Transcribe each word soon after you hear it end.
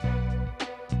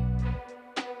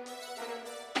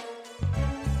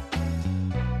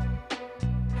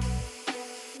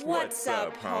What's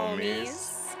up, homies?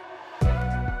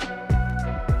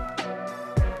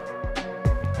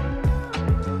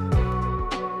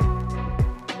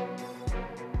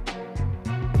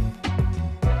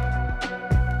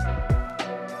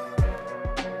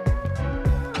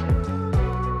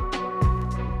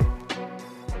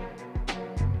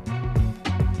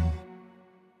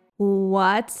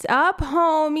 What's up,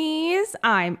 homies?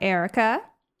 I'm Erica.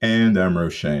 And I'm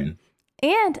Roshane.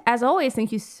 And as always,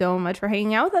 thank you so much for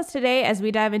hanging out with us today as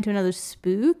we dive into another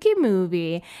spooky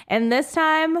movie. And this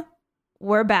time,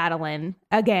 we're battling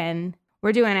again.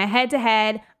 We're doing a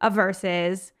head-to-head, a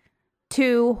versus,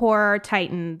 two horror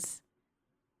titans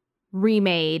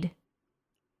remade.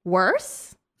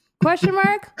 Worse? Question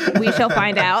mark? We shall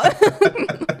find out.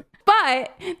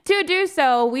 But to do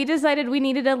so, we decided we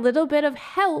needed a little bit of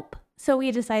help. So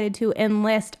we decided to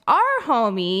enlist our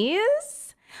homies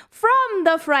from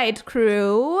the Fright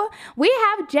Crew. We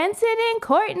have Jensen and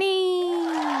Courtney.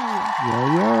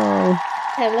 Yo.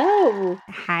 Hello.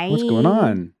 Hi. What's going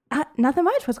on? Nothing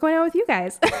much. What's going on with you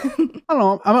guys? I don't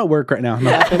know. I'm at work right now.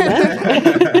 No.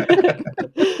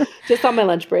 Just on my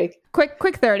lunch break.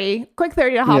 Quick 30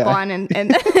 to hop on and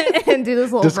do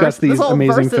this little discuss these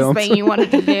amazing versus films thing you wanted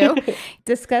to do.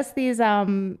 Discuss these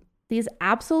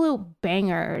absolute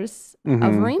bangers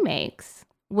of remakes,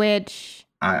 which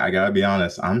I gotta be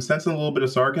honest, I'm sensing a little bit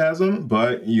of sarcasm,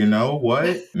 but you know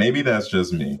what? Maybe that's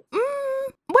just me.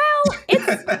 Well,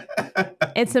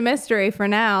 it's a mystery for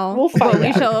now. We'll find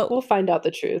out. We'll find out the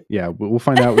truth. Yeah, we'll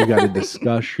find out. We got a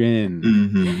discussion.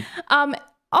 Mm-hmm.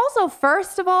 Also,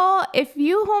 first of all, if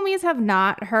you homies have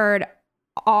not heard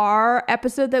our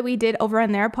episode that we did over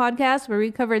on their podcast where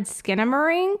we covered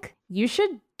Skinamarink, you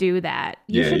should do that.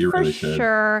 You should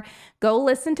sure go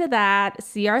listen to that,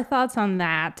 see our thoughts on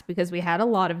that, because we had a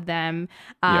lot of them.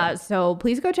 So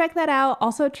please go check that out.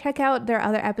 Also check out their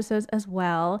other episodes as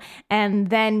well, and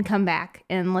then come back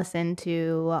and listen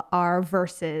to our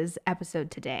versus episode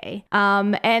today.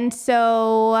 And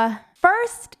so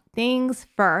first things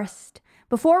first,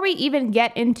 before we even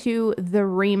get into the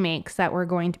remakes that we're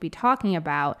going to be talking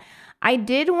about, I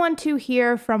did want to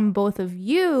hear from both of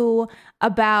you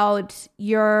about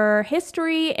your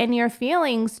history and your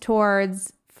feelings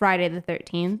towards Friday the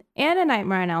 13th and A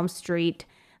Nightmare on Elm Street,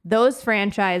 those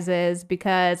franchises,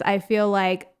 because I feel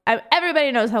like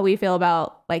everybody knows how we feel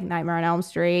about like Nightmare on Elm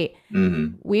Street.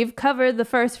 Mm-hmm. We've covered the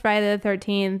first Friday the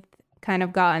 13th, kind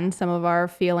of gotten some of our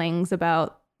feelings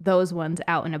about those ones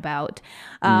out and about.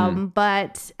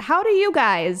 But how do you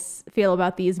guys feel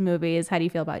about these movies? How do you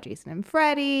feel about Jason and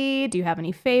Freddy? Do you have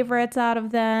any favorites out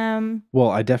of them? Well,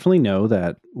 I definitely know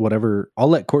that I'll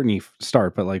let Courtney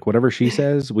start, but like whatever she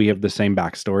says, we have the same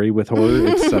backstory with horror.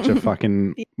 It's such a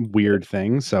fucking weird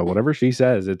thing. So whatever she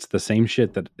says, it's the same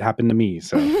shit that happened to me.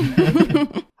 So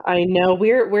I know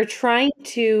we're trying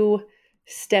to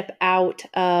step out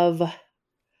of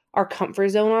our comfort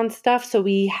zone on stuff, so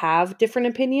we have different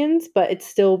opinions, but it's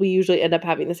still, we usually end up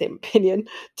having the same opinion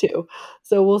too,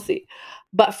 so we'll see.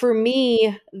 But for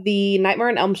me, the Nightmare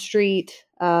on Elm Street,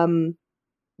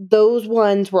 those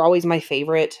ones were always my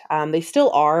favorite. They still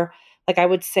are. Like, I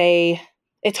would say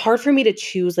it's hard for me to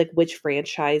choose like which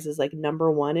franchise is like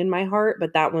number one in my heart,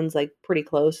 but that one's like pretty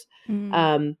close.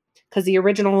 Because the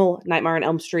original Nightmare on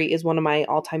Elm Street is one of my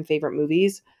all-time favorite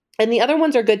movies. And the other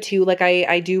ones are good too. Like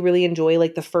I do really enjoy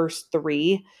like the first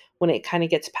three. When it kind of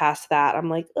gets past that, I'm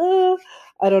like,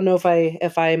 I don't know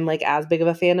if I'm like as big of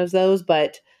a fan of those.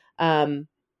 But same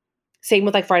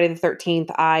with like Friday the 13th.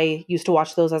 I used to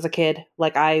watch those as a kid.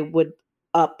 Like I would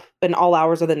up in all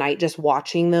hours of the night just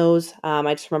watching those.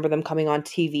 I just remember them coming on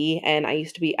TV, and I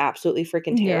used to be absolutely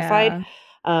freaking terrified.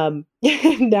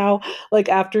 Now, like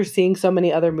after seeing so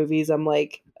many other movies, I'm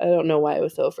like, I don't know why I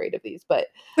was so afraid of these, but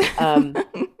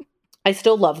I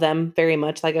still love them very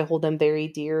much. Like I hold them very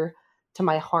dear to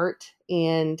my heart,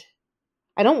 and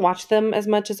I don't watch them as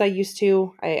much as I used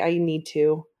to. I need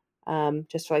to,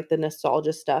 just for like the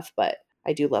nostalgia stuff, but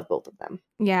I do love both of them.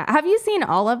 Yeah. Have you seen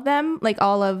all of them? Like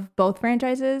all of both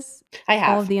franchises? I have.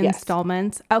 All of the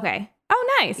installments? Okay.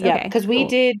 Oh, nice. Yeah, okay. because we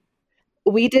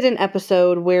did an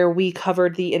episode where we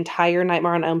covered the entire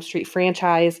Nightmare on Elm Street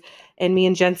franchise, and me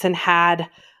and Jensen had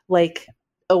like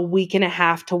a week and a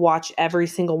half to watch every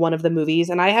single one of the movies.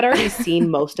 And I had already seen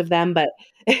most of them, but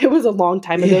it was a long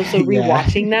time ago. So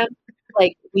rewatching them,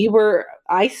 like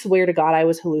I swear to God, I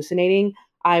was hallucinating.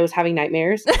 I was having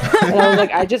nightmares. And I was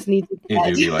like, I just need to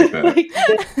It do be like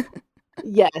that.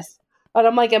 Yes. And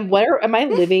I'm like, am I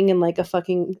living in like a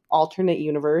fucking alternate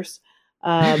universe?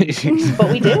 But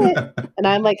we did it. And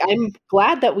I'm like, I'm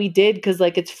glad that we did, because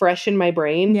like it's fresh in my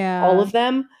brain, all of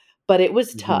them. but it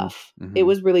was tough. It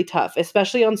was really tough,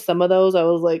 especially on some of those. I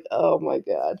was like, oh my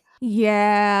God.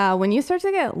 Yeah, when you start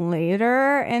to get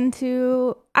later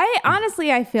into,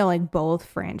 I feel like both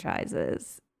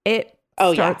franchises, it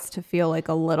starts to feel like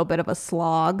a little bit of a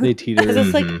slog. They teeter. Because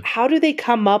it's like, how do they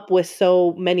come up with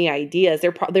so many ideas?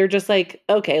 They're just like,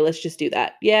 okay, let's just do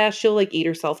that. Yeah, she'll like eat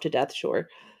herself to death, sure.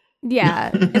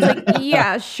 Yeah, it's like,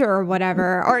 yeah, sure,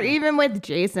 whatever. Or even with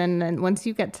Jason, and once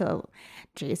you get to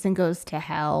Jason Goes to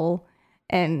Hell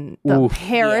and the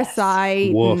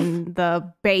parasite and the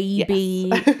baby,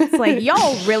 it's like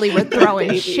y'all really were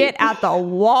throwing shit at the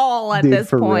wall at this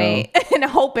point and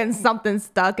hoping something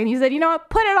stuck. And you said, you know what,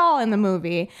 put it all in the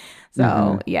movie.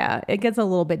 So yeah, it gets a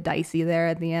little bit dicey there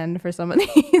at the end for some of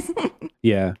these.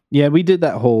 Yeah, we did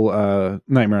that whole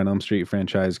Nightmare on Elm Street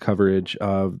franchise coverage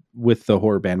with the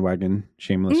horror bandwagon.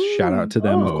 Shameless shout out to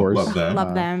them, of course.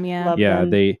 Love them. Yeah, love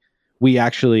them. We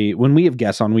actually, when we have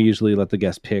guests on, we usually let the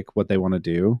guests pick what they want to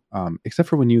do. Except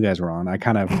for when you guys were on, I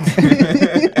kind of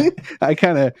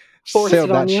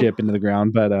sailed that ship into the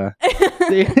ground. But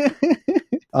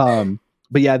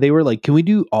yeah, they were like, "Can we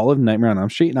do all of Nightmare on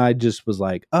Elm Street?" And I just was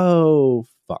like, "Oh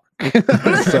fuck!"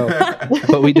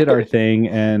 But we did our thing,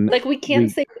 and like we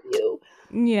can't say no.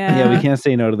 Yeah, we can't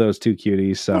say no to those two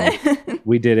cuties. So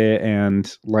we did it,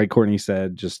 and like Courtney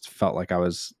said, just felt like I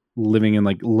was living in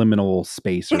like liminal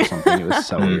space or something. It was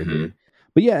so weird.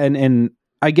 But yeah, and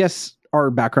I guess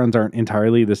our backgrounds aren't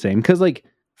entirely the same because like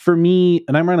for me,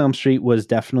 Nightmare on Elm Street was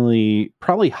definitely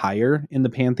probably higher in the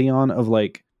pantheon of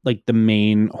like the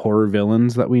main horror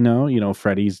villains that we know. You know,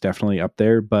 Freddy's definitely up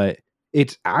there, but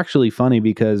it's actually funny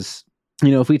because,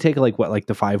 you know, if we take like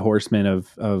the five horsemen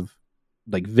of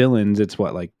like villains, it's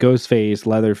like Ghostface,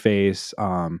 Leatherface,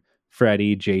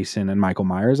 Freddy, Jason, and Michael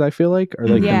Myers, I feel like are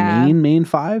like the main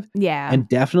five. Yeah. And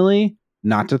definitely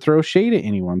not to throw shade at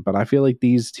anyone, but I feel like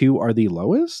these two are the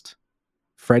lowest.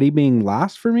 Freddy being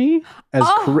last for me as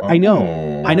I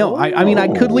know. I mean, I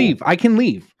could leave. I can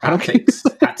leave. I don't takes.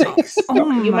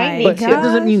 Oh you might need but to.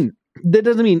 that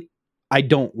doesn't mean I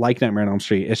don't like Nightmare on Elm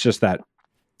Street. It's just that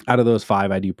out of those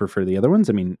five, I do prefer the other ones.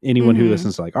 I mean, anyone who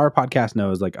listens to like our podcast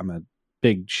knows like I'm a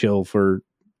big shill for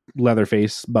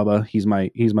Leatherface Bubba. He's my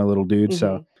little dude.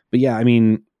 So, but yeah, I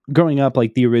mean, growing up,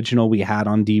 like the original we had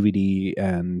on DVD,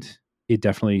 and it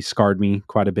definitely scarred me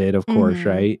quite a bit, of course,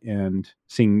 right? And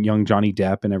seeing young Johnny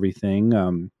Depp and everything.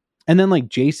 And then like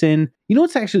Jason, you know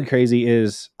what's actually crazy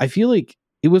is I feel like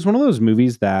it was one of those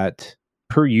movies that,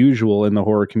 per usual in the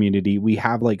horror community, we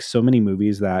have like so many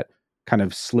movies that kind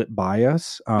of slip by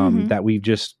us that we've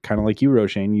just kind of like you,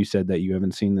 Roshane, you said that you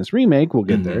haven't seen this remake. We'll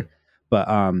get there. But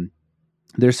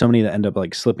there's so many that end up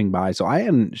like slipping by. So I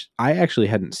actually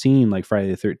hadn't seen like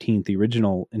Friday the 13th, the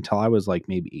original, until I was like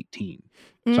maybe 18.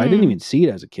 So I didn't even see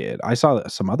it as a kid. I saw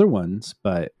some other ones,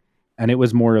 and it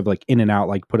was more of like in and out,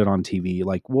 like put it on TV.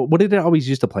 Like what did it always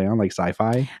used to play on? Like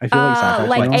Sci-Fi? I feel like Sci-Fi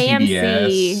like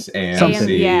AMC,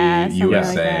 AMC,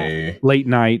 USA, like late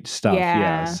night stuff.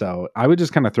 Yeah. So I would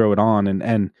just kind of throw it on,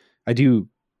 and I do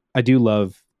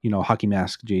love, you know, hockey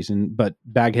mask Jason, but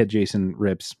baghead Jason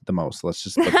rips the most. Let's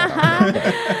just put that out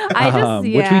there.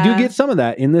 Which we do get some of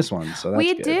that in this one. So that's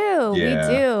we good.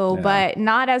 do, but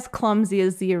not as clumsy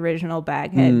as the original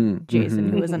baghead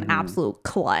Jason, who was an absolute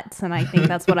klutz. And I think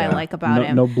that's what I like about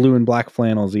him. No blue and black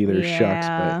flannels either. Shucks.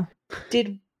 But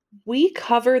did we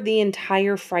cover the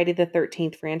entire Friday the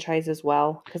 13th franchise as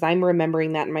well? Because I'm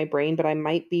remembering that in my brain, but I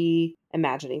might be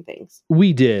imagining things.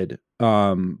 We did.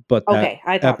 But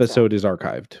that episode is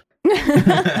archived.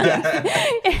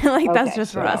 That's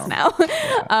just for us now.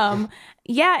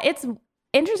 Yeah, it's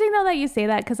interesting though that you say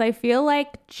that, because I feel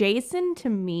like Jason to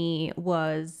me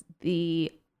was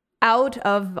the out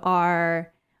of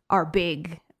our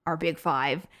big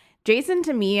five. Jason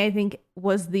to me, I think,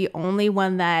 was the only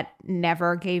one that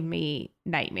never gave me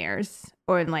nightmares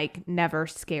or like never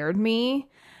scared me.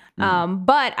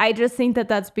 But I just think that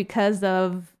that's because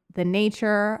of the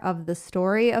nature of the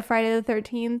story of Friday the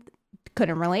 13th.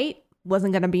 Couldn't relate.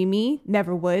 Wasn't going to be me.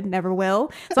 Never would. Never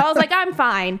will. So I was like, I'm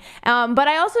fine. But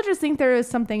I also just think there is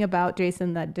something about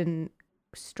Jason that didn't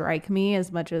strike me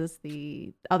as much as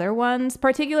the other ones,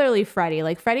 particularly Freddy.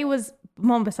 Like Freddy was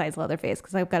one besides Leatherface,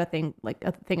 because I've got a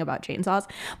thing about chainsaws.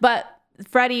 But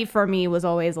Freddy for me was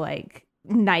always like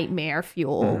nightmare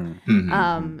fuel.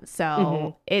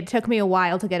 So it took me a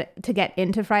while to get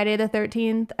into Friday the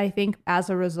 13th, I think, as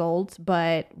a result.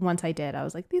 But once I did, I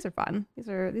was like, these are fun. These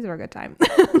are a good time.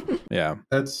 Yeah.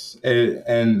 That's it.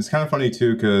 And it's kind of funny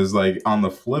too, because like on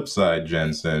the flip side,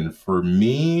 Jensen, for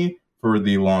me, for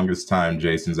the longest time,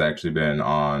 Jason's actually been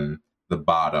on the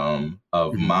bottom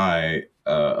of my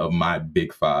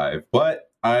big five.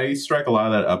 But I strike a lot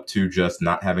of that up to just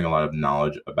not having a lot of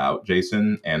knowledge about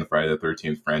Jason and the Friday the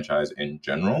 13th franchise in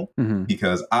general,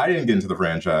 because I didn't get into the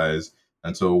franchise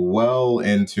until well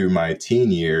into my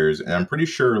teen years, and I'm pretty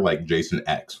sure like Jason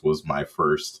X was my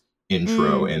first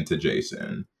intro into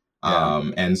Jason.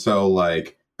 And so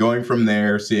like going from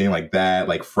there, seeing like that,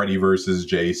 like Freddy versus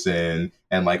Jason,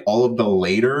 and like all of the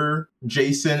later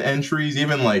Jason entries,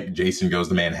 even like Jason Goes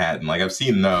to Manhattan, like I've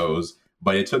seen those,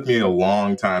 but it took me a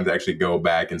long time to actually go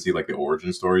back and see like the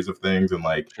origin stories of things. And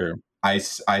like, I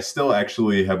still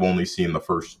actually have only seen the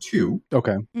first two.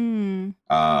 Okay.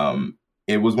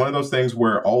 It was one of those things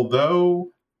where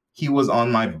although he was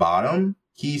on my bottom,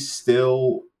 he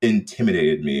still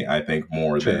intimidated me, I think,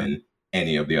 more than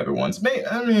any of the other ones.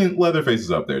 I mean, Leatherface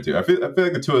is up there too. I feel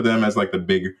like the two of them as like the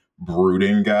big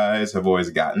brooding guys have always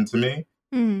gotten to me.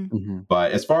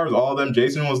 But as far as all of them,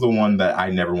 Jason was the one that I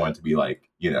never wanted to be like,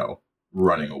 you know,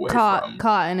 running away from.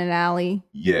 Caught in an alley.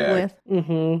 Yeah.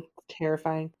 With.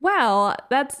 Terrifying. Well,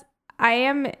 I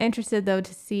am interested though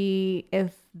to see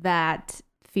if that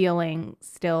feeling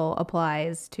still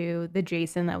applies to the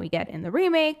Jason that we get in the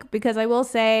remake, because I will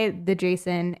say the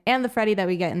Jason and the Freddy that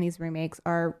we get in these remakes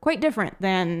are quite different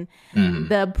than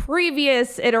the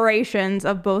previous iterations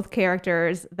of both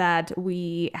characters that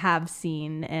we have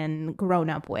seen and grown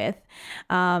up with.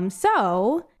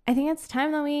 So I think it's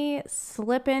time that we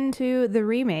slip into the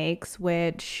remakes,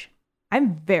 which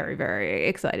I'm very, very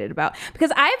excited about,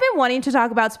 because I've been wanting to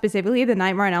talk about specifically the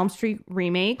Nightmare on Elm Street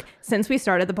remake since we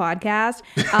started the podcast.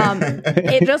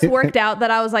 It just worked out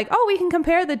that I was like, oh, we can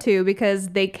compare the two because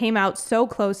they came out so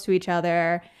close to each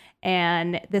other.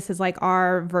 And this is like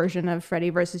our version of Freddy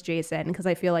versus Jason, because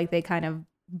I feel like they kind of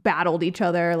battled each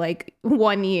other like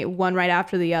one right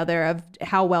after the other of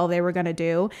how well they were going to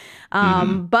do.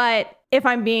 But if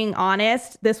I'm being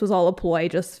honest, this was all a ploy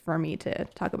just for me to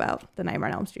talk about the Nightmare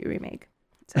on Elm Street remake.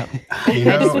 So I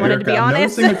just wanted to be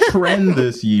honest. I'm noticing a trend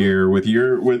this year with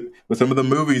some of the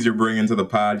movies you're bringing to the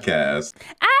podcast.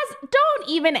 Don't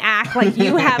even act like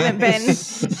you haven't been,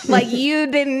 like you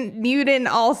didn't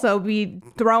also be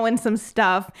throwing some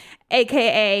stuff,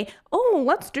 aka, oh,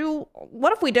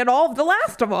 what if we did all of The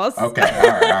Last of Us? Okay,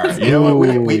 all right. You know what?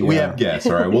 We have guests,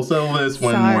 all right? We'll settle this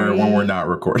when we're not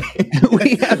recording.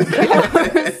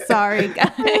 Sorry,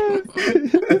 guys.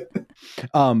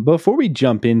 Before we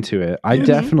jump into it, I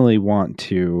definitely want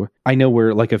to, I know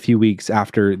we're like a few weeks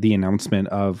after the announcement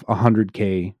of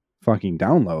 100K fucking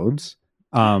downloads.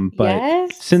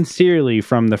 But sincerely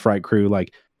from the Fright Crew,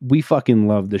 like we fucking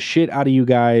love the shit out of you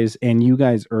guys, and you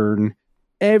guys earn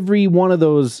every one of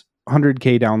those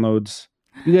 100K downloads.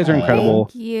 You guys are incredible.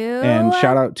 Thank you. And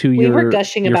shout out to we your were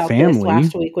gushing your about family, this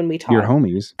last week when we talked. Your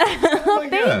homies.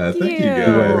 Thank you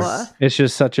guys. It's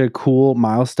just such a cool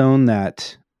milestone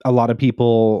that a lot of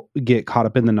people get caught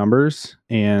up in the numbers,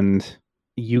 and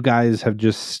you guys have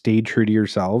just stayed true to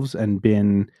yourselves and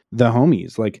been the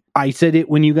homies. Like I said it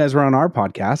when you guys were on our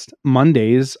podcast,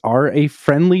 Mondays are a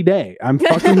friendly day. I'm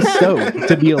fucking stoked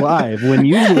to be alive, when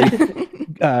usually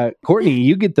Courtney,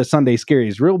 you get the Sunday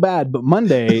scaries real bad, but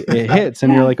Monday it hits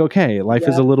and you're like, okay, life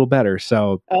is a little better.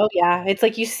 So it's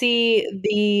like you see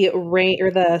the rain or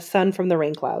the sun from the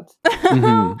rain clouds.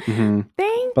 Thank you.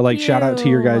 But like shout out to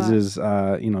your guys's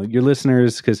your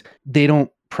listeners, because they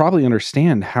don't probably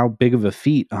understand how big of a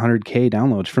feat 100K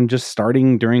downloads from just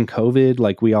starting during COVID,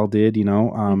 like we all did,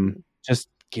 just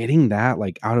getting that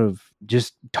like out of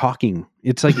just talking.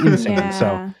 It's like insane.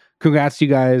 So congrats to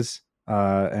you guys,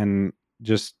 and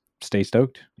just stay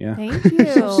stoked. Yeah. Thank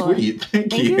you. Sweet.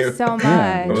 Thank you so much.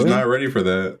 I was not ready for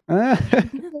that.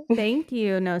 Thank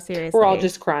you. No, seriously. We're all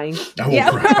just crying.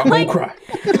 I won't cry.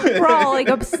 We're all like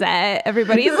upset.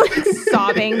 Everybody's like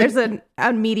sobbing. There's an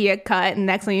immediate cut, and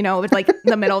next thing you know, it's like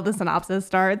the middle of the synopsis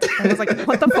starts. And it's like,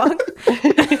 what the fuck?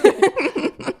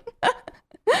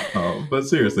 But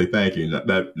seriously, thank you.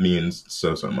 That means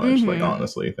so much. Like,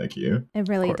 honestly, thank you. It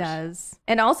really does.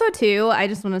 And also, too, I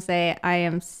just want to say I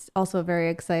am also very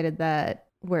excited that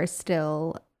we're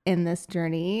still in this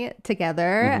journey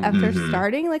together after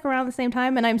starting like around the same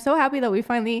time. And I'm so happy that we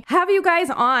finally have you guys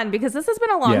on, because this has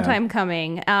been a long time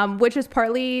coming, which is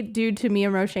partly due to me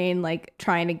and Roshane like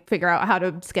trying to figure out how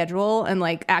to schedule and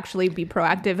like actually be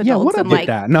proactive adults and like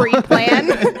pre-plan.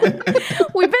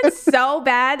 We've been so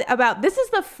bad about this. Is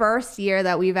the first year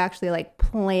that we've actually like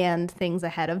planned things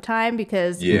ahead of time,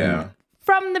 because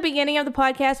from the beginning of the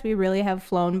podcast, we really have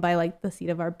flown by like the seat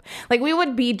of our, like we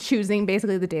would be choosing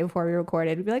basically the day before we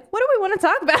recorded. We'd be like, what do we want to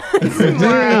talk about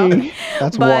tomorrow?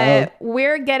 That's but wild.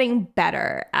 we're getting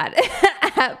better at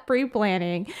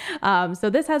pre-planning. So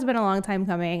this has been a long time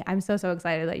coming. I'm so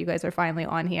excited that you guys are finally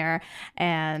on here.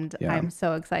 And I'm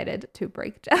so excited to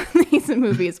break down these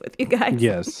movies with you guys.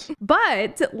 Yes.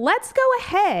 But let's go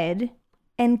ahead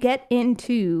and get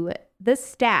into the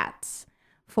stats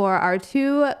for our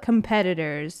two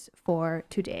competitors for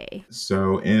today.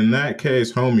 So in that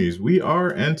case, homies, we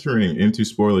are entering into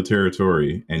spoiler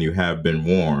territory, and you have been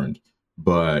warned.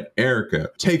 But Erica,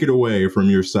 take it away from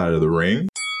your side of the ring.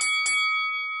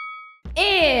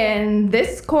 In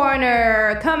this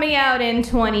corner, coming out in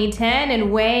 2010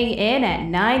 and weighing in at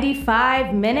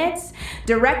 95 minutes,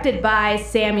 directed by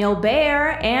Samuel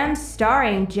Bayer and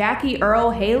starring Jackie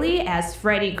Earle Haley as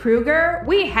Freddy Krueger,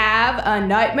 we have A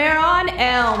Nightmare on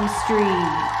Elm Street.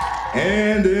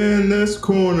 And in this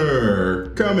corner,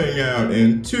 coming out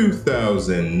in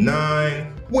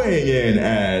 2009, weighing in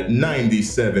at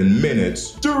 97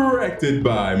 minutes, directed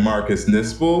by Marcus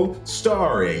Nispel,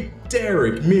 starring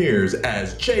Derek Mears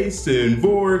as Jason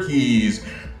Voorhees,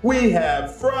 we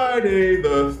have Friday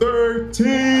the 13th.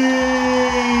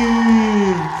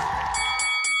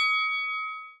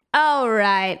 All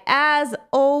right, as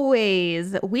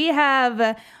always, we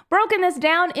have broken this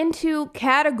down into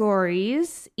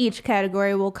categories. Each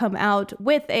category will come out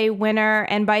with a winner,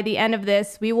 and by the end of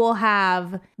this, we will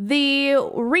have the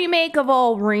remake of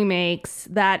all remakes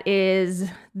that is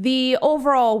the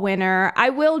overall winner. I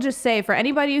will just say, for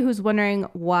anybody who's wondering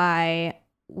why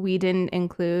we didn't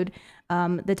include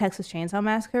the Texas Chainsaw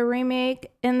Massacre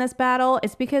remake in this battle,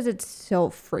 it's because it's so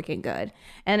freaking good,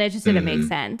 and it just didn't make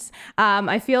sense.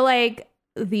 I feel like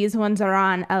these ones are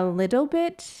on a little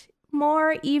bit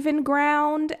more even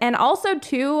ground, and also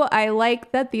too, I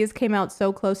like that these came out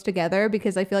so close together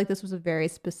because I feel like this was a very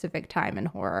specific time in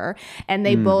horror, and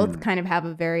they both kind of have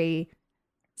a very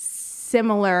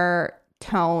similar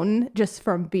tone just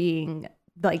from being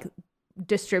like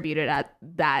distributed at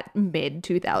that mid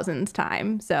 2000s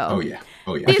time. So oh yeah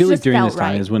I feel like during this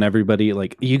time is when everybody,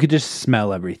 like, you could just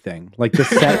smell everything, like the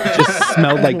set just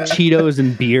smelled like Cheetos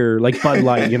and beer, like Bud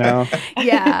Light, you know.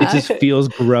 Yeah, it just feels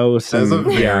gross. That's a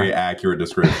very accurate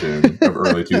description of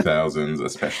early 2000s,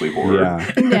 especially horror.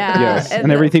 Yes,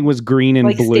 and everything was green and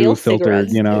like blue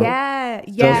filtered, you know.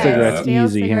 Cigarettes,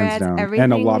 easy, hands down. Everything.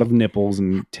 And a lot of nipples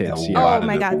and tits. Oh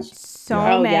my god,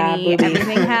 so many.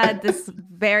 Everything had this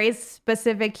very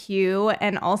specific hue,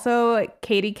 and also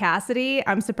Katie Cassidy,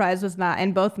 I'm surprised was not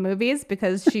in both movies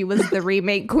because she was the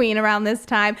remake queen around this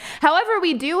time. However,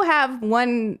 we do have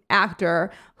one actor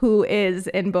who is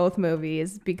in both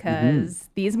movies because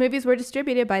these movies were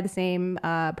distributed by the same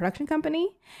production company.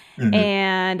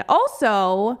 And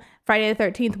also, Friday the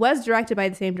 13th was directed by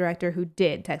the same director who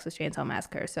did Texas Chainsaw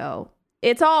Massacre. So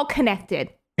it's all connected.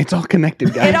 It's all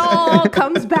connected, guys. It all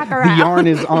comes back around. The yarn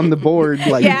is on the board,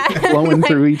 like flowing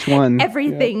through each one.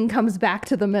 Everything comes back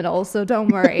to the middle, so don't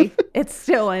worry. It's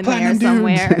still in there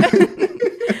somewhere.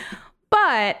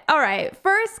 But, all right,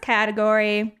 first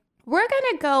category. We're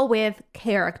going to go with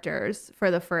characters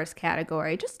for the first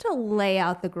category, just to lay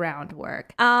out the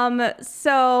groundwork.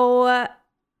 So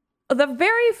the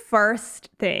very first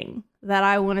thing that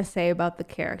I want to say about the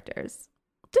characters,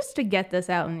 just to get this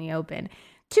out in the open,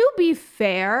 to be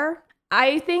fair,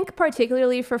 I think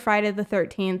particularly for Friday the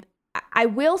 13th, I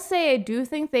will say I do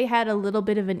think they had a little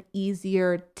bit of an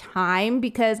easier time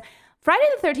because Friday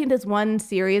the 13th is one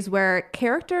series where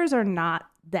characters are not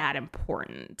that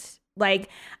important. Like,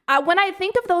 when I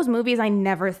think of those movies, I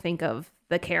never think of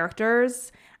the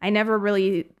characters. I never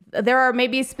really... There are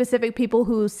maybe specific people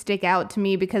who stick out to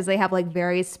me because they have like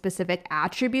very specific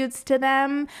attributes to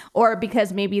them, or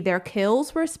because maybe their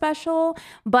kills were special.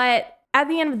 But at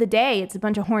the end of the day, it's a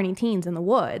bunch of horny teens in the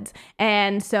woods.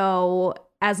 And so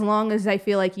as long as I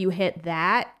feel like you hit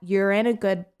that, you're in a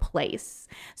good place.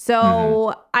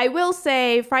 So I will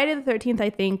say Friday the 13th, I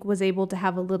think, was able to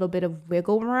have a little bit of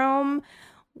wiggle room.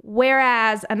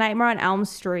 Whereas A Nightmare on Elm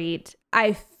Street,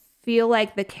 I feel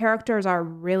like the characters are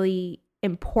really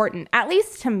important. At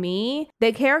least to me,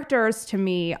 the characters to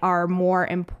me are more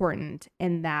important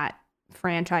in that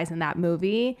franchise, in that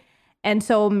movie. And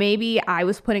so maybe I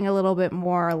was putting a little bit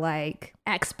more like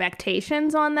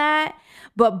expectations on that.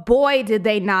 But boy, did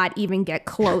they not even get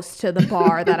close to the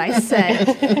bar that I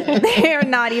set. They're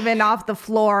not even off the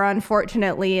floor,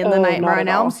 unfortunately, in the Nightmare on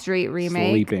Elm Street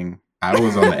remake. Sleeping. I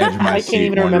was on the edge of my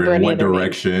seat wondering what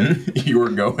direction you were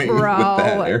going with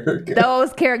that, Erica.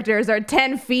 Those characters are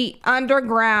 10 feet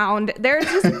underground. They're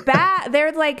just bad.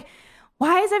 They're like,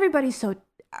 why is everybody so...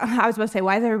 I was about to say,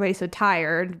 why is everybody so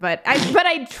tired? But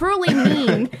I truly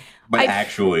mean.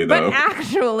 Actually,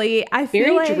 I feel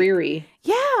very like, dreary.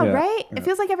 Yeah, right? Yeah. It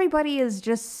feels like everybody is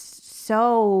just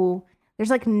so, there's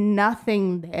like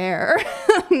nothing there.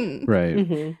 Right.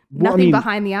 Mm-hmm. Nothing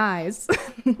behind the eyes.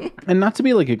 And not to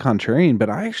be like a contrarian, but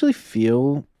I actually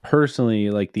feel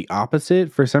personally like the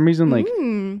opposite. For some reason, like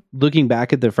looking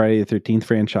back at the Friday the 13th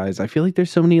franchise, I feel like there's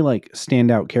so many like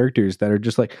standout characters that are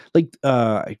just like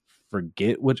I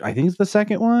forget which, I think it's the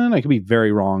second one. I could be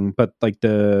very wrong, but like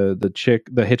the chick,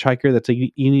 the hitchhiker that's like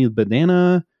eating a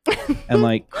banana, and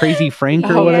like Crazy Frank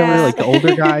or whatever, like the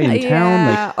older guy in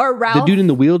town, like or Ralph, the dude in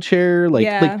the wheelchair, like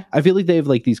I feel like they have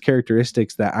like these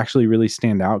characteristics that actually really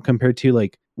stand out compared to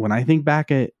like when I think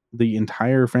back at the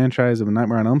entire franchise of A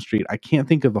Nightmare on Elm Street, I can't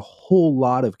think of a whole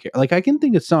lot of like I can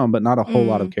think of some, but not a whole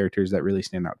lot of characters that really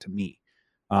stand out to me.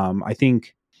 I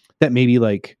think that maybe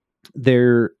like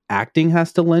their acting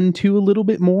has to lend to a little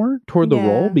bit more toward the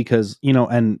role, because, you know,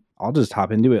 and I'll just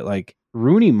hop into it, like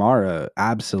Rooney Mara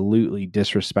absolutely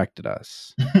disrespected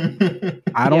us.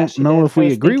 I don't know if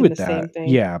we agree with that.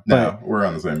 Yeah, but no, we're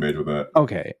on the same page with that.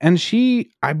 Okay. And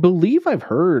I believe I've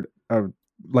heard a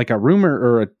rumor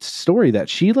or a story that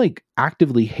she like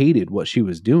actively hated what she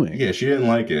was doing. Yeah, she didn't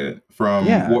like it. From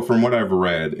what I've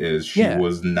read is she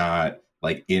was not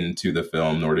like into the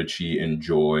film, nor did she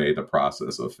enjoy the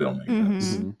process of filming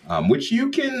this, which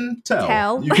you can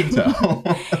tell. You can tell.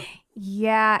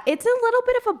 Yeah, it's a little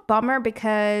bit of a bummer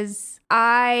because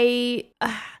I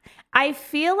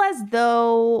feel as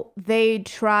though they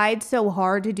tried so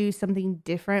hard to do something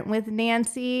different with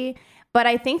Nancy, but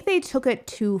I think they took it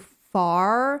too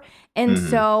far. And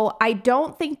so I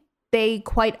don't think they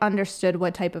quite understood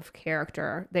what type of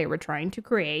character they were trying to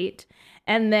create.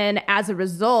 And then as a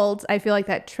result, I feel like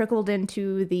that trickled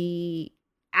into the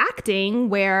acting,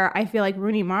 where I feel like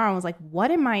Rooney Mara was like,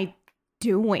 what am I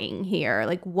doing here?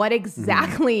 Like, what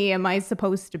exactly am I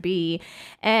supposed to be?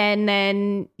 And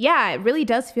then, yeah, it really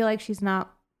does feel like she's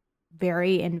not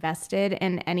very invested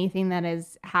in anything that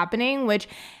is happening, which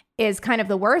is kind of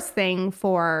the worst thing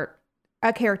for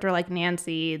a character like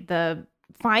Nancy, the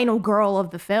final girl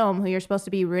of the film who you're supposed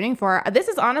to be rooting for. This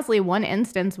is honestly one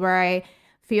instance where I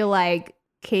feel like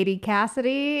Katie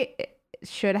Cassidy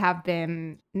should have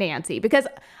been Nancy, because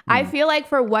I feel like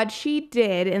for what she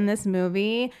did in this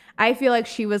movie, I feel like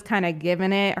she was kind of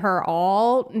giving it her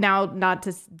all. Now,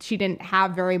 she didn't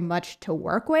have very much to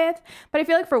work with, but I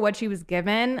feel like for what she was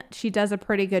given, she does a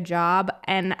pretty good job.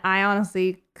 And I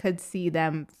honestly could see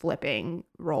them flipping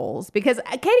roles, because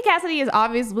Katie Cassidy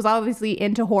was obviously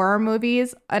into horror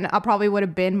movies, and I probably would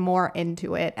have been more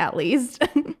into it at least.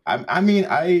 I mean,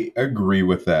 I agree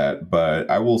with that, but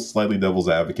I will slightly devil's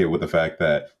advocate with the fact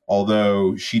that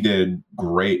although she did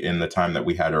great in the time that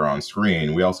we had her on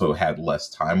screen, we also had less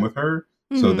time with her.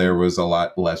 So there was a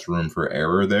lot less room for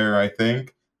error there, I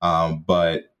think.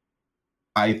 But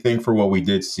I think for what we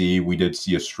did see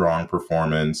a strong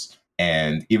performance.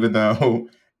 And even though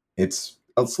it's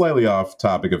a slightly off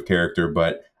topic of character,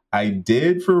 but I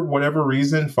did, for whatever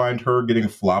reason, find her getting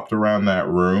flopped around that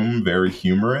room very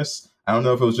humorous. I don't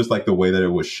know if it was just like the way that it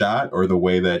was shot or the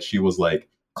way that she was like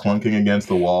clunking against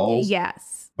the walls.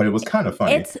 Yes. But it was kind of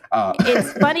funny.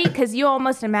 It's funny because you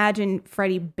almost imagine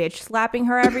Freddie bitch slapping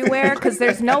her everywhere, because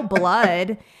there's no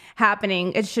blood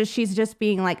happening. It's just she's just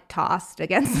being like tossed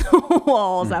against the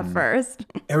walls at first.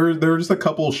 There were just a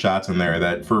couple shots in there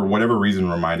that for whatever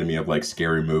reason reminded me of like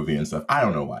Scary Movie and stuff. I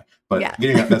don't know why, but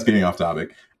that's getting off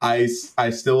topic. I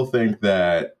still think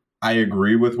that I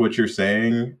agree with what you're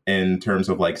saying in terms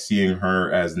of like seeing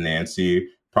her as Nancy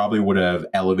probably would have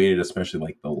elevated, especially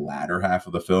like the latter half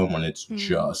of the film when it's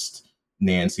just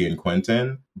Nancy and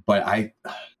Quentin. But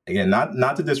again,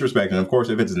 not to disrespect, and of course,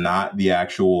 if it's not the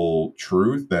actual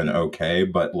truth, then okay.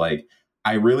 But like,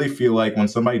 I really feel like when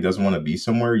somebody doesn't want to be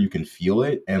somewhere, you can feel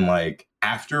it. And like,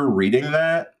 after reading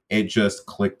that, it just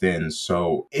clicked in.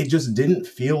 So it just didn't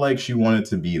feel like she wanted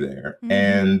to be there.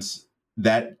 And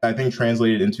that, I think,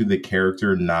 translated into the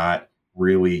character not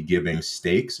really giving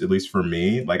stakes, at least for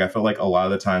me. Like, I felt like a lot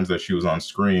of the times that she was on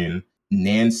screen,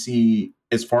 Nancy,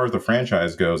 as far as the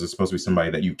franchise goes, is supposed to be somebody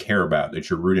that you care about, that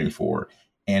you're rooting for.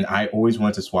 And I always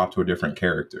wanted to swap to a different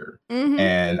character.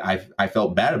 And I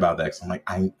felt bad about that, because I'm like,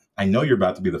 I know you're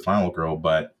about to be the final girl,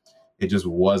 but it just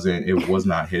wasn't, it was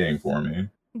not hitting for me.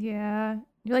 Yeah.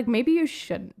 You're like, maybe you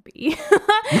shouldn't be.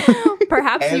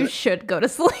 Perhaps you should go to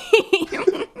sleep.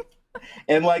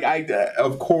 And like,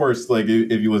 of course, like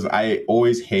if you listen, I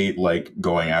always hate like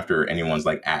going after anyone's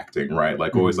like acting, right?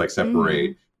 Like always like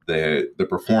separate the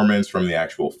performance from the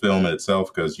actual film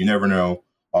itself, because you never know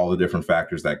all the different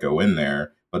factors that go in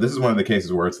there. But this is one of the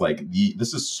cases where it's like,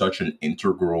 this is such an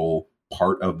integral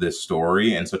part of this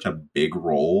story and such a big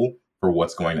role for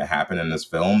what's going to happen in this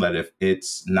film that if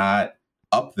it's not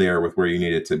up there with where you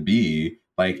need it to be,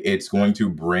 like, it's going to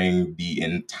bring the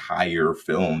entire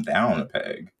film down a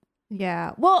peg.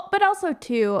 Yeah. Well, but also,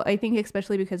 too, I think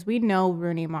especially because we know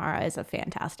Rooney Mara is a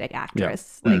fantastic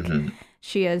actress. Yeah. Like,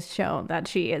 she has shown that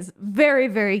she is very,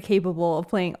 very capable of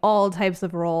playing all types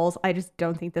of roles. I just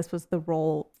don't think this was the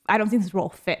role. I don't think this role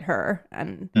fit her.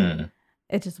 And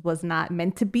it just was not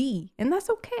meant to be. And that's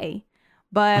okay.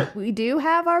 But we do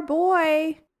have our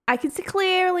boy. I can see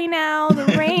clearly now the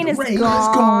rain is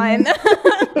gone.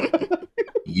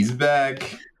 He's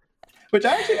back. Which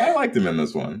I liked him in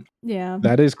this one. Yeah.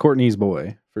 That is Courtney's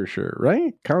boy, for sure.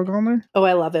 Right? Kyle Gallner? Oh,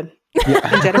 I love him. Yeah.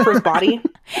 And Jennifer's Body,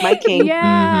 my king.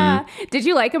 Yeah. Did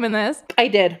you like him in this? I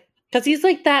did. Because he's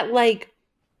like that, like,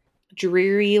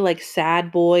 dreary, like,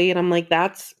 sad boy. And I'm like,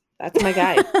 that's my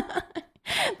guy.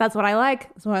 That's what I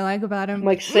like. That's what I like about him.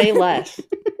 Like, say less.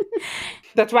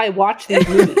 That's why I watch these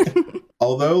movies.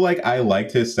 Although, like, I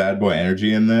liked his sad boy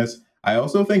energy in this, I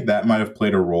also think that might have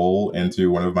played a role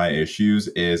into one of my issues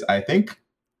is I think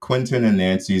Quentin and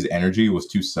Nancy's energy was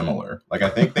too similar. Like, I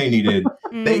think they needed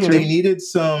they needed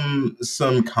some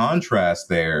contrast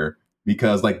there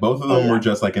because, like, both of them were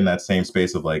just, like, in that same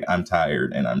space of, like, I'm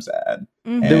tired and I'm sad.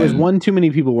 And there was one too many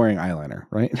people wearing eyeliner,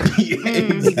 right? Yeah,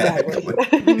 exactly.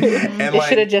 And it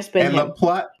should have just been him. The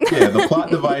plot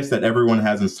device that everyone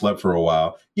hasn't slept for a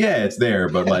while. Yeah, it's there,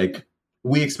 but, like,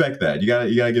 we expect that. You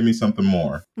gotta give me something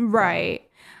more. Right.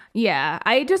 Yeah.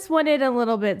 I just wanted a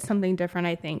little bit something different,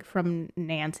 I think, from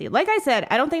Nancy. Like I said,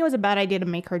 I don't think it was a bad idea to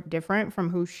make her different from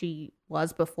who she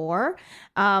was before.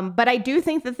 But I do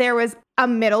think that there was a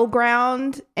middle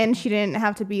ground and she didn't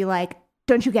have to be like,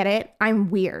 don't you get it? I'm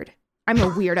weird. I'm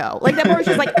a weirdo. Like that part was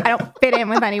just like, I don't fit in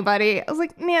with anybody. I was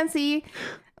like, Nancy,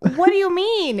 what do you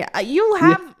mean? You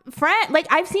have friends. Like,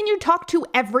 I've seen you talk to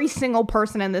every single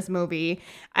person in this movie.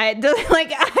 I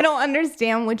don't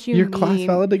understand what you mean. You're class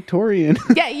valedictorian.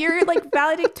 Yeah, you're like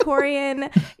valedictorian.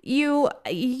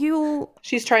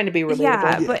 She's trying to be relatable.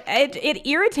 Yeah, but it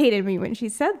irritated me when she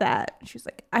said that. She was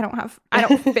like, I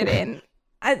don't fit in.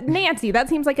 Nancy, that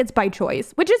seems like it's by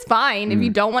choice, which is fine if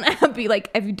you don't want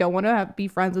to be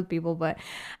friends with people. But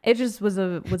it just was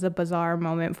a bizarre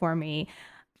moment for me.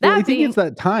 Well, I think it's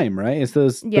that time, right? It's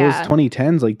those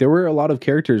 2010s. Like, there were a lot of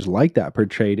characters like that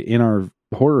portrayed in our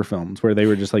horror films where they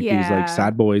were just like these like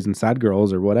sad boys and sad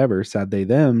girls or whatever, sad they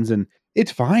thems, and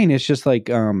it's fine. It's just like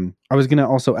I was gonna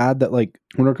also add that, like,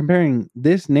 when we're comparing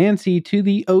this Nancy to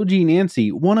the OG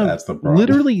Nancy, one of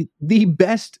literally the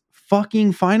best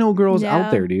fucking final girls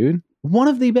out there, dude. One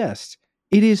of the best.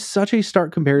 It is such a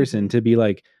stark comparison to be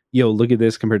like, yo, look at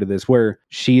this compared to this, where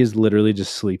she is literally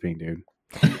just sleeping, dude.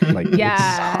 Like, it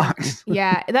sucks.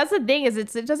 Yeah, that's the thing is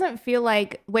it doesn't feel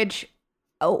like, which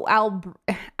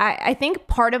I think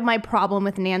part of my problem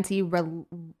with Nancy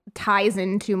ties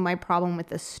into my problem with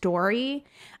the story.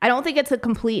 I don't think it's a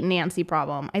complete Nancy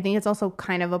problem. I think it's also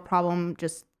kind of a problem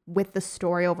just with the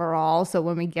story overall. So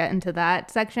when we get into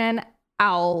that section,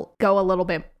 I'll go a little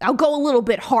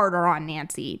bit harder on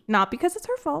Nancy, not because it's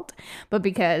her fault, but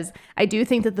because I do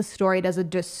think that the story does a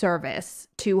disservice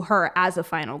to her as a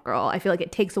final girl. I feel like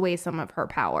it takes away some of her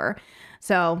power.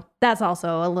 So that's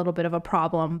also a little bit of a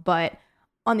problem. But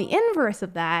on the inverse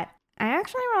of that, I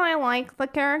actually really like the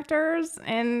characters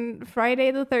in Friday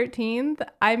the 13th.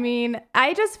 I mean,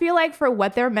 I just feel like for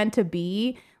what they're meant to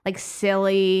be, like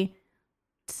silly,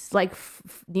 like,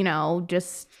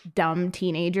 just dumb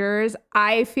teenagers,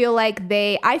 I feel like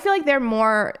they're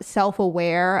more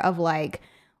self-aware of, like,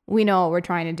 we know what we're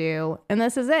trying to do and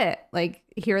this is it. Like,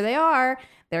 here they are.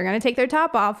 They're going to take their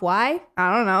top off. Why?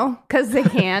 I don't know. Because they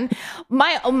can.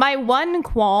 My one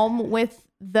qualm with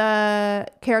the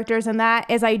characters in that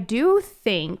is I do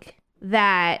think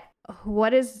that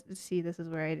this is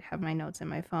where I have my notes in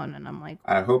my phone and I'm like,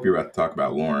 I hope you're about to talk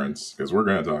about Lawrence, because we're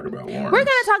going to talk about Lawrence. We're going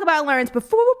to talk about Lawrence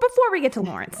before we get to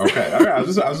Lawrence. Okay, all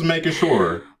right. I was making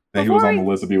sure that he was on the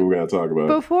list of people we're going to talk about.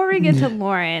 Before we get to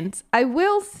Lawrence, I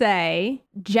will say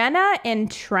Jenna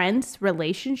and Trent's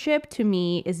relationship to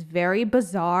me is very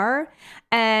bizarre,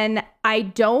 and I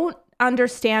don't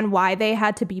understand why they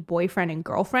had to be boyfriend and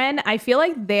girlfriend. I feel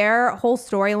like their whole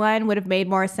storyline would have made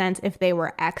more sense if they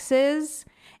were exes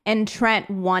and Trent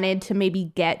wanted to maybe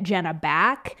get Jenna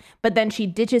back, but then she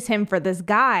ditches him for this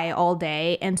guy all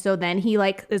day. And so then he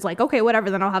is like, okay, whatever,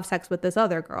 then I'll have sex with this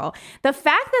other girl. The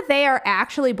fact that they are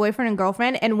actually boyfriend and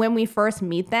girlfriend, and when we first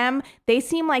meet them, they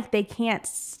seem like they can't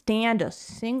stand a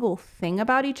single thing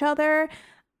about each other.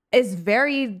 is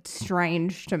very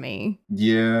strange to me.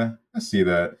 Yeah, I see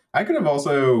that. I could have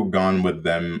also gone with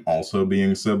them also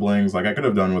being siblings. Like, I could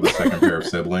have done with a second pair of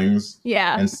siblings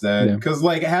instead. Because,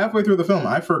 like, halfway through the film,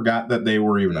 I forgot that they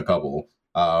were even a couple.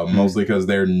 Mostly because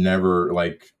they're never,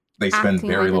 like, they spend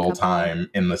very little time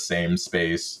in the same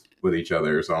space with each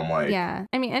other. So I'm like... Yeah.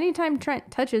 I mean, anytime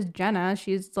Trent touches Jenna,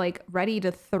 she's, like, ready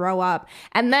to throw up.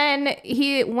 And then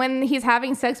when he's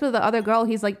having sex with the other girl,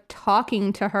 he's, like,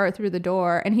 talking to her through the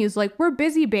door. And he's like, we're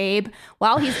busy, babe.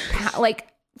 While he's, like...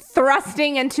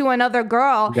 thrusting into another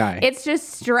girl. Guy. It's just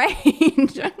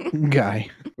strange. Guy,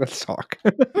 let's talk.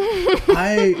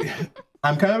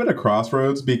 I'm kind of at a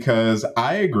crossroads because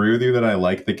I agree with you that I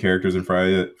like the characters in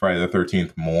Friday the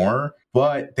 13th more,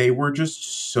 but they were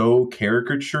just so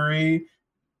caricature-y.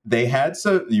 They had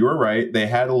you were right, they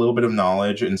had a little bit of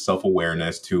knowledge and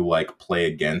self-awareness to like play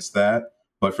against that.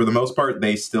 But for the most part,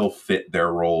 they still fit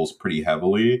their roles pretty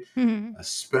heavily,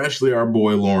 especially our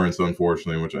boy Lawrence,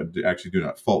 unfortunately, which I actually do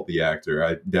not fault the actor.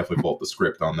 I definitely fault the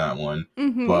script on that one.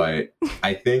 But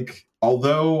I think,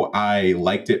 although I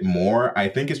liked it more, I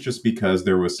think it's just because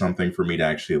there was something for me to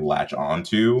actually latch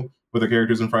onto with the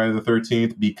characters in Friday the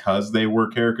 13th, because they were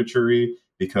caricature-y,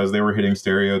 because they were hitting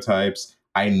stereotypes.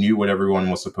 I knew what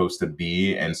everyone was supposed to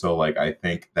be. And so, like, I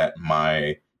think that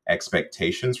my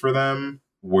expectations for them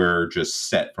were just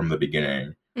set from the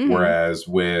beginning. Whereas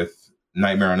with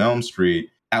Nightmare on Elm Street,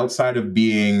 outside of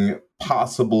being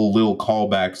possible little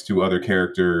callbacks to other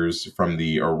characters from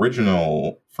the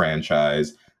original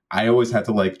franchise, I always had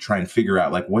to like try and figure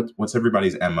out like what's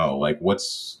everybody's MO, like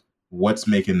what's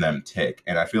making them tick.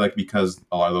 And I feel like because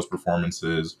a lot of those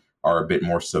performances are a bit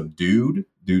more subdued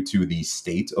due to the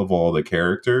state of all the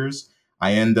characters,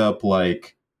 I end up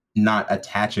like not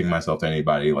attaching myself to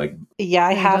anybody. Like, yeah,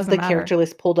 I have the character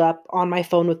list pulled up on my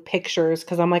phone with pictures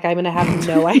because I'm like, I'm gonna have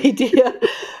no idea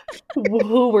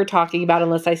who we're talking about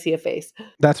unless I see a face.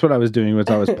 That's what I was doing, was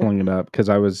I was pulling it up because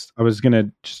I was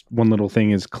gonna, just one little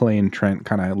thing is Clay and Trent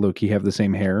kind of low-key have the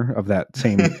same hair, of that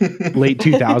same late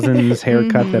 2000s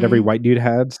haircut that every white dude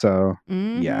had. So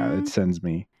yeah, it sends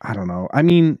me. I don't know. I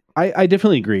mean, I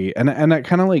definitely agree, and that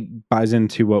kind of like buys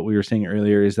into what we were saying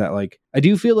earlier, is that like I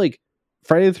do feel like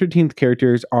Friday the 13th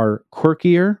characters are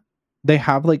quirkier. They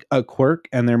have like a quirk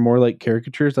and they're more like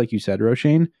caricatures, like you said,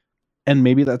 Roshane. And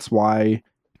maybe that's why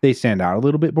they stand out a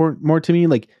little bit more to me.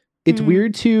 Like, it's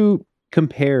weird to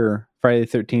compare Friday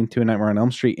the 13th to A Nightmare on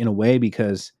Elm Street in a way,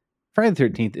 because Friday the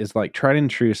 13th is like tried and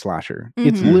true slasher.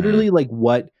 It's literally like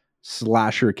what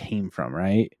slasher came from,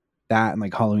 right? That and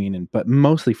like Halloween, but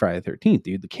mostly Friday the 13th,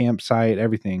 dude. The campsite,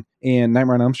 everything. And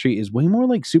Nightmare on Elm Street is way more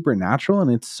like supernatural,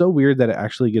 and it's so weird that it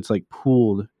actually gets like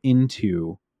pulled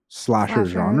into slasher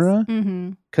genre,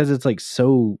 because it's like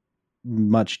so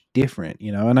much different,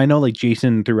 you know? And I know like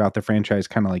Jason throughout the franchise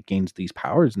kind of like gains these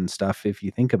powers and stuff if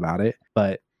you think about it,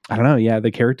 but I don't know. Yeah,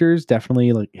 the characters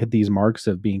definitely like hit these marks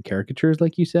of being caricatures,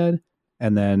 like you said.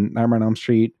 And then Nightmare on Elm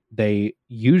Street, they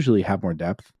usually have more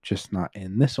depth, just not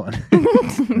in this one.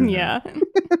 Yeah.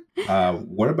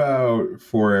 What about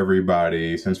for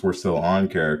everybody, since we're still on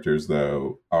characters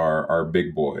though, our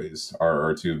big boys,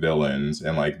 our two villains,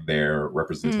 and like their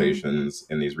representations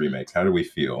in these remakes? How do we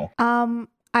feel?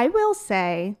 I will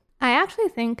say, I actually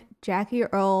think Jackie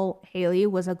Earle Haley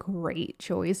was a great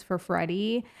choice for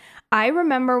Freddy. I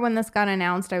remember when this got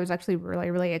announced, I was actually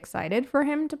really, really excited for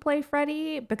him to play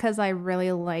Freddy because I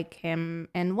really like him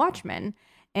in Watchmen.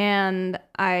 And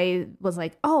I was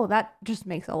like, oh, that just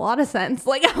makes a lot of sense.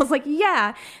 Like, I was like,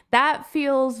 yeah, that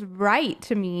feels right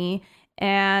to me.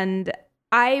 And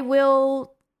I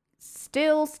will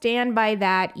still stand by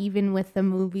that, even with the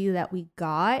movie that we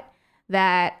got,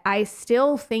 that I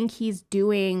still think he's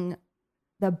doing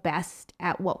the best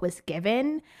at what was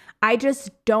given. I just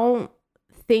don't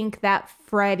think that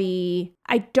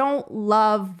I don't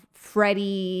love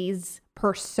Freddy's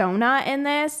persona in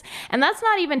this. And that's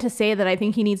not even to say that I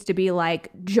think he needs to be like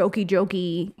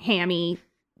jokey, hammy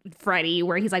Freddy,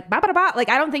 where he's like, ba ba ba. Like,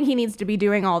 I don't think he needs to be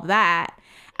doing all that.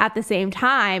 At the same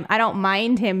time, I don't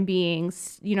mind him being,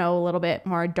 you know, a little bit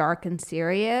more dark and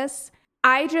serious.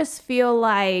 I just feel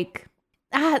like,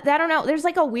 I don't know. There's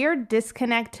like a weird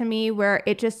disconnect to me where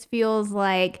it just feels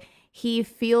like he's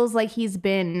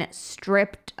been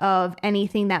stripped of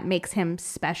anything that makes him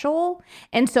special.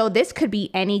 And so this could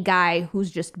be any guy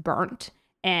who's just burnt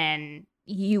and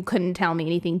you couldn't tell me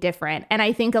anything different. And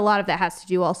I think a lot of that has to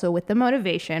do also with the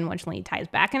motivation, which ties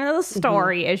back into the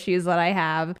story issues that I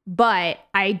have. But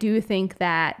I do think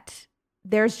that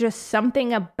there's just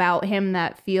something about him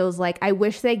that feels like I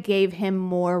wish they gave him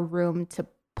more room to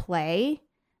play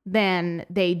than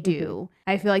they do.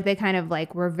 I feel like they kind of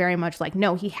like were very much like,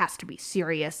 no, he has to be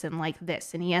serious and like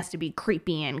this, and he has to be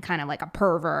creepy and kind of like a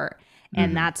pervert,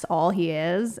 and that's all he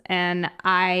is. And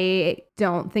I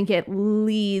don't think it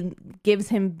gives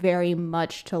him very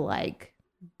much to like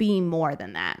be more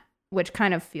than that, which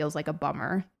kind of feels like a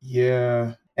bummer.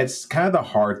 Yeah. It's kind of the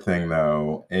hard thing,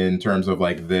 though, in terms of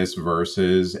like this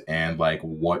versus and like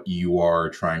what you are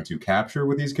trying to capture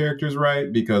with these characters,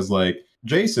 right? Because like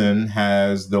Jason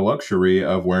has the luxury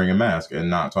of wearing a mask and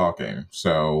not talking.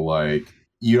 So like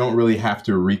you don't really have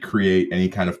to recreate any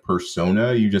kind of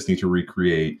persona. You just need to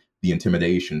recreate the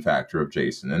intimidation factor of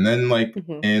Jason. And then like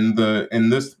in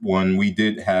this one, we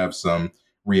did have some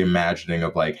reimagining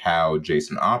of like how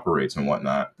Jason operates and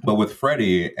whatnot. But with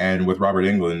Freddy and with Robert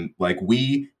Englund, like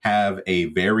we have a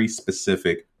very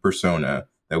specific persona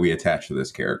that we attach to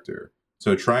this character.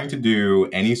 So trying to do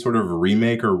any sort of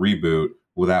remake or reboot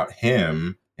without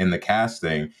him in the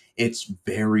casting, it's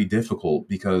very difficult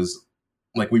because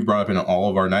like we brought up in all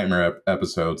of our Nightmare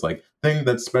episodes, like the thing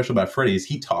that's special about Freddy is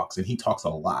he talks, and he talks a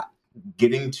lot.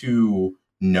 Getting to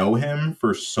know him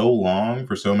for so long,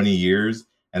 for so many years,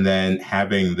 and then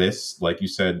having this, like you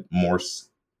said, more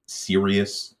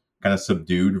serious, kind of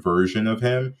subdued version of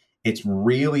him, it's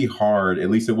really hard, at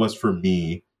least it was for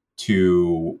me,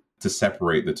 to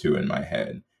separate the two in my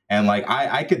head. And like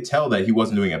I could tell that he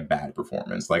wasn't doing a bad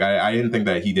performance. Like I didn't think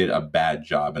that he did a bad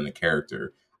job in the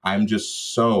character. I'm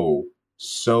just so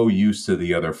used to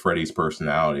the other Freddy's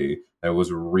personality that it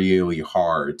was really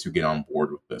hard to get on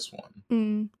board with this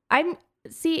one.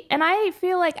 And I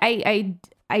feel like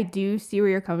I do see where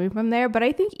you're coming from there, but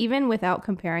I think even without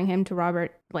comparing him to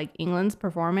Robert like Englund's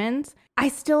performance, I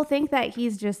still think that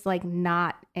he's just like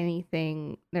not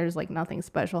anything. There's like nothing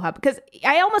special happening, because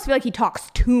I almost feel like he talks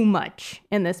too much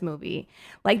in this movie.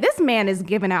 Like this man is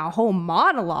giving out whole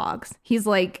monologues. He's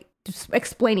like just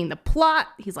explaining the plot.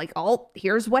 He's like, oh,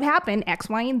 here's what happened, X,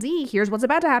 Y, and Z. Here's what's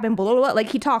about to happen, blah, blah, blah. Like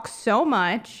he talks so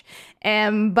much,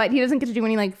 but he doesn't get to do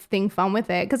anything fun with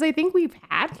it. Because I think we've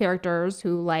had characters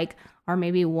who like are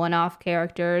maybe one-off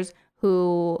characters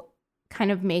who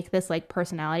kind of make this like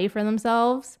personality for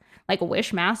themselves, like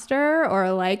Wishmaster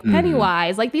or like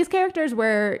Pennywise. Like these characters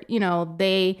where, you know,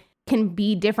 they can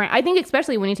be different. I think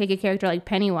especially when you take a character like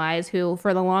Pennywise, who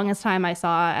for the longest time I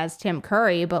saw as Tim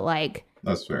Curry, but like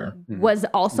that's fair. Was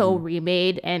also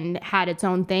remade and had its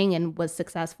own thing and was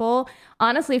successful.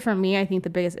 Honestly, for me, I think the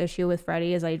biggest issue with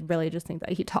Freddy is I really just think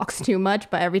that he talks too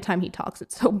much, but every time he talks,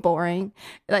 it's so boring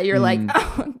that you're like,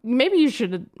 oh, maybe you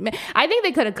should. I think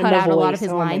they could have cut out a lot of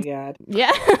his lines. My God.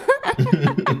 Yeah.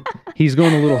 He's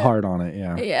going a little hard on it.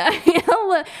 Yeah. Yeah.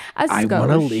 I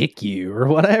want to lick you or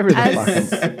whatever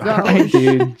the fuck. All right,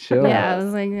 dude. Chill Yeah. I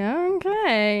was like,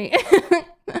 okay.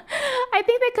 I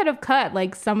think they could have cut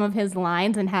like some of his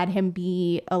lines and had him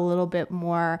be a little bit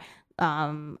more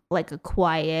like a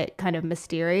quiet, kind of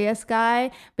mysterious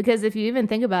guy. Because if you even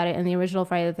think about it, in the original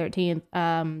Friday the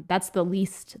 13th, that's the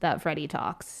least that Freddy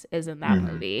talks is in that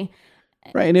movie.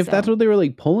 Right. And if that's what they were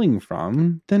like pulling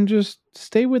from, then just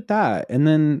stay with that. And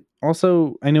then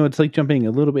also, I know it's like jumping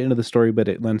a little bit into the story, but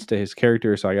it lends to his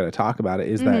character. So I got to talk about it.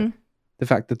 Is that the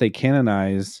fact that they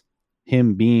canonize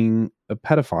him being a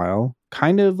pedophile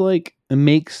kind of like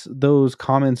makes those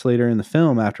comments later in the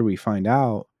film after we find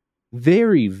out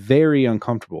very, very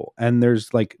uncomfortable. And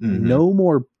there's like no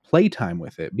more playtime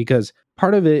with it, because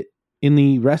part of it in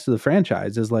the rest of the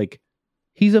franchise is like,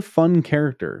 he's a fun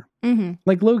character,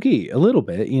 like low-key a little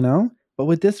bit, you know, but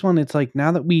with this one, it's like,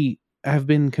 now that we have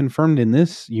been confirmed in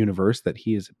this universe that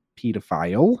he is a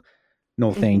pedophile,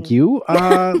 no, thank you.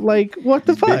 Like, what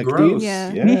the fuck, dude?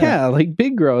 Yeah, like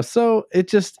big gross. So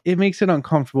it makes it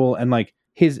uncomfortable, and like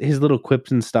his little quips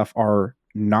and stuff are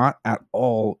not at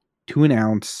all to an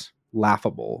ounce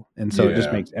laughable, and so it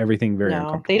just makes everything very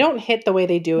uncomfortable. They don't hit the way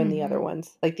they do in the other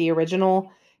ones. Like the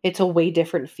original, it's a way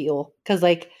different feel, because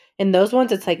like in those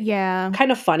ones, it's like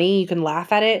kind of funny. You can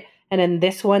laugh at it. And in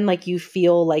this one, like you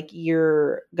feel like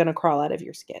you're going to crawl out of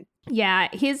your skin. Yeah,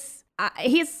 he's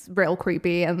real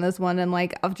creepy in this one, and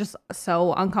like I'm just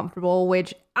so uncomfortable,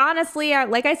 which honestly,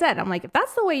 like I said, I'm like, if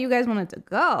that's the way you guys wanted to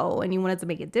go and you wanted to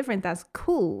make it different, that's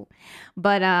cool.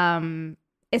 But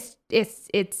it's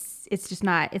just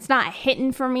not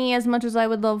hitting for me as much as I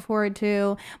would love for it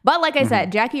to. But like I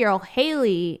said, Jackie Earle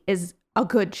Haley is a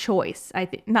good choice. I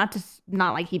think not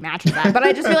like he matches that, but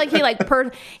I just feel like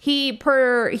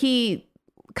he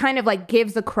kind of like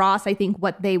gives across, I think,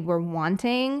 what they were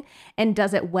wanting and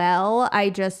does it well. I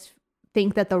just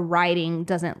think that the writing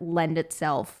doesn't lend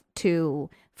itself to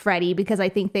Freddy, because I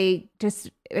think they just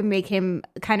make him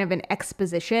kind of an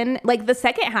exposition. Like the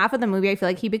second half of the movie, I feel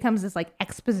like he becomes this like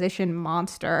exposition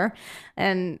monster,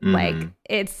 and like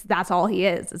that's all he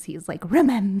is he's like,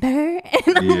 remember?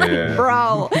 And I'm like,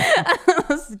 bro,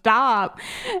 stop.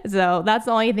 So that's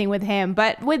the only thing with him.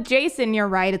 But with Jason, you're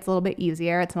right, it's a little bit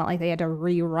easier. It's not like they had to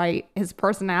rewrite his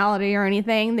personality or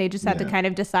anything. They just had to kind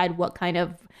of decide what kind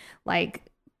of like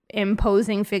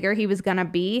imposing figure he was gonna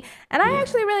be. And I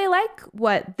actually really like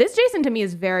what this Jason to me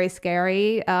is very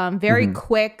scary, very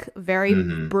quick, very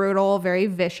brutal, very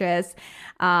vicious,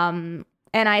 and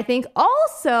I think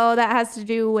also that has to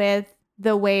do with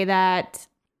the way that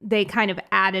they kind of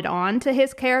added on to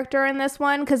his character in this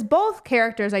one, because both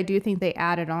characters I do think they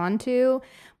added on to,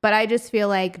 but I just feel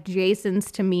like Jason's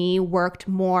to me worked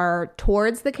more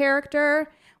towards the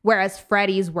character, whereas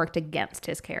Freddy's worked against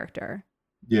his character.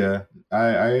 Yeah,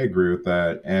 I agree with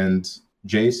that. And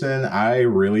Jason, I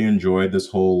really enjoyed this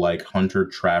whole like hunter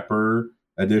trapper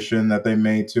addition that they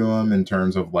made to him, in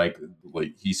terms of like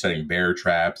he's setting bear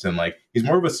traps, and like he's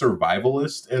more of a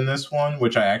survivalist in this one,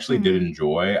 which I actually did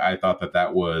enjoy. I thought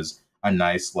that was a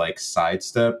nice like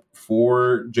sidestep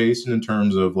for Jason in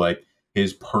terms of like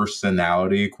his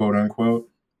personality, quote unquote.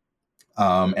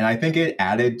 And I think it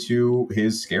added to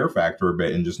his scare factor a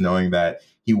bit, and just knowing that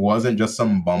he wasn't just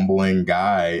some bumbling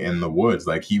guy in the woods.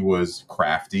 Like, he was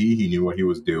crafty. He knew what he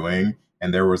was doing.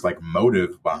 And there was like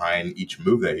motive behind each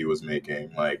move that he was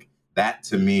making. Like, that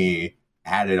to me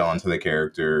added on to the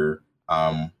character.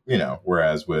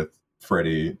 Whereas with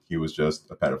Freddy, he was just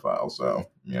a pedophile. So,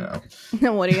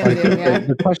 what are you gonna do? Yeah.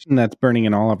 The question that's burning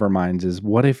in all of our minds is,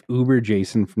 what if Uber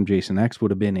Jason from Jason X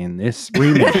would have been in this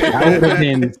remake? That would have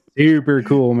been super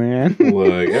cool, man.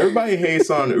 Look, everybody hates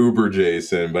on Uber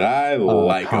Jason, but I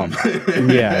like him.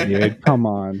 Yeah, dude, come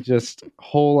on. Just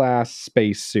whole ass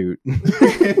space suit.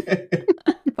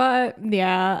 But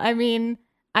yeah, I mean,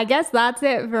 I guess that's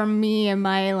it for me and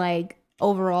my like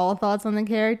overall thoughts on the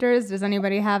characters. Does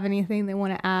anybody have anything they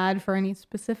want to add for any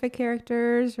specific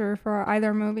characters or for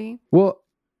either movie? Well,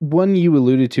 one you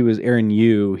alluded to is Aaron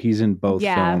Yu. He's in both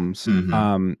films.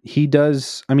 He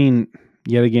does, I mean,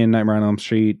 yet again, Nightmare on Elm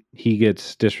Street, he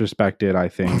gets disrespected, I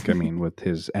think. I mean, with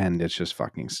his end, it's just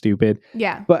fucking stupid.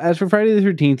 Yeah. But as for Friday the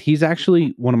 13th, he's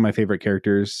actually one of my favorite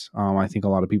characters. I think a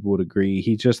lot of people would agree.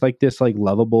 He's just like this like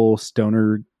lovable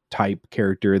stoner type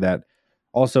character that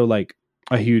also like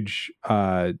a huge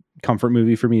comfort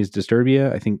movie for me is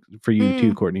Disturbia. I think for you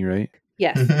too, Courtney, right?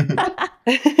 Yes.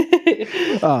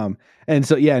 And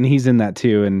so, yeah, and he's in that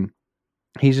too. And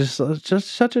he's just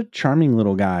such a charming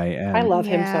little guy. And I love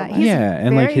him so much. Yeah.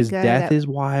 And like his death is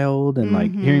wild, and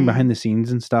like hearing behind the scenes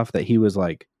and stuff that he was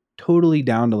like totally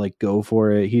down to like go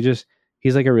for it.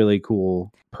 He's like a really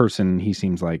cool person, he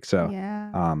seems like. So,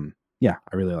 yeah,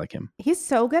 I really like him. He's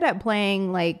so good at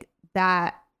playing like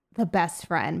that, the best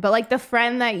friend, but like the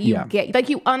friend that you get, like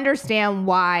you understand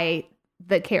why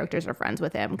the characters are friends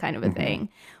with him, kind of a thing,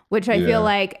 which I feel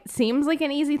like seems like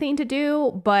an easy thing to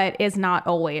do, but is not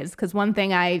always. Because one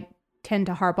thing I tend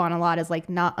to harp on a lot is like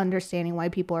not understanding why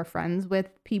people are friends with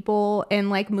people in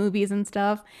like movies and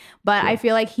stuff. But I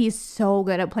feel like he's so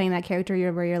good at playing that character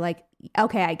where you're like,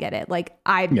 okay, I get it. Like,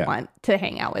 I'd want to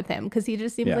hang out with him because he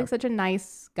just seems like such a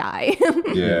nice guy.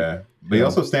 Yeah. But he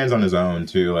also stands on his own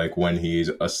too. Like when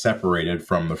he's separated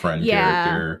from the friend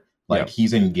character, like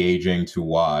he's engaging to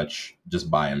watch just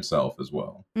by himself as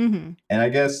well. And I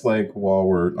guess like while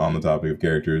we're on the topic of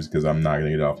characters, because I'm not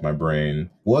going to get off my brain,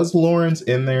 was Lawrence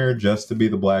in there just to be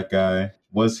the black guy?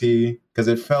 Was he? Because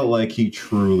it felt like he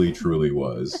truly, truly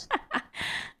was.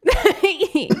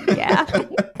 Yeah.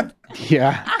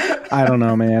 Yeah, I don't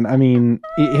know, man. I mean,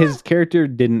 his character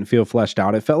didn't feel fleshed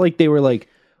out. It felt like they were like,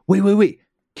 wait.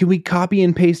 Can we copy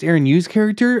and paste Aaron Yu's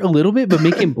character a little bit, but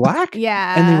make him black?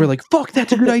 Yeah. And they were like, fuck,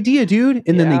 that's a good idea, dude.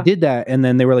 And then they did that. And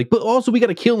then they were like, but also we got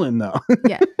to kill him, though.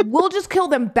 Yeah. We'll just kill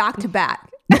them back to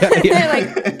back. They're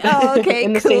like, oh, okay,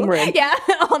 in the same room. Yeah,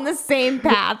 on the same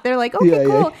path. They're like, okay,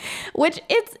 cool. Which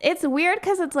it's weird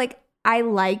because it's like, I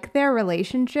like their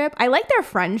relationship. I like their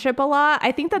friendship a lot.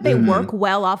 I think that they work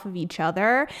well off of each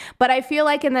other. But I feel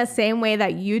like in the same way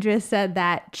that you just said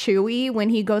that Chewie, when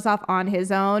he goes off on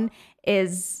his own,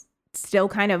 is still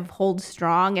kind of holds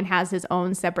strong and has his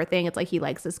own separate thing. It's like he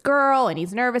likes this girl and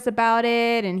he's nervous about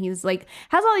it. And he's like,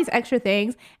 has all these extra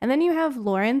things. And then you have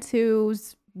Lawrence,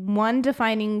 who's one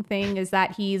defining thing is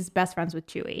that he's best friends with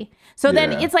Chewie. So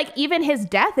then it's like even his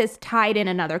death is tied in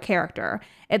another character.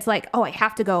 It's like, oh, I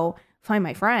have to go find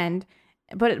my friend.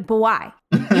 But why?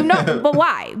 But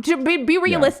why? Be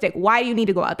realistic. Yeah. Why do you need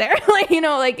to go out there?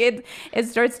 It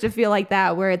starts to feel like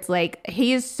that, where it's like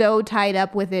he's so tied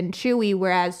up within Chewie,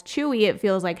 whereas Chewie, it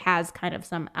feels like, has kind of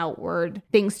some outward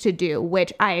things to do,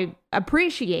 which I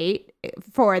appreciate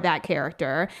for that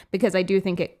character, because I do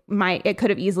think it could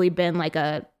have easily been like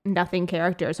a nothing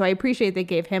character. So I appreciate they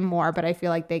gave him more, but I feel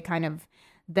like they kind of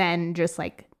then just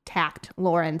like tacked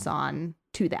Lawrence on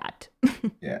to that.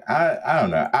 Yeah, I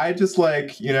don't know. I just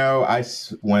like,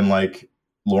 when like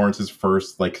Lawrence's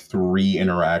first like 3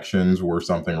 interactions were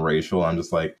something racial, I'm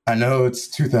just like, I know it's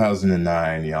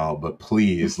 2009, y'all, but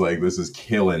please, like, this is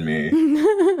killing me.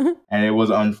 And it was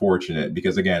unfortunate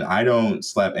because, again, I don't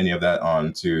slap any of that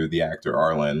onto the actor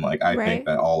Arlen. Like, I think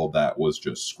that all of that was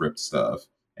just script stuff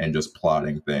and just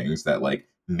plotting things that like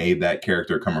made that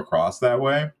character come across that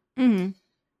way. Mm-hmm.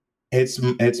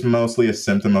 It's mostly a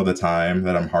symptom of the time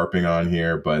that I'm harping on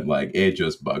here, but like it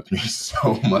just bugged me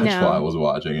so much while I was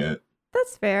watching it.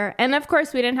 That's fair. And of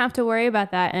course, we didn't have to worry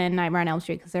about that in Nightmare on Elm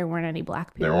Street because there weren't any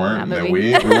black people. There weren't. No,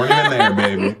 we weren't even there,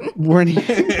 baby. Weren't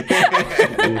even.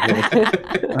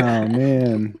 Oh,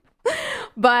 man.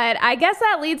 But I guess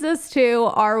that leads us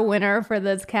to our winner for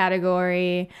this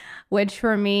category, which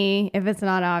for me, if it's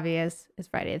not obvious, is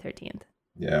Friday the 13th.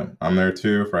 Yeah, I'm there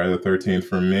too. Friday the 13th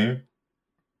for me.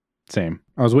 Same.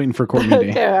 I was waiting for Courtney.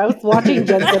 Okay, I was watching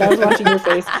Jensen. I was watching your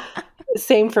face.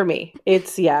 Same for me.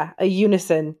 It's, a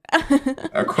unison.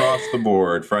 Across the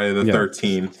board, Friday the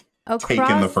 13th,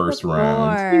 taking the first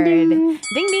round. Ding, ding.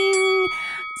 Ding, ding.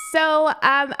 So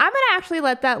I'm going to actually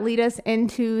let that lead us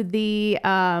into the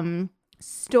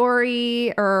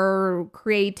story or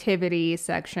creativity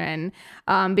section,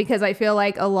 because I feel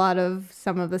like a lot of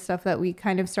some of the stuff that we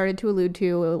kind of started to allude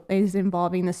to is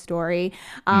involving the story.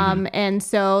 And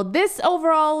so this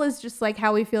overall is just like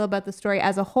how we feel about the story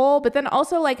as a whole, but then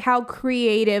also like how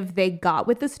creative they got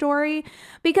with the story,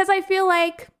 because I feel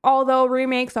like although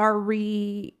remakes are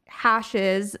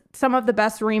rehashes, some of the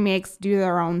best remakes do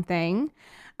their own thing.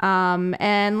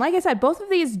 And like I said, both of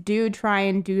these do try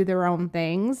and do their own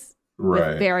things.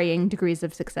 With varying degrees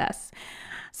of success.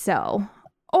 So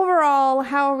overall,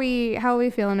 how are we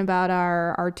feeling about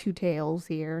our two tales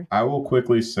here? I will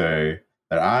quickly say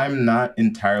that I'm not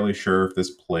entirely sure if this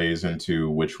plays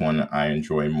into which one I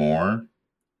enjoy more,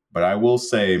 but I will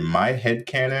say my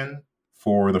headcanon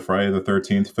for the Friday the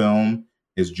 13th film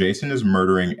is Jason is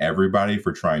murdering everybody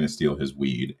for trying to steal his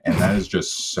weed, and that is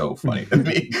just so funny to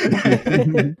me.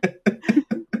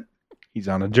 He's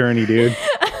on a journey, dude.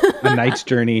 A night's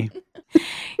journey.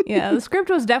 Yeah, the script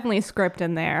was definitely script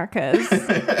in there, because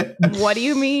what do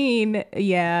you mean?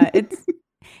 Yeah,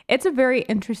 it's a very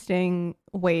interesting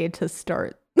way to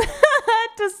start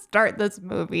this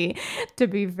movie, to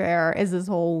be fair, is this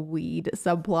whole weed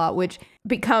subplot, which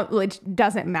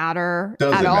doesn't matter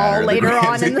at all later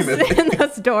on in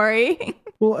the story.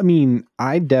 Well, I mean,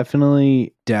 I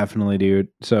definitely, dude.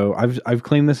 So I've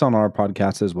claimed this on our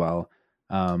podcast as well.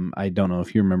 I don't know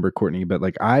if you remember, Courtney, but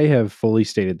like I have fully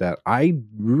stated that I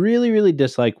really, really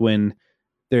dislike when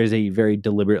there's a very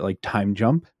deliberate like time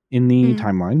jump in the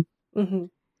timeline. Mm-hmm.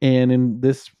 And in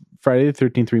this Friday the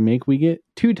 13th remake, we get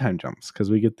 2 time jumps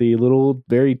because we get the little,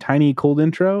 very tiny, cold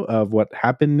intro of what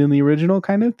happened in the original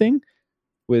kind of thing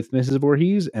with Mrs.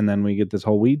 Voorhees. And then we get this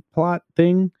whole weed plot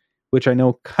thing, which I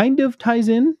know kind of ties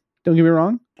in, don't get me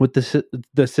wrong, with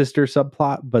the sister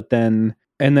subplot, but then...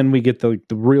 And then we get the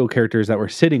real characters that we're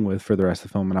sitting with for the rest of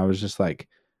the film. And I was just like,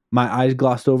 my eyes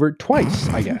glossed over it twice,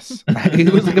 I guess.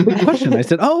 It was like a big question. I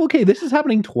said, oh, okay, this is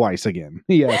happening twice again.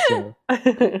 Yeah, so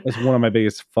it's one of my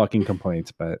biggest fucking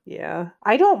complaints. But yeah,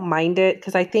 I don't mind it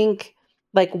because I think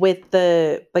like with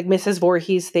the like Mrs.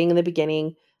 Voorhees thing in the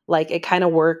beginning, like it kind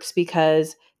of works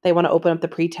because they want to open up the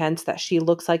pretense that she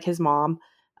looks like his mom.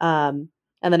 And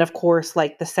then of course,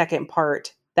 like the second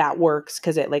part, that works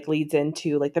because it like leads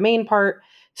into like the main part.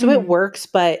 So it works,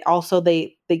 but also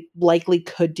they likely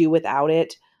could do without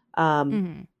it.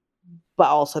 But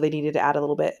also they needed to add a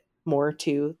little bit more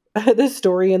to the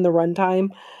story and the runtime.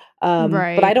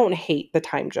 But I don't hate the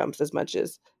time jumps as much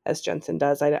as Jensen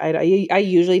does. I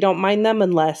usually don't mind them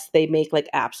unless they make like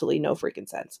absolutely no freaking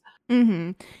sense.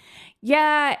 Mm-hmm.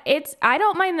 Yeah, I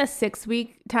don't mind the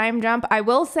 6-week time jump. I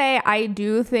will say I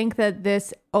do think that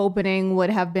this opening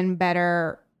would have been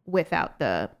better without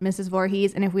the Mrs.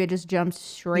 Voorhees and if we had just jumped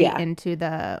straight into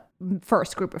the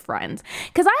first group of friends.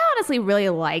 Because I honestly really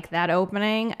like that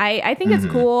opening. I think it's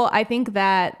cool. I think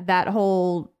that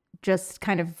whole just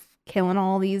kind of killing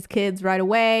all these kids right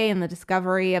away and the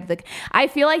discovery of I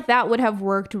feel like that would have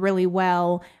worked really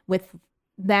well with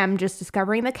them just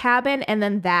discovering the cabin and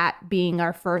then that being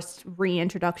our first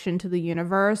reintroduction to the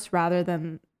universe rather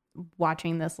than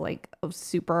watching this like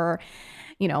super,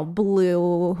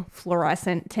 blue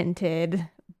fluorescent tinted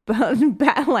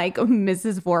like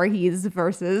Mrs. Voorhees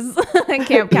versus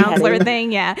camp counselor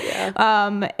thing. Yeah.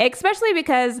 Especially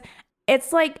because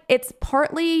it's like it's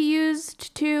partly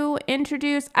used to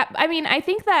introduce. I mean, I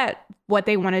think that what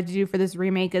they wanted to do for this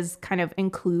remake is kind of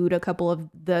include a couple of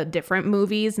the different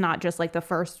movies, not just like the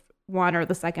first one or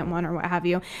the second one or what have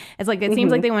you. It's like it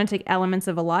seems like they want to take elements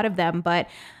of a lot of them, but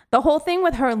the whole thing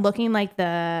with her looking like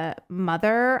the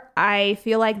mother, I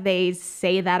feel like they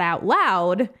say that out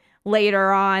loud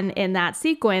later on in that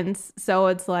sequence. So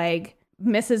it's like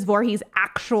Mrs. Voorhees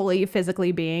actually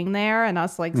physically being there and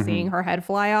us like seeing her head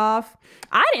fly off.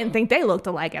 I didn't think they looked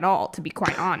alike at all, to be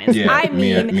quite honest. Yeah, I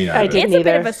mean, I it's a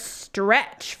bit of a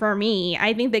stretch for me.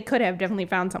 I think they could have definitely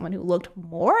found someone who looked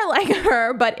more like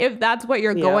her, but if that's what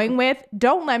you're going with,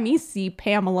 don't let me see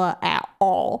Pamela at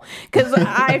all. Because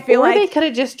I feel like they could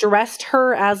have just dressed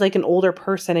her as like an older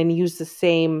person and used the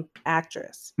same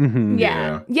actress.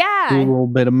 Yeah. A little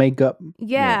bit of makeup.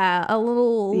 A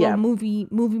little movie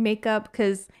makeup.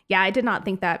 Because I did not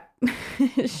think that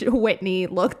Whitney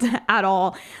looked at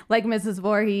all like Mrs.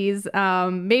 Voorhees.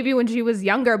 Maybe when she was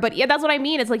younger, but that's what I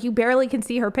mean. It's like you barely can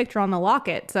see her picture on the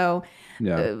locket. So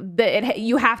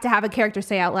you have to have a character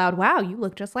say out loud, "Wow, you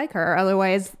look just like her."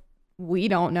 Otherwise, we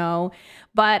don't know.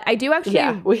 But I do actually.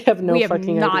 Yeah, we have no fucking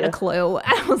idea. Not a clue.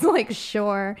 I was like,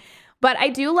 sure. But I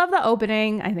do love the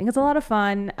opening. I think it's a lot of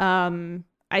fun.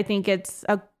 I think it's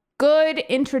a good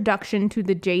introduction to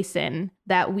the Jason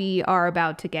that we are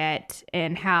about to get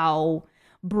and how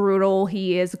brutal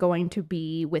he is going to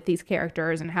be with these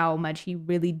characters and how much he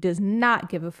really does not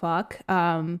give a fuck.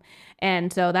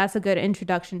 And so that's a good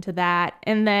introduction to that.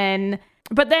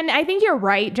 But then I think you're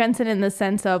right, Jensen, in the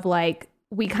sense of like,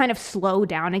 we kind of slow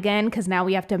down again because now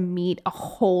we have to meet a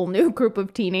whole new group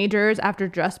of teenagers after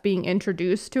just being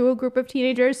introduced to a group of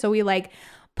teenagers. So we like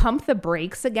pump the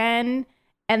brakes again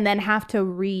and then have to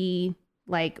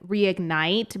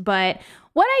reignite. But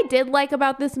what I did like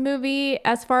about this movie,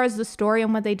 as far as the story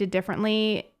and what they did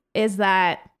differently, is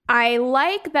that I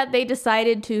like that they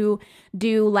decided to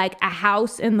do like a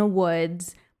house in the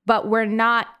woods, but we're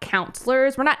not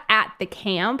counselors. We're not at the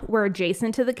camp. We're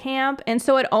adjacent to the camp. And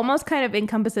so it almost kind of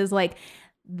encompasses like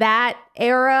that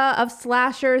era of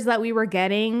slashers that we were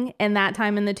getting in that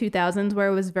time in the 2000s, where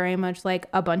it was very much like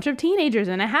a bunch of teenagers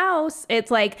in a house.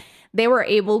 It's like they were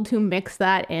able to mix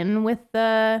that in with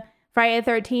the Friday the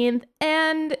 13th.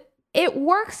 And it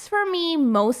works for me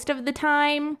most of the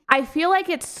time. I feel like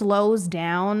it slows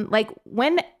down. Like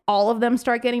when all of them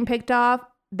start getting picked off,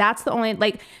 that's the only,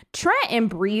 like, Trent and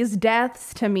Bree's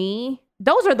deaths to me,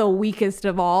 those are the weakest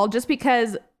of all, just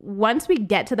because once we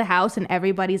get to the house and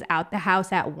everybody's out the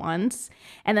house at once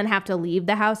and then have to leave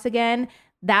the house again,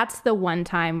 that's the one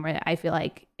time where I feel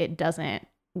like it doesn't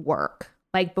work.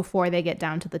 Like before they get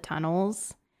down to the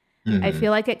tunnels, I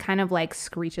feel like it kind of like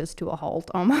screeches to a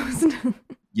halt almost.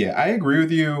 Yeah, I agree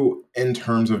with you in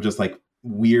terms of just like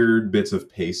weird bits of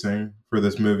pacing for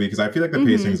this movie, because I feel like the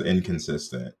pacing is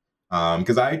inconsistent.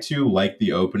 Because I too like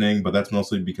the opening, but that's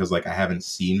mostly because like I haven't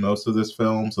seen most of this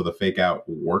film, so the fake out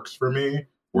works for me.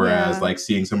 Whereas like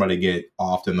seeing somebody get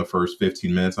offed in the first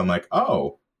 15 minutes, I'm like,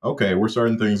 oh, okay, we're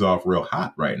starting things off real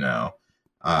hot right now.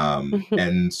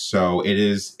 And so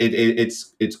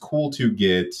it's cool to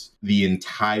get the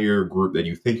entire group that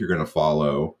you think you're going to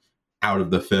follow out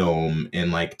of the film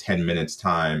in like 10 minutes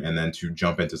time, and then to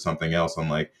jump into something else. I'm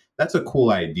like, that's a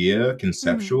cool idea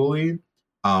conceptually.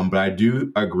 But I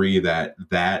do agree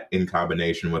that in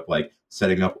combination with like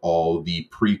setting up all the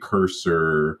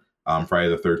precursor Friday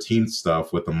the 13th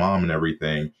stuff with the mom and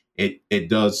everything, it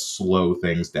does slow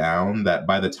things down, that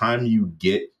by the time you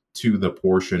get to the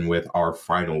portion with our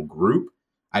final group,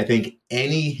 I think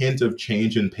any hint of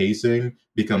change in pacing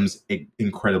becomes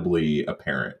incredibly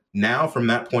apparent. Now, from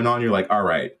that point on, you're like, all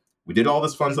right, we did all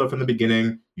this fun stuff in the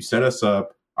beginning. You set us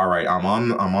up. All right, I'm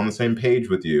on the same page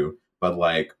with you. But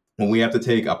like, when we have to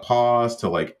take a pause to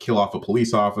like kill off a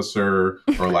police officer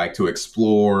or like to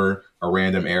explore a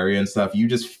random area and stuff, you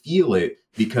just feel it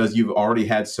because you've already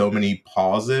had so many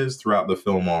pauses throughout the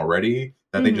film already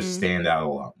that they just stand out a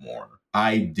lot more.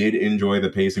 I did enjoy the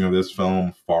pacing of this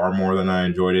film far more than I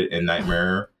enjoyed it in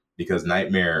Nightmare, because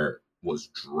Nightmare was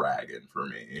dragging for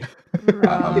me.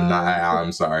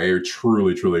 I'm sorry, it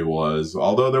truly, truly was.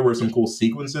 Although there were some cool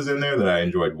sequences in there that I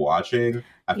enjoyed watching,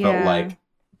 I felt like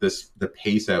the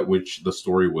pace at which the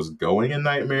story was going in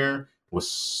Nightmare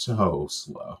was so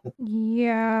slow.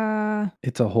 Yeah.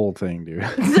 It's a whole thing, dude.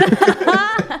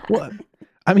 What?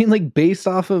 I mean, like, based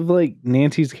off of like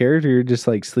Nancy's character just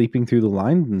like sleeping through the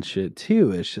lines and shit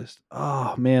too. It's just,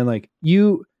 oh man, like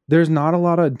there's not a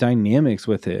lot of dynamics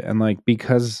with it. And like,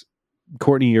 because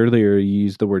Courtney earlier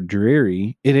used the word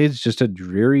dreary, it is just a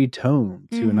dreary tone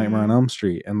to A Nightmare on Elm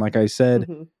Street. And like I said,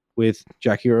 with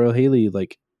Jackie Earle Haley,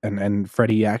 like, and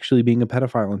Freddie actually being a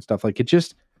pedophile and stuff, like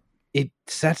it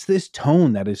sets this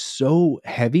tone that is so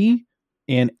heavy,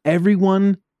 and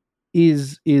everyone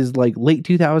is like late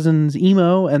 2000s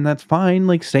emo, and that's fine.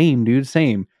 Like, same, dude,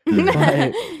 same.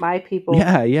 But, my people.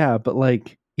 Yeah. But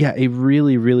like, yeah, it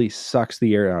really, really sucks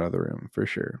the air out of the room for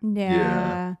sure.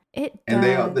 Yeah. It does.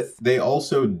 And they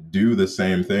also do the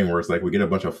same thing where it's like we get a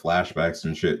bunch of flashbacks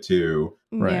and shit too.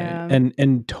 Right. Yeah.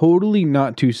 And totally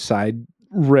not to side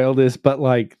rail this, but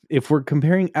like, if we're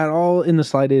comparing at all in the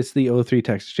slightest the 03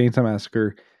 Texas Chainsaw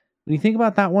Massacre, when you think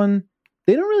about that one,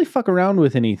 they don't really fuck around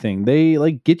with anything. They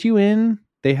like get you in.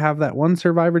 They have that one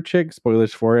survivor chick.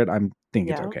 Spoilers for it. I think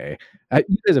it's okay.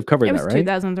 You guys have covered that, right?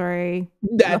 2003. And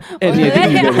yeah, I think you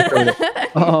guys have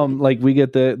covered it. Like, we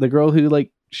get the girl who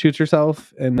like shoots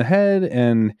herself in the head,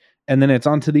 and then it's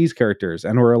onto these characters,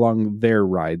 and we're along their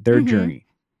ride, their journey,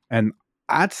 and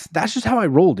that's just how I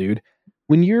roll, dude.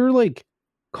 When you're like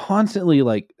constantly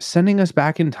like sending us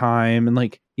back in time, and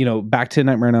like, you know, back to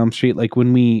Nightmare on Elm Street, like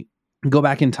when we go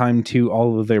back in time to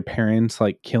all of their parents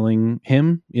like killing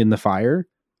him in the fire,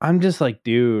 I'm just like,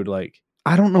 dude, like,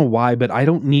 I don't know why, but I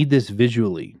don't need this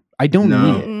visually. I don't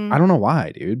need it. I don't know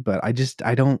why, dude, but I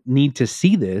don't need to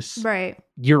see this. Right.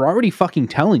 You're already fucking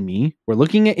telling me. We're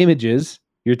looking at images.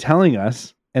 You're telling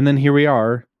us. And then here we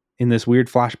are in this weird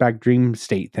flashback dream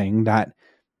state thing that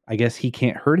I guess he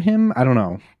can't hurt him. I don't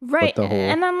know. Right.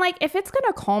 And I'm like, if it's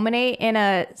going to culminate in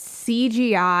a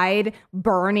CGI'd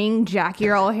burning Jackie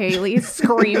Earle Haley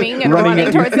screaming and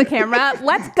running towards the camera,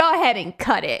 let's go ahead and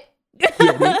cut it.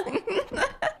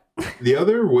 The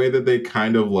other way that they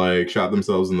kind of like shot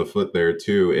themselves in the foot there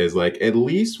too is like, at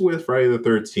least with Friday the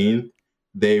 13th,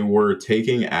 they were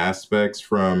taking aspects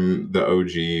from the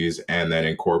OGs and then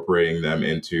incorporating them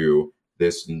into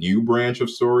this new branch of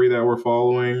story that we're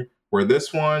following, where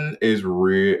this one is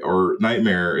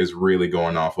Nightmare is really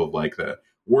going off of like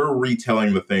we're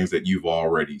retelling the things that you've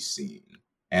already seen.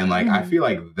 And like, I feel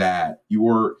like that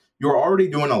you're already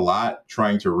doing a lot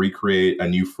trying to recreate a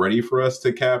new Freddy for us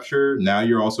to capture. Now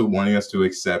you're also wanting us to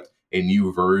accept a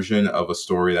new version of a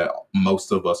story that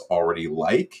most of us already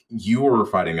like. You are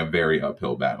fighting a very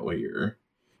uphill battle here.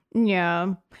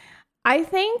 Yeah. I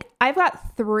think I've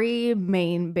got 3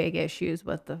 main big issues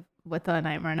with the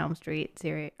Nightmare on Elm Street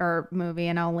series or movie,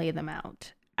 and I'll lay them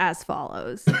out as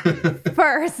follows.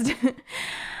 First,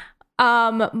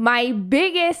 my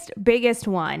biggest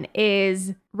one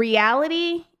is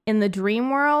reality in the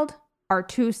dream world are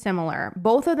too similar.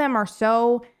 Both of them are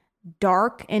so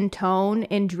dark in tone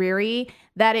and dreary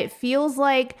that it feels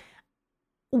like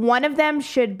one of them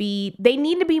they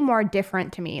need to be more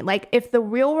different to me. Like, if the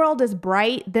real world is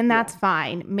bright, then that's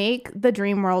fine. Make the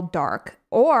dream world dark.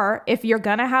 Or if you're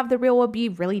gonna have the real world be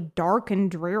really dark and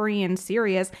dreary and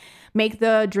serious, make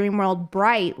the dream world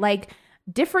bright. Like,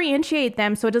 differentiate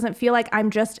them so it doesn't feel like I'm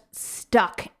just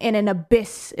stuck in an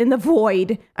abyss in the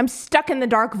void. I'm stuck in the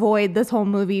dark void this whole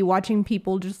movie watching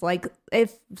people just like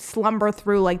slumber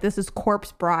through like this is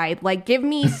Corpse Bride. Like, give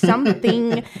me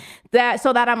something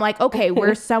so that I'm like, okay,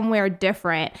 we're somewhere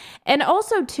different. And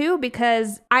also too,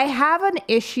 because I have an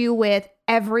issue with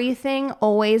everything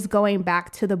always going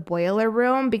back to the boiler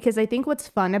room, because I think what's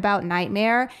fun about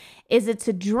Nightmare is it's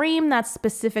a dream that's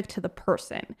specific to the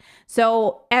person.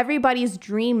 So everybody's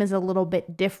dream is a little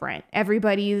bit different.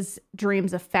 Everybody's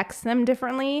dreams affects them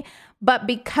differently. But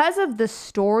because of the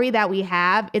story that we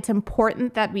have, it's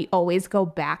important that we always go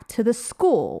back to the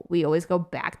school. We always go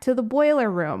back to the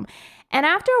boiler room. And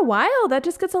after a while, that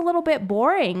just gets a little bit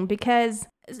boring because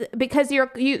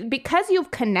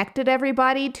you've connected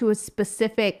everybody to a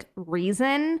specific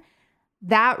reason.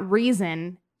 That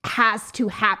reason has to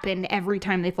happen every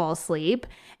time they fall asleep.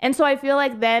 And so I feel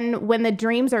like then when the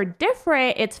dreams are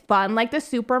different, it's fun. Like the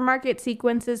supermarket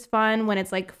sequence is fun when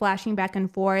it's like flashing back and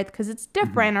forth because it's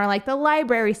different. Or like the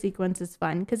library sequence is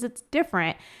fun because it's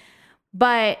different.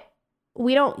 But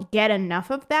we don't get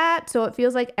enough of that. So it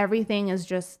feels like everything is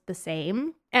just the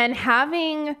same. And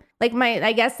having like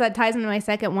I guess that ties into my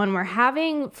second one, where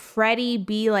having Freddy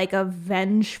be like a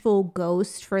vengeful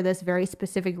ghost for this very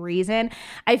specific reason,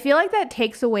 I feel like that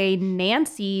takes away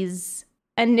Nancy's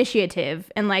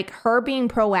initiative, and like her being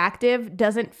proactive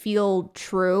doesn't feel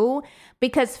true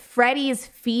because Freddy's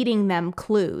feeding them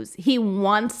clues. He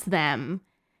wants them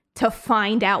to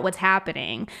find out what's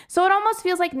happening. So it almost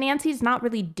feels like Nancy's not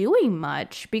really doing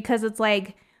much because it's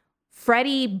like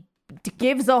Freddy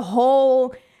gives a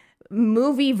whole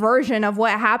movie version of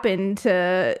what happened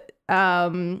to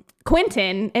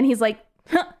Quentin, and he's like,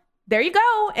 there you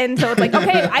go. And so it's like,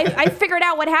 okay, I figured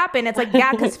out what happened. It's like,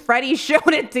 yeah, because Freddy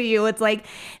showed it to you. It's like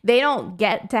they don't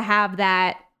get to have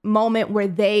that moment where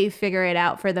they figure it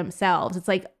out for themselves. It's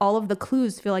like all of the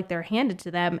clues feel like they're handed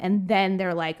to them. And then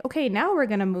they're like, okay, now we're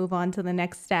going to move on to the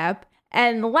next step.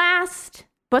 And last,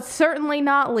 but certainly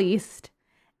not least,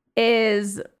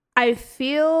 is I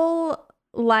feel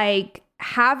like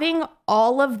having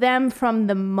all of them from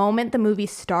the moment the movie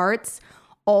starts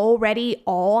already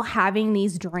all having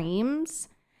these dreams.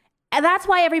 And that's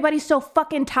why everybody's so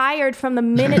fucking tired from the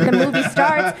minute the movie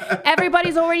starts.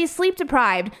 Everybody's already sleep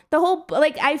deprived. The whole,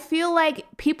 like, I feel like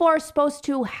people are it's supposed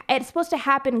to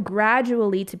happen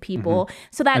gradually to people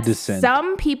so that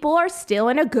some people are still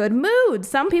in a good mood.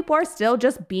 Some people are still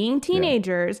just being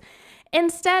teenagers. Yeah.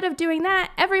 Instead of doing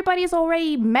that, everybody's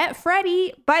already met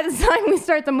Freddy by the time we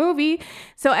start the movie.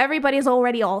 So everybody's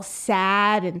already all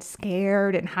sad and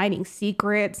scared and hiding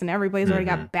secrets. And everybody's already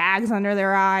got bags under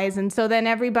their eyes. And so then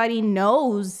everybody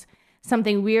knows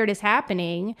something weird is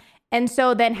happening. And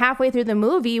so then halfway through the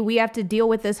movie, we have to deal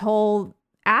with this whole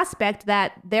aspect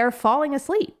that they're falling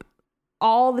asleep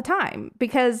all the time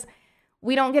because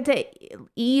we don't get to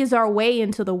ease our way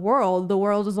into the world. The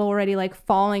world is already like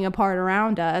falling apart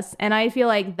around us. And I feel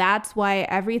like that's why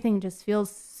everything just feels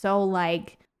so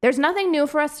like there's nothing new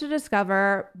for us to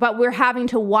discover, but we're having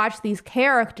to watch these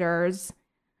characters,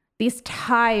 these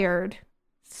tired,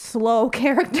 slow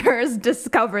characters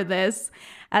discover this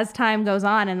as time goes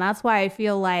on. And that's why I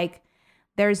feel like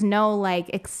there's no like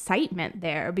excitement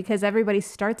there because everybody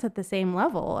starts at the same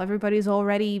level. Everybody's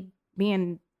already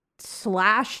being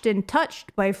slashed and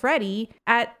touched by Freddy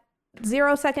at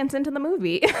 0 seconds into the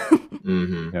movie.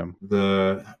 Yeah.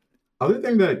 The other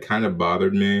thing that kind of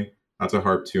bothered me, not to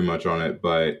harp too much on it,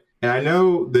 but, and I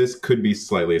know this could be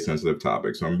slightly a sensitive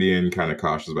topic, so I'm being kind of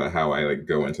cautious about how I like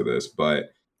go into this, but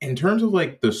in terms of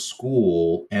like the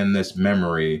school and this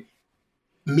memory,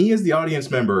 me as the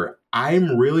audience member,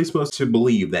 I'm really supposed to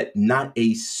believe that not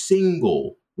a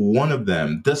single one of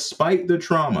them, despite the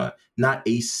trauma, not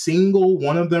a single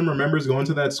one of them remembers going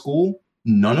to that school.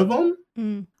 None of them.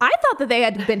 I thought that they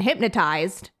had been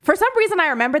hypnotized. For some reason, I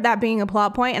remembered that being a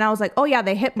plot point, and I was like, oh yeah,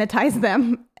 they hypnotized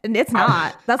them. And it's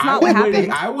not. That's not what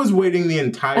happened. I was waiting the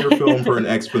entire film for an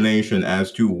explanation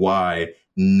as to why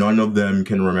none of them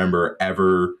can remember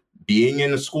ever being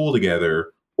in a school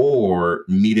together or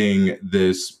meeting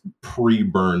this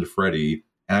pre-burned Freddy.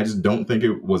 And I just don't think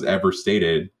it was ever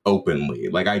stated openly.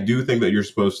 Like, I do think that you're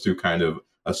supposed to kind of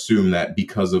assume that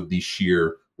because of the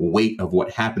sheer weight of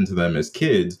what happened to them as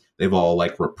kids, they've all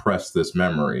like repressed this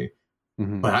memory.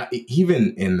 But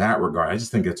even in that regard, I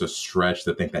just think it's a stretch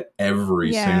to think that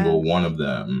every single one of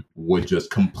them would just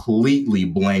completely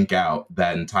blank out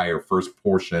that entire first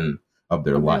portion of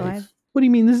their life. What do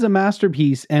you mean? This is a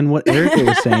masterpiece. And what Erica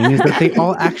was saying is that they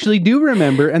all actually do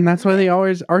remember. And that's why they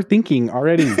always are thinking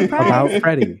already about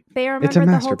Freddy. They remember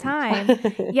the whole time.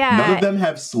 Yeah. None of them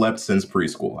have slept since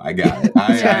preschool. I got it.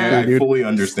 I fully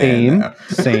understand that.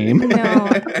 Same. No.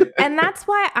 And that's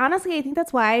why, honestly, I think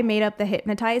that's why I made up the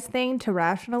hypnotized thing to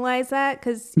rationalize that.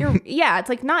 Because, it's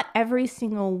like not every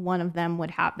single one of them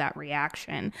would have that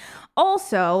reaction.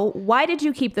 Also, why did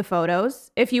you keep the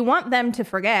photos? If you want them to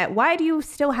forget, why do you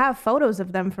still have photos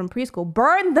of them from preschool?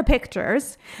 Burn the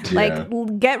pictures. Like,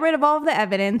 get rid of all of the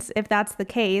evidence if that's the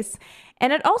case.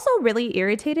 And it also really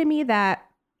irritated me that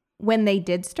when they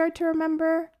did start to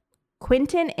remember,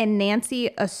 Quentin and Nancy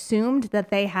assumed that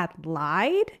they had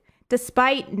lied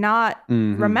despite not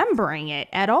remembering it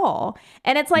at all.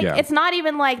 And it's like, it's not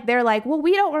even like they're like, well,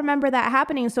 we don't remember that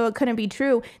happening, so it couldn't be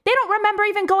true. They don't remember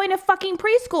even going to fucking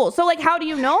preschool. So like, how do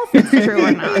you know if it's true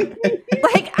or not?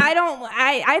 Like,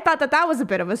 I thought that was a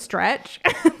bit of a stretch.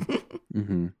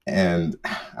 And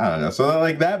I don't know. So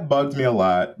like that bugged me a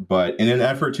lot. But in an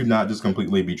effort to not just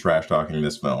completely be trash talking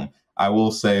this film, I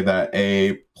will say that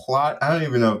a plot, I don't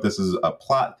even know if this is a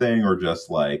plot thing or just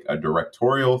like a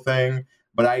directorial thing,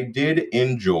 but I did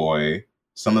enjoy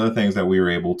some of the things that we were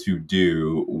able to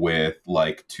do with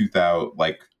like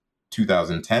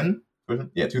 2010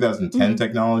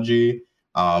 technology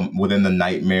within the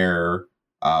Nightmare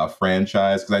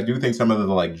franchise. Because I do think some of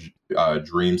the like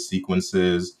dream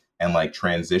sequences and like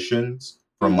transitions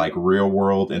from like real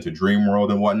world into dream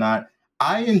world and whatnot,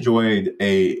 I enjoyed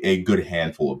a good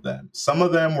handful of them. Some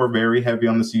of them were very heavy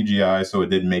on the CGI, so it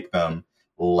did make them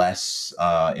less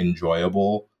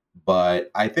enjoyable.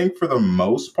 But I think for the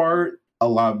most part, a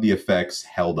lot of the effects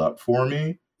held up for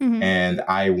me. And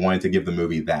I wanted to give the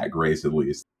movie that grace at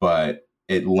least. But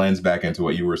it lends back into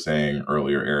what you were saying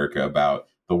earlier, Erica, about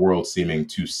the world seeming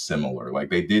too similar. Like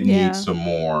they did need some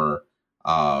more,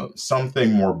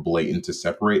 something more blatant to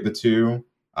separate the two.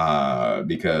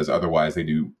 because otherwise they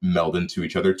do meld into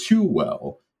each other too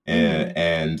well.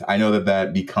 And I know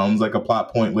that becomes like a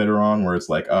plot point later on where it's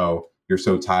like, oh, you're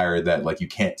so tired that like you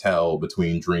can't tell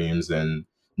between dreams and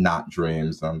not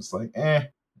dreams. I'm just like,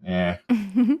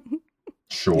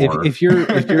 sure. If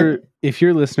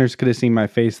your listeners could have seen my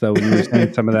face though when you were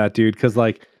saying some of that, dude, because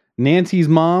like Nancy's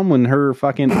mom, when her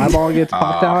fucking eyeball gets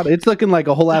popped out, it's looking like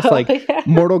a whole ass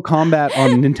Mortal Kombat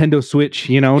on Nintendo Switch,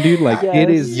 you know, dude. Like it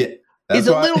is. Yeah. It's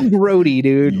a little grody,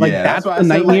 dude. Like that's the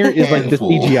nightmare is like the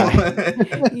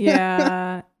CGI.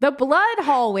 Yeah. The blood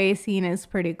hallway scene is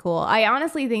pretty cool. I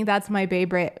honestly think that's my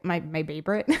favorite. My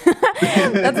favorite.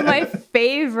 That's my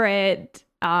favorite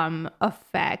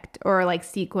effect or like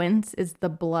sequence is the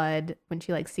blood when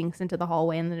she like sinks into the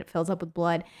hallway and then it fills up with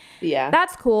blood. Yeah.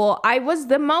 That's cool.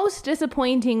 The most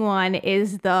disappointing one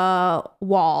is the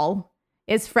wall.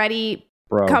 Is Freddy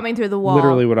coming through the wall.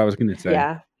 Literally what I was going to say.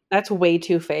 Yeah. That's way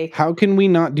too fake. How can we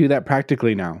not do that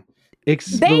practically now?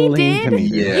 Explain to me.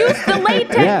 Yeah. Use the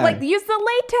latex, use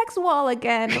the latex wall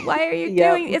again. Why are you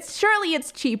doing it? Surely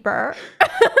it's cheaper.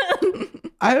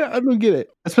 I don't get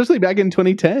it. Especially back in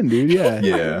 2010, dude. Yeah.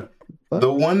 Yeah.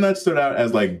 The one that stood out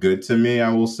as like good to me,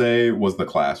 I will say, was the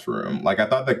classroom. Like I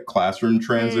thought the classroom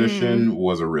transition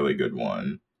was a really good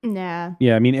one. Yeah.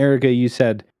 Yeah. I mean, Erica, you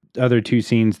said other two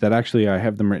scenes that actually I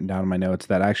have them written down in my notes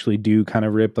that actually do kind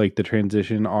of rip like the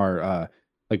transition are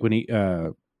like when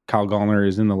Kyle Gallner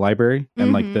is in the library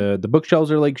and like the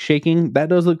bookshelves are like shaking. That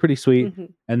does look pretty sweet.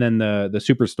 And then the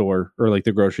superstore or like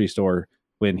the grocery store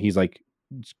when he's like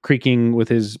creaking with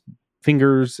his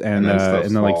fingers and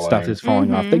then like stuff is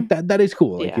falling off. Like that is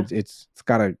cool. Like it's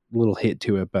got a little hit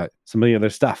to it, but some of the other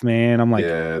stuff, man, I'm like,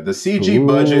 the CG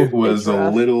budget was a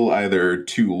little either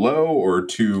too low or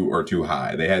too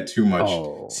high. They had too much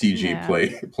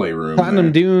CG playroom.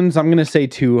 Platinum Dunes, I'm gonna say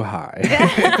too high.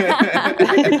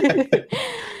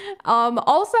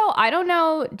 Also, I don't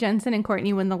know, Jensen and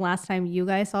Courtney, when the last time you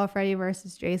guys saw Freddy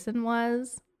versus Jason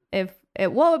was. If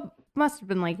it must have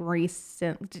been like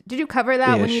recent. Did you cover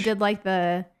that when you did like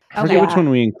the? I forget which one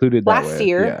we included that last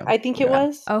year. Yeah. I think it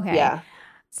was. Okay. Yeah.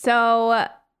 So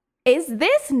is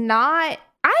this not?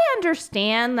 I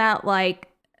understand that like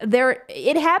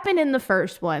it happened in the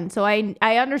first one, so I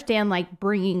understand like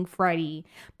bringing Freddy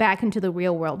back into the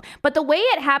real world. But the way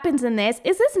it happens in this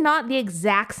not the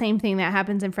exact same thing that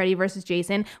happens in Freddy versus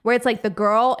Jason, where it's like the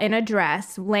girl in a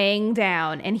dress laying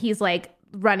down and he's like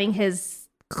running his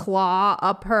claw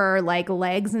up her like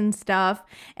legs and stuff,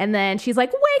 and then she's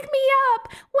like, wake me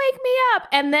up,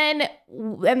 and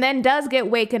then does get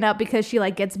waken up because she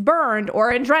like gets burned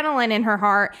or adrenaline in her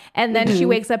heart, and then she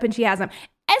wakes up and she has him.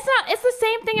 It's the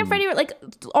same thing in Freddy, like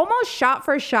almost shot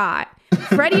for shot.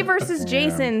 Freddy versus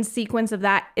Jason sequence of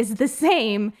that is the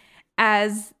same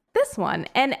as this one,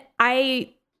 and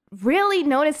I really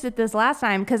noticed it this last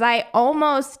time because I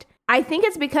think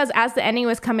it's because as the ending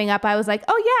was coming up, I was like,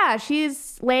 oh yeah,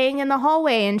 she's laying in the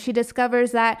hallway and she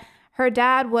discovers that her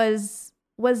dad was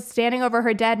standing over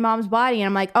her dead mom's body. And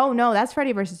I'm like, oh no, that's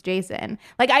Freddy versus Jason.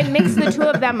 Like I mixed the two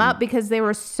of them up because they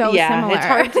were so similar. It's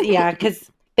hard because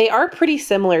they are pretty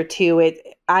similar too.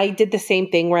 I did the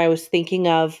same thing where I was thinking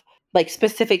of like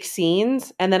specific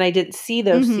scenes and then I didn't see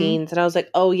those scenes and I was like,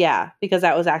 oh yeah, because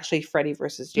that was actually Freddy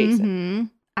versus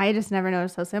Jason. I just never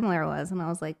noticed how similar it was, and I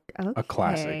was like, okay. A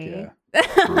classic,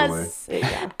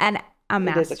 yeah. And a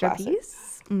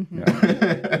masterpiece.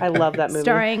 I love that movie.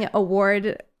 Starring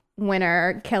award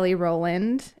winner Kelly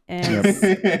Rowland. And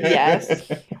yes.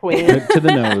 Rip to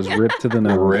the nose. Rip to the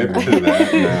nose. Rip to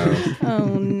that nose.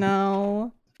 Oh,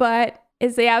 no. But I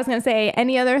was going to say,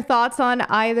 any other thoughts on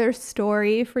either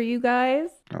story for you guys?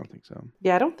 I don't think so.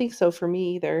 Yeah, I don't think so for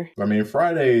me either. I mean,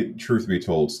 Friday, truth be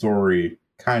told, story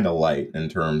kind of light in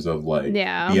terms of like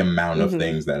the amount of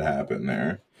things that happen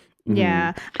there.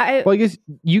 Yeah. I guess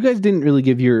you guys didn't really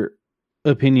give your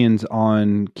opinions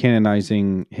on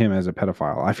canonizing him as a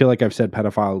pedophile. I feel like I've said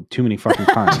pedophile too many fucking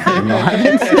times. I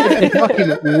haven't said a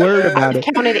fucking word about it.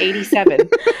 Counted 87.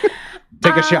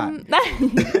 Take a shot.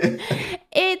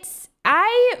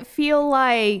 I feel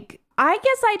like, I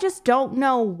guess I just don't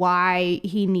know why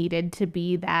he needed to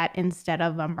be that instead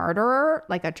of a murderer,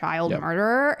 like a child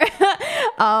murderer.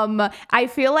 I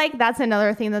feel like that's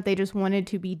another thing that they just wanted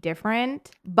to be different,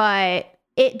 but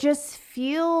it just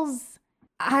feels,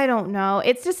 I don't know.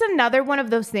 It's just another one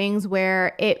of those things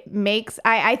where it makes,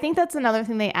 I think that's another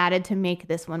thing they added to make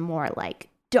this one more like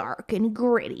dark and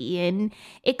gritty and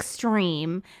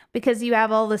extreme, because you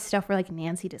have all this stuff where like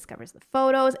Nancy discovers the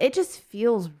photos. It just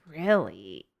feels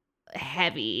really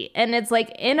heavy, and it's like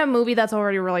in a movie that's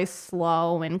already really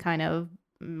slow and kind of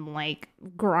like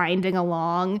grinding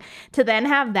along. To then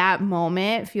have that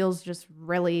moment feels just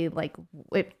really like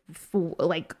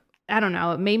I don't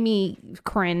know, it made me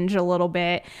cringe a little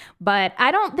bit, but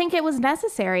I don't think it was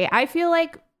necessary. I feel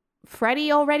like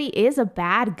Freddy already is a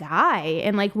bad guy,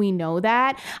 and like we know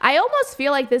that. I almost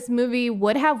feel like this movie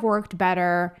would have worked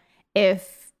better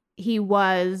if he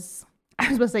was, I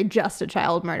was supposed to say just a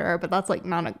child murderer, but that's like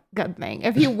not a good thing.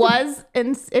 If he was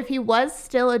if he was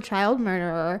still a child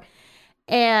murderer,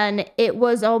 and it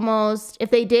was almost, if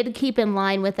they did keep in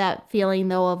line with that feeling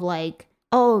though of like,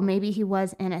 oh, maybe he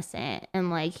was innocent and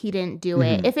like he didn't do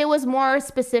it. If it was more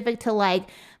specific to like,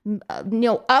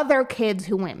 other kids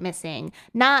who went missing,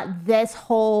 not this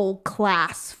whole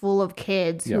class full of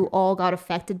kids who all got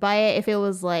affected by it. If it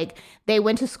was like they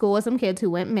went to school with some kids who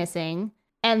went missing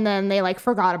and then they like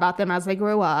forgot about them as they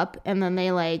grew up. And then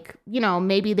they like,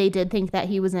 maybe they did think that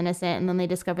he was innocent and then they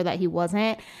discovered that he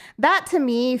wasn't. That to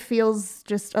me feels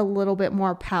just a little bit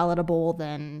more palatable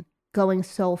than going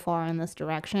so far in this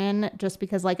direction, just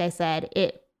because, like I said,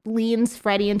 it leans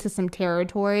Freddy into some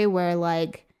territory where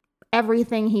like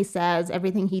everything he says,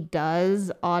 everything he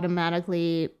does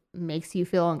automatically makes you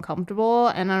feel uncomfortable.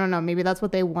 And I don't know, maybe that's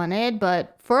what they wanted,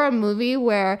 but for a movie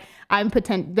where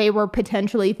they were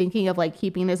potentially thinking of like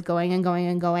keeping this going and going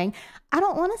and going, I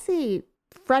don't want to see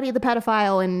Freddy the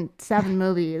pedophile in 7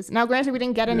 movies. Now, granted, we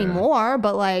didn't get any more,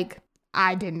 but like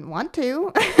I didn't want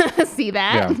to see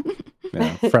that.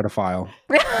 Yeah, Fredophile.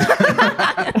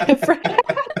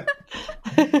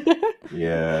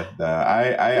 Yeah,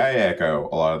 I echo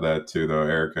a lot of that too, though,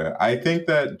 Erica. I think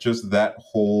that just that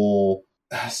whole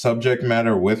subject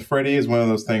matter with Freddy is one of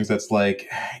those things that's like,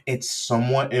 it's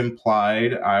somewhat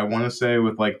implied, I want to say,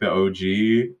 with like the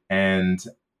OG, and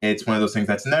it's one of those things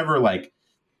that's never like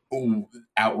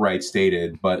outright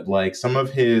stated, but like some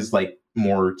of his like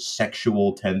more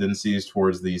sexual tendencies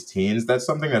towards these teens, that's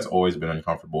something that's always been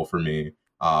uncomfortable for me,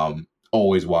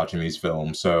 always watching these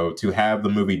films. So to have the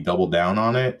movie double down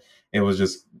on it, it was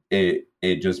just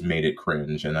it just made it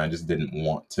cringe, and I just didn't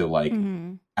want to like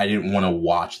I didn't want to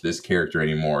watch this character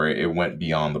anymore. It went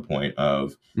beyond the point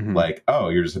of like, oh,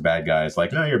 you're just a bad guy. It's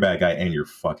like, no, you're a bad guy and you're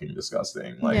fucking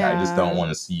disgusting. Like I just don't want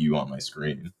to see you on my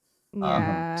screen.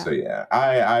 So yeah,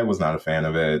 I was not a fan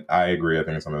of it. I agree. I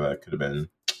think some of that could have been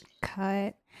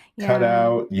cut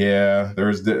out. Yeah,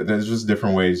 there's just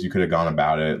different ways you could have gone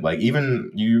about it. Like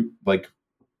even like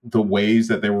the ways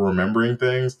that they were remembering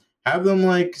things, have them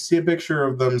like see a picture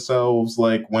of themselves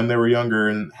like when they were younger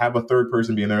and have a third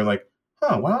person being there like,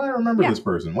 huh, why don't I remember this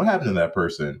person? What happened to that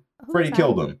person? Freddy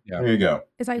killed him. There you go.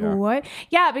 It's like, what?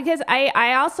 Yeah, because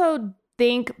I also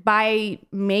think by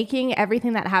making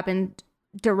everything that happened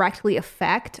directly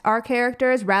affect our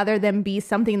characters rather than be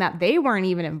something that they weren't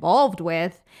even involved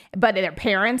with, but their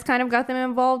parents kind of got them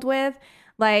involved with,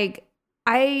 like,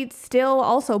 I still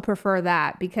also prefer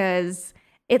that, because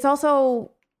it's also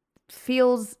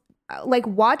feels like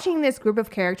watching this group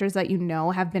of characters that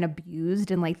have been abused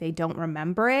and like they don't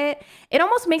remember it. It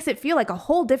almost makes it feel like a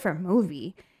whole different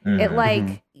movie. It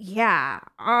like, I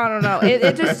don't know.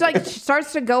 It just like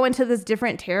starts to go into this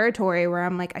different territory where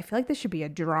I'm like, I feel like this should be a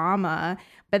drama.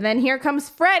 But then here comes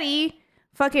Freddy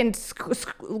fucking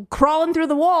crawling through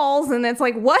the walls. And it's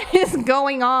like, what is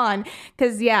going on?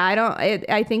 Because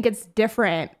I think it's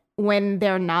different when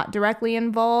they're not directly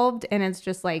involved. And it's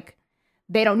just like,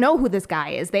 they don't know who this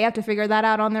guy is. They have to figure that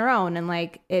out on their own. And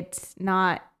like,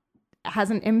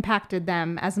 hasn't impacted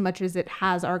them as much as it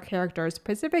has our characters,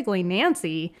 specifically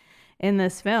Nancy in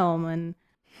this film. And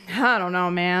I don't know,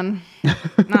 man.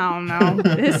 I don't know.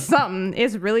 It's something.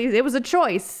 It was a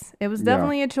choice. It was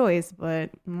definitely a choice, but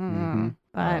I don't know.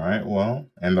 But, all right, well,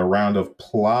 and the round of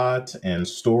plot and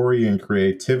story and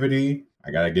creativity, I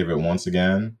gotta give it once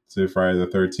again to Friday the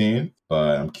 13th,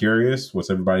 but I'm curious, what's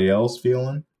everybody else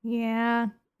feeling? Yeah,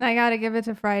 I gotta give it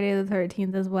to Friday the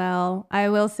 13th as well. I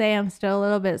will say I'm still a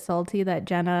little bit salty that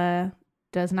Jenna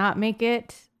does not make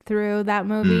it through that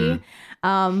movie.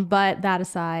 But that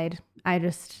aside, I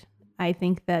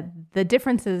think that the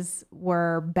differences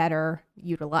were better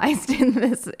utilized in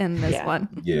this one.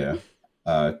 Yeah.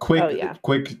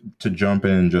 Quick to jump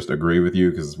in and just agree with you,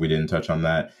 because we didn't touch on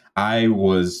that. I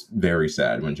was very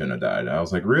sad when Jenna died. I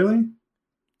was like, really?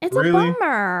 It's a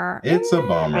bummer. It's a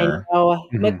bummer. I know.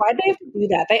 Like, why do they have to do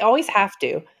that? They always have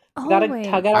to. Gotta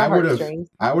tug at our heartstrings.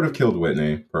 I would have killed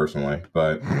Whitney personally,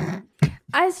 but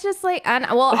it's just like,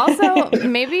 also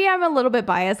maybe I'm a little bit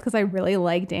biased because I really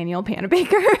like Daniel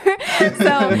Panabaker, so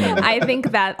I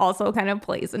think that also kind of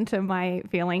plays into my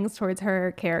feelings towards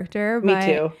her character. Me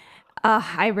too.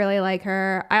 I really like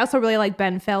her. I also really like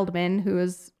Ben Feldman, who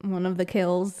is one of the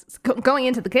kills, going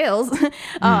into the kills,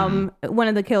 one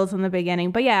of the kills in the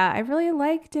beginning. But yeah, I really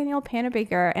like Danielle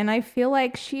Panabaker, and I feel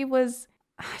like she was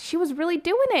really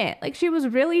doing it. Like, she was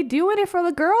really doing it for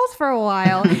the girls for a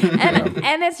while.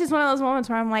 And it's just one of those moments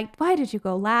where I'm like, why did you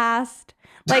go last?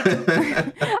 Like,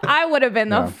 I would have been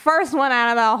the first one out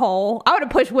of the hole. I would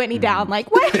have pushed Whitney down. Like,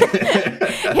 what?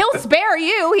 He'll spare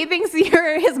you. He thinks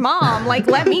you're his mom. Like,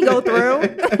 let me go through.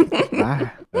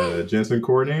 Jensen,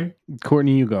 Courtney?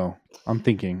 Courtney, you go. I'm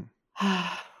thinking.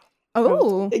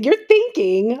 Oh. You're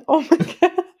thinking. Oh, my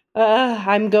God.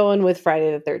 I'm going with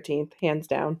Friday the 13th, hands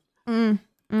down.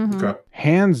 Okay.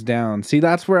 Hands down. See,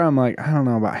 that's where I'm like, I don't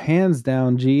know about hands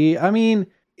down, G. I mean,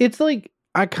 it's like,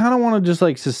 I kind of want to just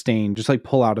like sustain, just like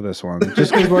pull out of this one.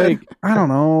 Just because like, I don't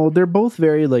know, they're both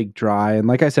very like dry. And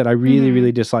like I said, I really,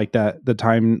 really dislike the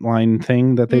timeline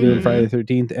thing that they did in Friday the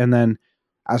 13th. And then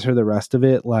as for the rest of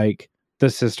it, like the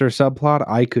sister subplot,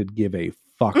 I could give a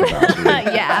fuck about.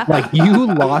 Yeah. Like, you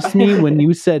lost me when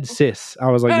you said sis.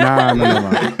 I was like,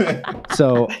 nah.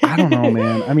 So I don't know,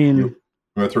 man. I mean,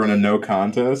 I'm gonna throw in a no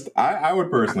contest. I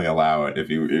would personally allow it if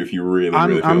you really really feel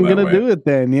I'm that gonna way. do it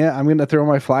then. Yeah, I'm gonna throw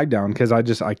my flag down because I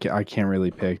can't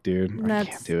really pick, dude. I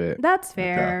can't do it. That's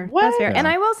fair. Okay. That's fair. Yeah. And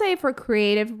I will say for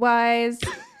creative wise,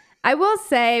 and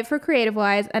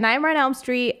Nightmare on Elm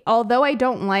Street, although I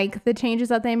don't like the changes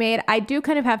that they made, I do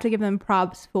kind of have to give them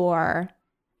props for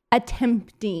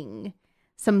attempting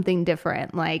something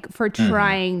different, like for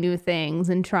trying new things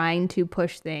and trying to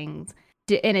push things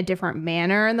in a different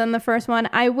manner than the first one.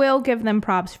 I will give them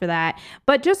props for that.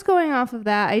 But just going off of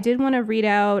that, I did want to read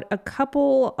out a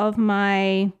couple of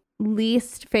my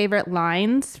least favorite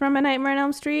lines from A Nightmare on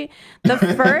Elm Street.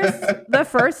 The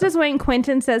first is when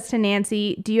Quentin says to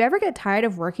Nancy, "Do you ever get tired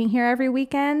of working here every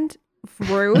weekend?"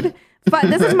 Rude. But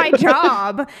this is my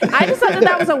job. I just thought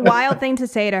that was a wild thing to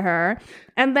say to her.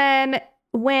 And then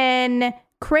when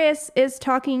Chris is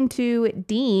talking to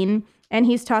Dean, and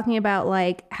he's talking about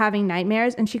like having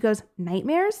nightmares, and she goes,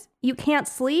 "Nightmares? You can't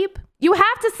sleep? You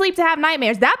have to sleep to have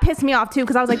nightmares." That pissed me off too,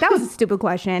 because I was like, that was a stupid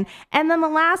question. And then the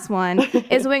last one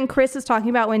is when Chris is talking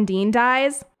about when Dean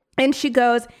dies, and she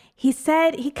goes, he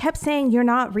kept saying, "You're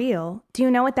not real. Do you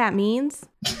know what that means?"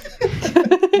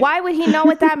 Why would he know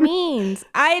what that means?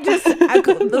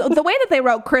 The way that they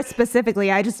wrote Chris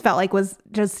specifically, I just felt like was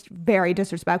just very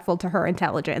disrespectful to her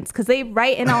intelligence, because they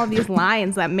write in all of these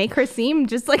lines that make her seem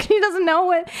just like she doesn't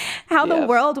know how the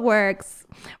world works.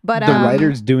 But the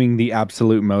writer's doing the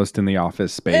absolute most in the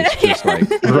office space, just like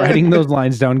writing those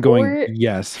lines down, going,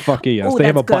 yes, fuck it, yes. Ooh, they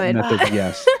have a good. button that says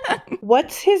yes.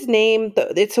 What's his name?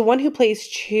 It's the one who plays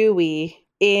Chewie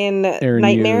in Aaron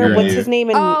Nightmare. Yu. What's his name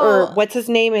in what's his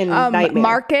name in Nightmare?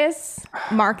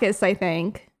 Marcus, I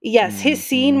think. Yes, his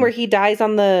scene where he dies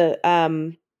on the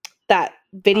that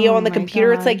video on the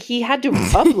computer. God. It's like he had to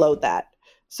upload that.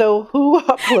 So who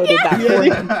uploaded that for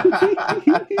him?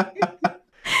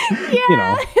 Yeah, you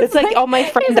know, it's like, oh, my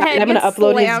friend died, I'm going to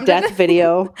upload his death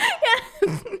video.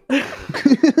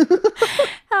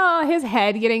 Oh, his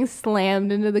head getting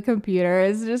slammed into the computer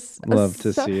is just love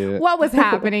to see it. What was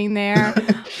happening there?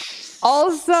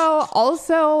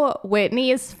 Also,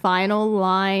 Whitney's final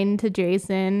line to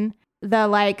Jason, the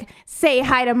like, "Say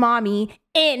hi to mommy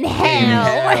in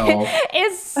hell,"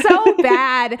 is so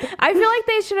bad. I feel like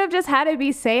they should have just had it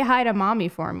be "Say hi to mommy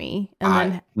for me,"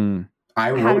 and then.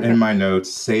 I wrote in my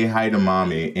notes, "Say hi to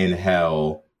mommy in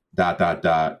hell, ... Boo.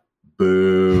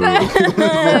 Boo.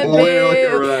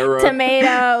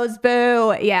 Tomatoes,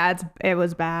 boo. Yeah, it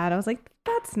was bad. I was like,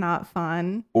 that's not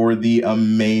fun. Or the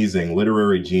amazing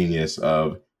literary genius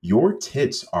of, "Your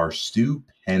tits are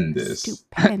stupendous."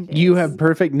 You have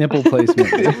perfect nipple placement.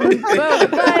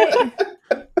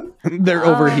 They're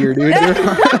over here, dude.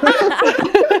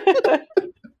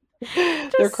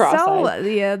 They're cross-eyed.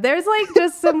 Yeah, there's like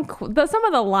just some of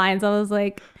the lines. I was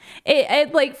like,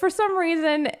 it like for some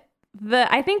reason.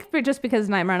 I think just because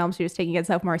Nightmare on Elm Street was taking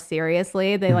itself more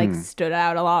seriously, they like stood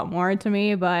out a lot more to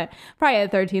me. But Friday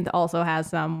the 13th also has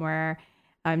some where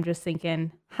I'm just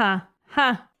thinking, yeah.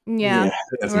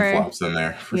 There's some flops in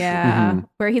there. Yeah, sure.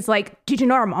 Where he's like, "Did you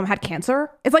know our mom had cancer?"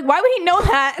 It's like, why would he know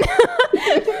that?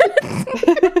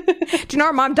 "Do you know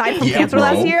our mom died from cancer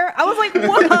last year?" I was like,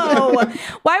 whoa.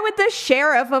 Why would the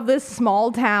sheriff of this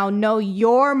small town know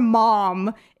your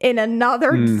mom in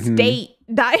another state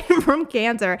died from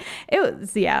cancer? It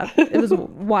was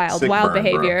wild, wild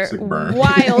behavior.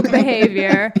 Wild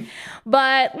behavior.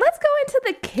 But let's go into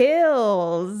the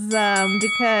kills,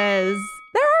 because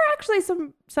there are actually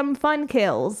some fun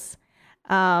kills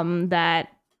that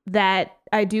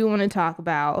I do want to talk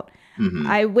about.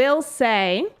 I will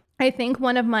say I think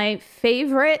one of my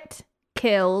favorite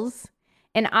kills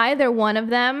in either one of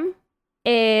them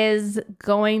is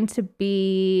going to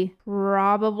be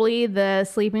probably the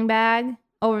sleeping bag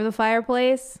over the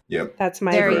fireplace. Yep. That's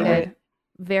my Very favorite. good.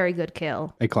 Very good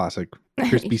kill. A classic.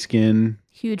 Crispy skin.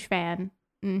 Huge fan.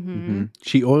 Mm-hmm.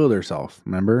 She oiled herself,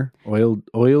 remember?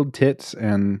 Oiled tits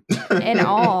and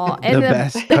all. And the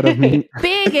best cut of meat.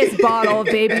 Biggest bottle of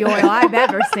baby oil I've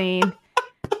ever seen.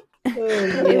 Oh,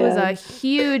 It was a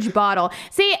huge bottle.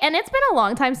 See, and it's been a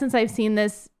long time since I've seen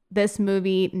this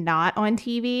movie not on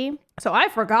TV. So I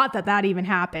forgot that even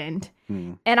happened.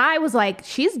 And I was like,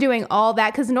 she's doing all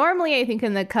that. Because normally I think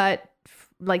in the cut,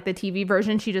 like the TV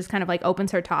version, she just kind of like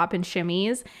opens her top and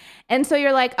shimmies. And so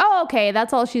you're like, oh, okay,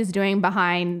 that's all she's doing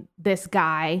behind this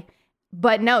guy.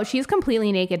 But no, she's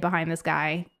completely naked behind this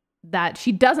guy that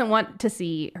she doesn't want to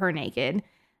see her naked.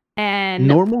 And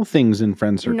normal things in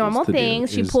friend circles. Normal to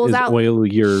things. Do She is, pulls is out oil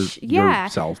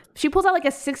yourself. She pulls out like a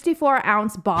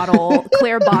 64-ounce bottle,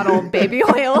 clear bottle of baby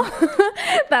oil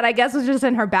that I guess was just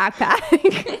in her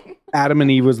backpack. Adam and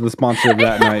Eve was the sponsor of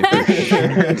that night.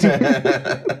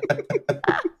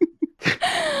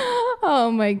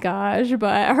 Oh my gosh!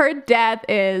 But her death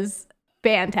is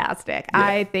fantastic. Yeah,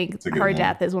 I think her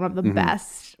death is one of the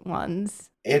best ones.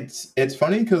 It's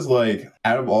funny because like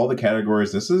out of all the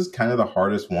categories, this is kind of the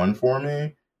hardest one for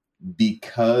me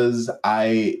because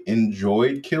I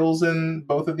enjoyed kills in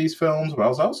both of these films, but I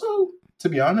was also, to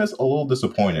be honest, a little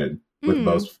disappointed with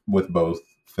both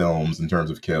films in terms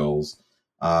of kills.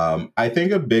 I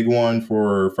think a big one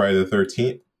for Friday the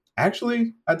 13th.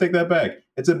 Actually, I take that back.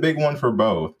 It's a big one for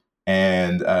both.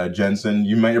 And Jensen,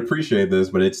 you might appreciate this,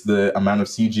 but it's the amount of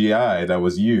CGI that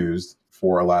was used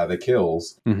for a lot of the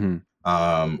kills.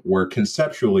 Where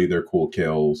conceptually they're cool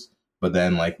kills, but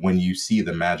then like when you see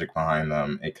the magic behind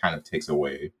them, it kind of takes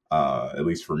away. At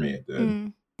least for me, it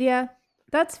did. Yeah,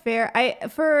 that's fair.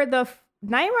 For the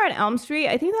Nightmare on Elm Street,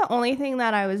 I think the only thing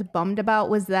that I was bummed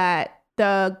about was that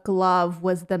the glove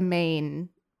was the main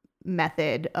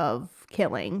method of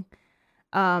killing,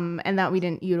 and that we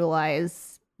didn't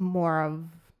utilize more of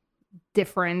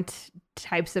different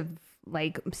types of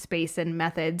like space and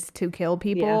methods to kill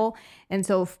people. And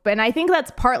so, and I think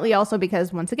that's partly also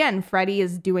because once again, Freddy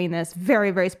is doing this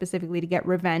very, very specifically to get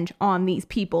revenge on these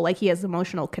people. Like he has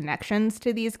emotional connections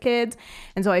to these kids.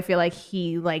 And so I feel like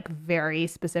he like very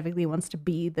specifically wants to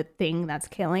be the thing that's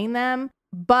killing them.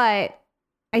 But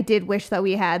I did wish that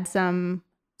we had some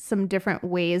different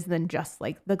ways than just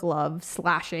like the glove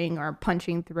slashing or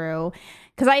punching through.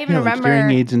 Because I even remember like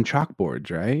hearing aids and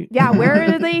chalkboards, right? Yeah,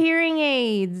 where are the hearing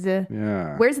aids?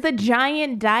 Yeah. Where's the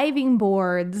giant diving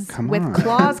boards with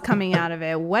claws coming out of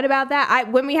it? What about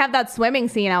that? When we have that swimming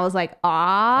scene, I was like,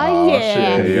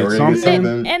 yeah.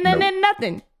 And then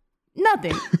nothing.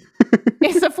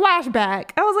 It's a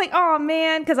flashback. I was like, oh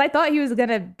man, because I thought he was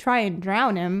gonna try and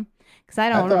drown him. I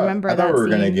remember that. I thought we were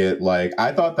scene. going to get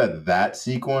I thought that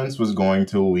sequence was going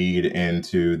to lead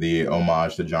into the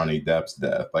homage to Johnny Depp's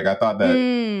death. Like I thought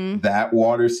that that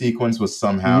water sequence was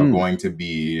somehow going to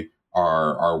be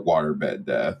our waterbed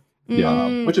death.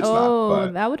 Which it's not.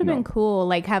 But that would have been cool.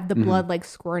 Like have the blood like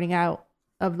squirting out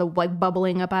of the like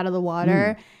bubbling up out of the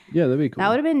water. Yeah, that'd be cool. That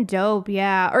would have been dope.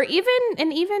 Yeah. Or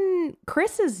even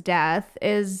Chris's death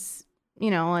is,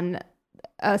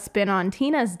 a spin on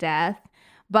Tina's death,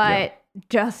 but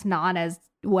just not as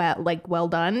well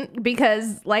done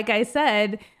because like I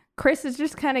said, Chris is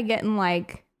just kind of getting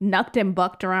like knucked and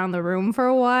bucked around the room for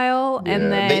a while.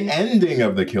 And then the ending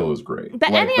of the kill is great. The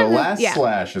last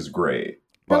slash is great.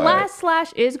 The last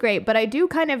slash is great, but I do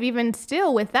kind of even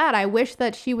still with that, I wish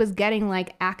that she was getting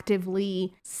like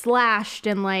actively slashed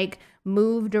and like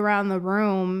moved around the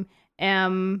room.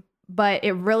 But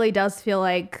it really does feel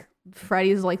like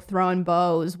Freddy's like throwing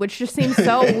bows, which just seems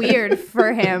so weird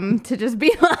for him to just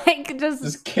be like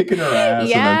just kicking her ass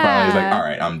and then finally he's like, all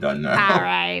right, I'm done now. All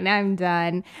right, I'm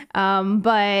done.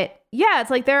 But yeah,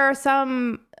 it's like there are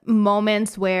some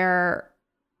moments where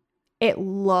it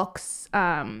looks like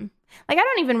I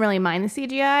don't even really mind the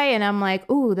CGI and I'm like,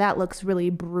 ooh, that looks really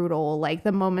brutal. Like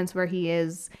the moments where he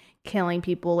is killing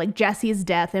people, like Jesse's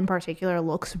death in particular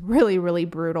looks really, really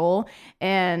brutal.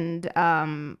 And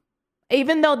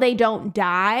even though they don't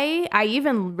die, I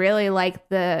even really like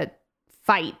the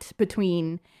fight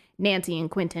between Nancy and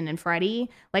Quentin and Freddy.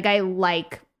 Like I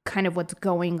like kind of what's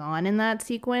going on in that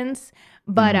sequence.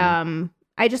 But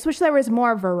I just wish there was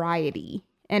more variety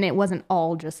and it wasn't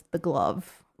all just the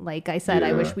glove. Like I said,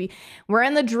 I wish we're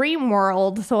in the dream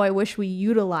world, so I wish we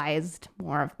utilized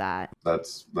more of that.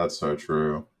 That's so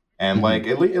true. And like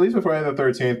at least with Friday the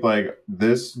 13th, like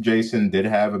this Jason did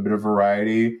have a bit of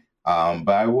variety.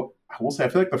 But I will say, I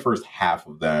feel like the first half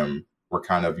of them were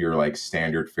kind of your like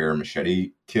standard fare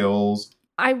machete kills.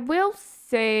 I will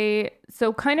say,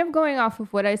 so kind of going off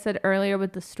of what I said earlier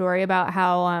with the story about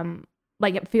how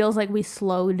like it feels like we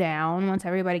slow down once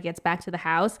everybody gets back to the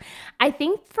house. I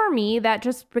think for me that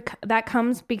that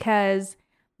comes because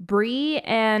Bree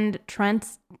and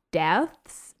Trent's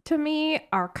deaths to me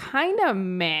are kind of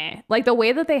meh. Like the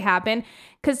way that they happen.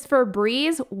 Because for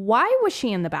Bree's, why was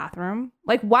she in the bathroom?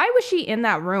 Like, why was she in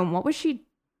that room? What was she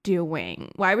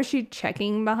doing? Why was she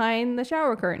checking behind the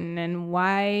shower curtain? And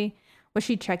why was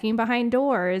she checking behind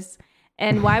doors?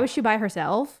 And why was she by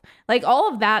herself? Like,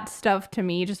 all of that stuff to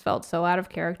me just felt so out of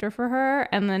character for her.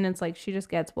 And then it's like she just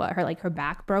gets her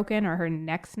back broken or her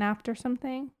neck snapped or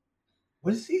something.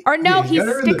 What is he? Or no, he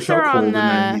sticks her on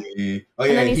the. He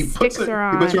puts her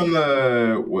on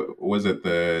the. What was it?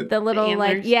 The little the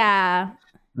like yeah.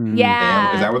 Mm.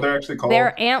 Yeah. Is that what they're actually called?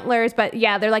 They're antlers, but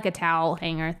yeah, they're like a towel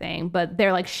hanger thing, but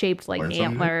they're like shaped like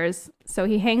antlers. So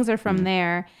he hangs her from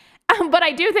there. But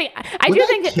I do think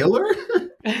kill her.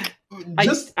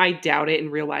 I doubt it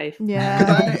in real life.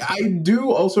 Yeah. I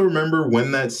do also remember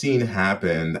when that scene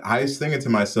happened, I was thinking to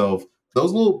myself,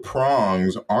 those little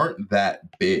prongs aren't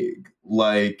that big.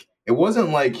 Like, it wasn't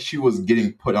like she was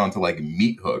getting put onto like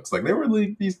meat hooks. Like, they were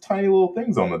like these tiny little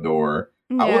things on the door.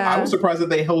 Yeah. I was surprised that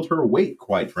they held her weight,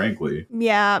 quite frankly.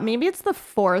 Yeah, maybe it's the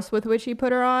force with which he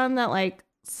put her on that like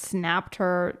snapped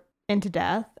her into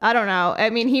death. I don't know. I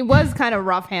mean, he was kind of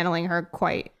rough handling her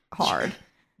quite hard.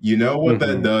 You know what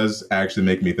that does actually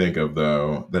make me think of,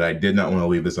 though, that I did not want to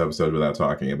leave this episode without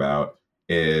talking about,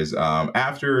 is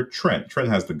after Trent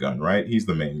has the gun, right? He's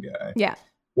the main guy. Yeah.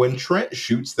 When Trent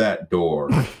shoots that door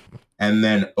and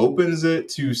then opens it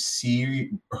to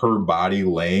see her body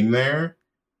laying there,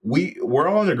 we're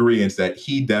all in agreement that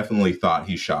he definitely thought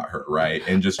he shot her, right?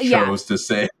 And just chose to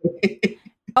say that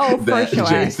for sure.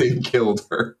 Jason killed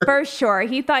her. For sure.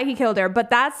 He thought he killed her. But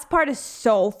that part is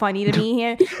so funny to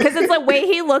me because it's the way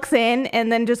he looks in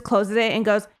and then just closes it and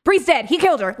goes, Bree's dead. He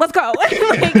killed her. Let's go.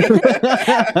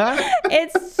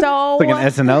 It's so... It's like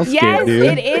an SNL skit, yes, dude.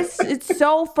 It is. It's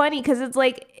so funny because it's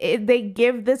like they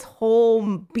give this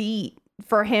whole beat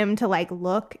for him to like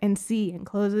look and see and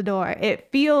close the door.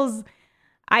 It feels...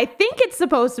 I think it's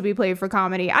supposed to be played for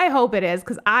comedy. I hope it is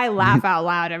because I laugh out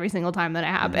loud every single time that it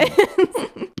happens.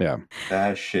 Yeah.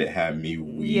 That shit had me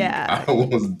weak. Yeah.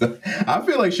 I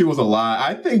feel like she was alive.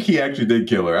 I think he actually did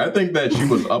kill her. I think that she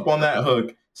was up on that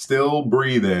hook, still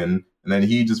breathing, and then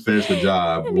he just finished the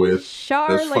job with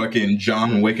this fucking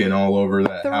John Wick all over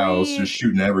that house, just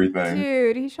shooting everything.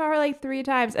 Dude, he shot her like 3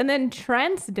 times. And then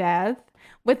Trent's death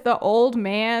with the old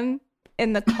man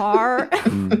in the car.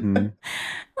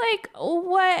 Like,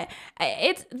 what?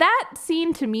 It's that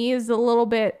scene to me is a little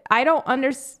bit, I don't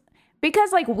understand,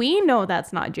 because like we know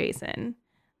that's not Jason.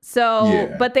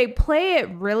 So, but they play it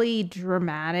really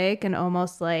dramatic and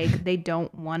almost like they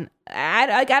don't want,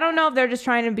 I don't know if they're just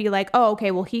trying to be like, oh, okay,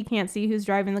 well, he can't see who's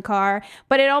driving the car,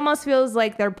 but it almost feels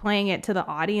like they're playing it to the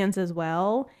audience as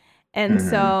well. And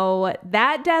so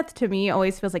that death to me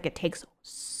always feels like it takes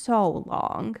so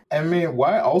long. I mean,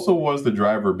 why also was the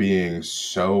driver being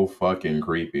so fucking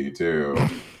creepy too?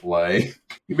 Like,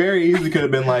 he very easily could have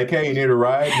been like, hey, you need a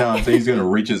ride? No, so he's gonna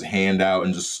reach his hand out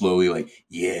and just slowly like,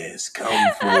 yes,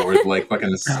 come forward, like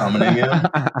fucking summoning him.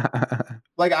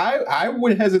 Like, I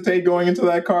would hesitate going into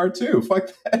that car too. Fuck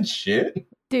that shit.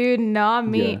 Dude, not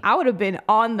me. Yeah. I would have been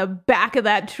on the back of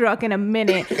that truck in a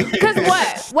minute.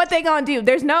 Because what they gonna do?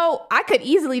 I could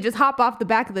easily just hop off the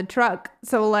back of the truck.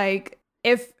 So like,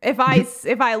 if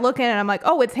I look in and I'm like,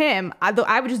 oh, it's him,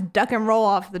 I would just duck and roll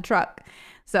off the truck.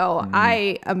 So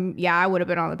I would have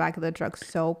been on the back of the truck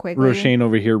so quickly. Roshane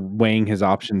over here weighing his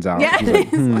options out. Yeah. Like,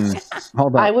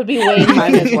 hold on. I would be weighing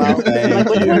mine as well. I'm like,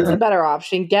 which one's the better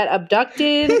option? Get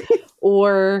abducted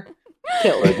or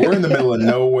kill? Like, we're in the middle of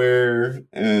nowhere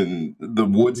and the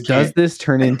woods. Does this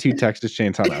turn into Texas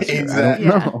Chainsaw Massacre? Exactly.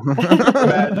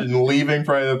 Imagine leaving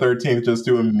Friday the 13th just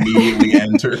to immediately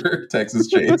enter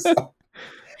Texas Chainsaw.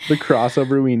 The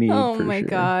crossover we need. Oh my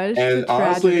gosh. And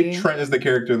honestly, Trent is the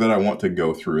character that I want to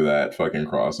go through that fucking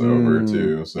crossover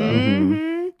too.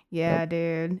 So yeah,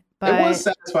 dude. But it was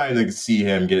satisfying to see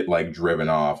him get like driven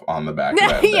off on the back of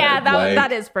that bed.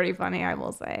 That is pretty funny, I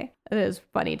will say. It is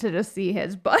funny to just see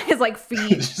his like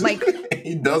feet like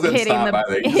he doesn't hitting stop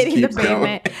hitting the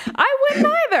pavement. I wouldn't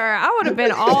either.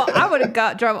 I would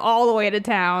have drove all the way to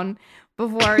town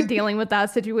before dealing with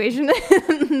that situation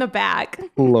in the back.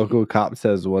 Local cop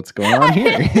says, what's going on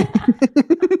here?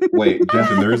 Wait,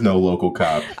 Jensen, there is no local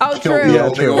cop. Oh, true. Yeah,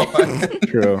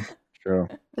 true.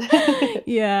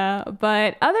 Yeah,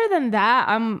 but other than that,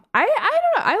 I don't know.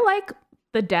 I like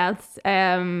the deaths.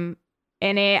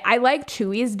 in it. I like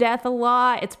Chewie's death a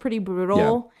lot. It's pretty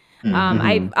brutal.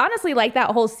 I honestly like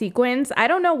that whole sequence. I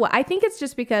don't know what, I think it's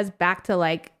just because back to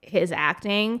like his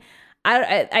acting,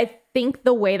 I think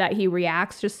the way that he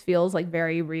reacts just feels like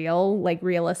very real, like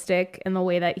realistic in the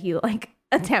way that he like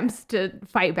attempts to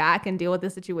fight back and deal with the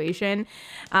situation.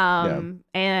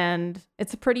 And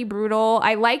it's pretty brutal.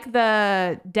 I like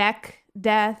the deck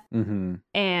death,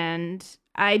 and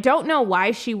I don't know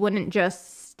why she wouldn't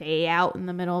just stay out in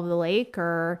the middle of the lake,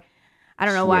 or I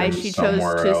don't know why she chose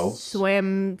to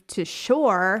swim to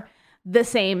shore, the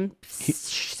same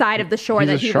side of the shore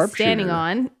that he was standing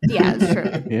on. Yeah, that's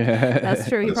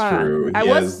true. That's true.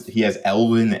 He has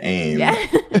elven aim. Yeah.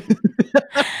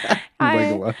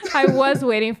 I was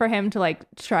waiting for him to like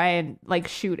try and like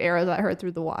shoot arrows at her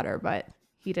through the water, but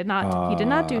he did not. He did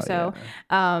not do so.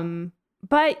 Yeah.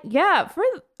 But yeah,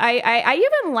 I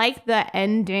even like the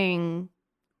ending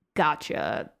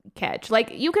gotcha catch.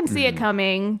 Like you can see it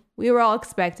coming. We were all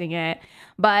expecting it.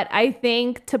 But I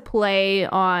think to play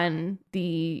on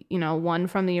the, one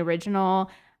from the original,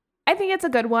 I think it's a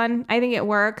good one. I think it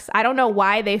works. I don't know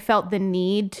why they felt the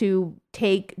need to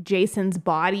take Jason's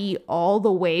body all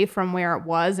the way from where it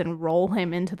was and roll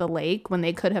him into the lake when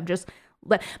they could have just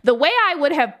the way I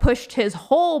would have pushed his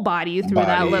whole body through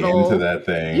that little into that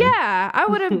thing. Yeah, I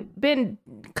would have been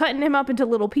cutting him up into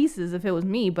little pieces if it was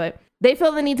me, but they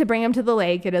feel the need to bring him to the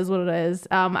lake. It is what it is.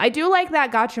 I do like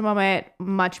that gotcha moment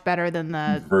much better than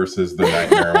the versus the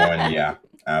nightmare one. Yeah,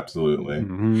 absolutely.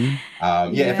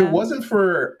 If it wasn't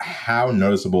for how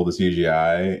noticeable the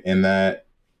CGI in that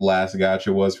last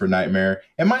gotcha was for Nightmare,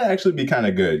 it might actually be kind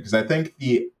of good, because I think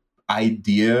the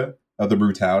idea of the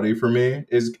brutality for me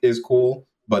is cool,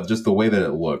 but just the way that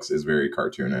it looks is very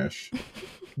cartoonish.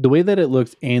 The way that it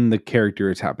looks and the character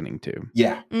it's happening to.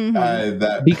 Yeah.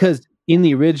 Because in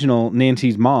the original,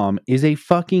 Nancy's mom is a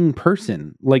fucking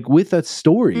person, like with a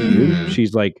story, dude.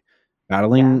 She's like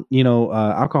battling,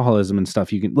 alcoholism and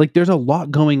stuff. You can there's a lot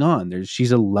going on.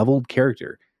 She's a leveled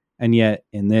character. And yet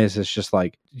in this, it's just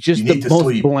like the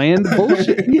most bland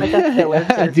bullshit.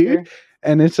 Dude.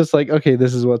 And it's just like, okay,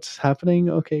 this is what's happening.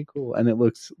 Okay, cool. And it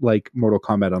looks like Mortal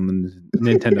Kombat on the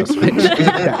Nintendo Switch.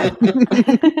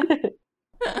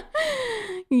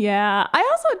 Yeah. I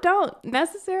also don't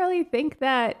necessarily think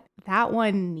that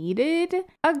one needed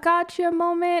a gotcha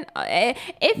moment.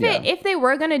 If they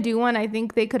were going to do one, I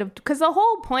think they could have, because the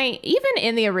whole point, even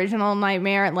in the original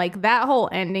Nightmare, like that whole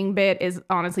ending bit is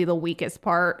honestly the weakest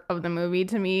part of the movie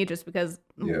to me, just because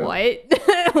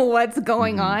what's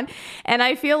going on. And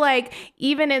I feel like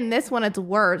even in this one, it's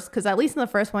worse, because at least in the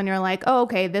first one, you're like, oh,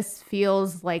 okay, this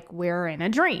feels like we're in a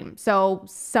dream. So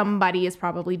somebody is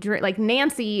probably like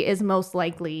Nancy is most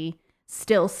likely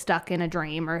still stuck in a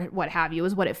dream or what have you,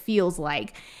 is what it feels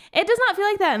like. It does not feel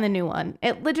like that in the new one.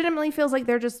 It legitimately feels like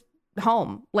they're just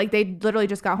home. Like they literally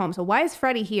just got home. So why is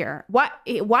Freddy here? Why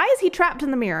is he trapped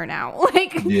in the mirror now? What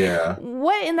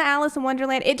in the Alice in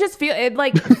Wonderland? It just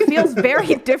feels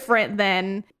very different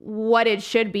than what it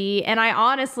should be. And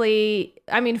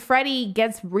Freddy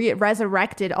gets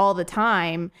resurrected all the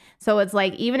time. So it's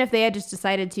like, even if they had just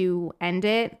decided to end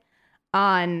it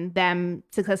on them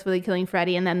successfully killing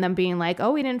Freddy and then them being like,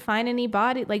 oh, we didn't find any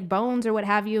body, like bones or what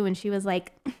have you, and she was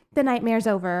like, the nightmare's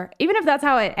over. Even if that's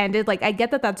how it ended, like I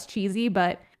get that that's cheesy,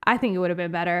 but I think it would have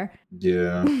been better.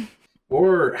 Yeah.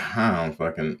 Or I don't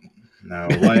fucking know.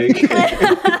 Like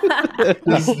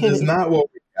this is not what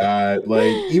we got.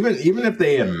 Like even if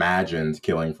they imagined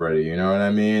killing Freddy, you know what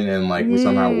I mean? And like we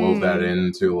somehow wove that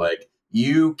into like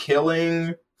you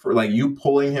killing, for like you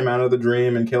pulling him out of the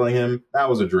dream and killing him, that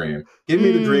was a dream. Give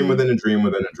me the dream within a dream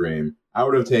within a dream. I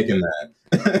would have taken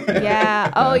that.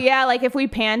 Yeah. Oh, yeah. Like if we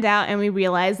panned out and we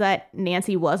realized that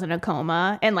Nancy was in a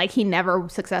coma and like he never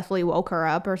successfully woke her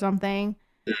up or something.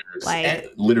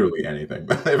 Like literally anything.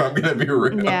 If I'm gonna be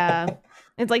real. Yeah.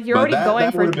 It's like you're already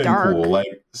going for dark. Cool. Like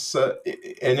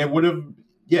and it would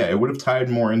have tied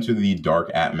more into the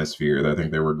dark atmosphere that I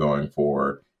think they were going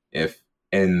for if.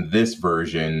 In this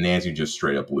version, Nancy just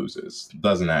straight up loses.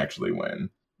 Doesn't actually win.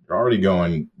 You're already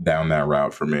going down that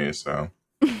route for me, so.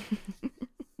 I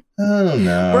don't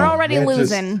know. We're already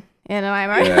losing. Am I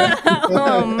right?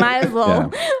 Yeah.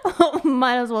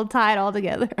 Might as well tie it all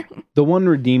together. The one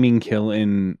redeeming kill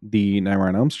in the Nightmare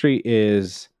on Elm Street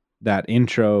is that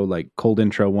intro, like cold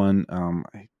intro one.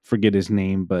 I forget his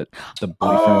name, but the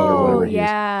boyfriend or whatever he is.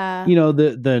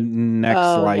 The neck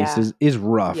slice is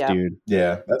rough, dude.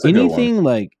 Yeah, that's a good one.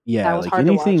 Like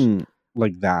anything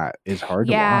like that is hard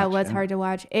to watch. Yeah, it was hard to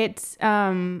watch. It's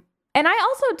and I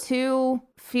also too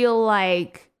feel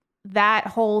like that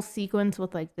whole sequence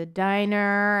with like the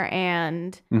diner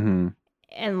and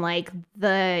and like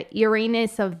the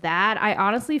eeriness of that, I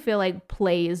honestly feel like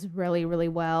plays really, really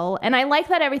well. And I like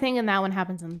that everything in that one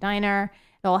happens in the diner.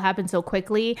 It all happens so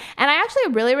quickly. And I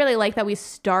actually really, really like that we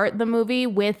start the movie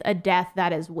with a death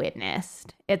that is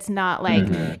witnessed. It's not like,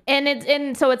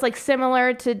 and so it's like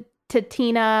similar to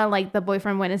Tina, like the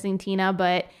boyfriend witnessing Tina,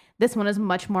 but this one is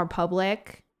much more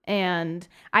public. And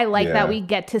I like that we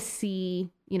get to see,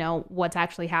 you know, what's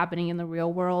actually happening in the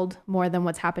real world more than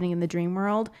what's happening in the dream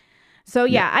world. So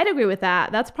yeah, I'd agree with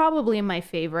that. That's probably my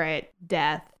favorite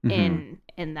death in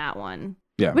that one.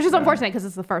 Yeah. Which is unfortunate because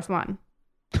it's the first one.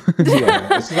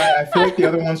 I feel like the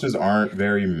other ones just aren't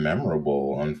very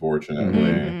memorable,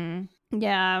 unfortunately.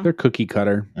 Yeah, they're cookie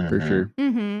cutter for sure.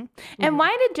 And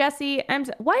why did Jesse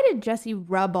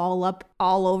rub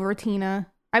all over Tina?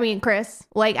 I mean, Chris,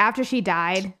 like after she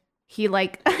died, he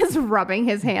like is rubbing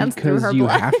his hands through her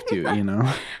blood. Because you have to, you know.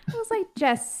 I was like,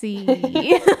 Jesse.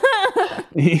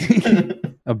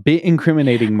 A bit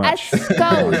incriminating much. A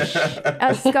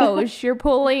skosh. You're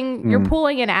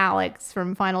pulling an Alex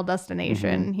from Final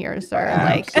Destination here, sir.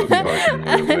 Like,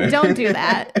 don't do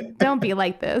that. Don't be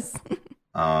like this.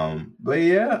 But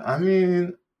yeah, I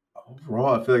mean,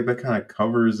 overall, I feel like that kind of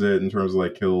covers it in terms of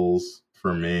like kills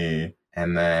for me.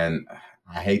 And then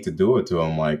I hate to do it to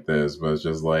him like this, but it's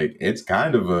just like, it's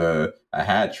kind of a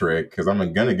hat trick because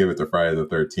I'm going to give it to Friday the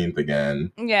 13th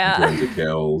again. Yeah. In terms of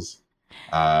kills.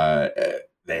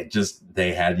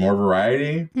 They had more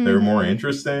variety. They were more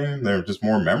interesting. They're just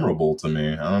more memorable to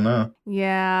me. I don't know.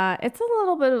 Yeah, it's a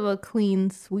little bit of a clean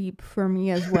sweep for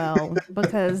me as well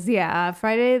because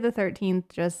Friday the 13th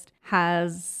just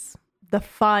has the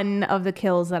fun of the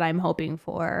kills that I'm hoping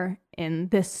for in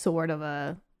this sort of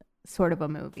a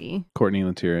movie. Courtney,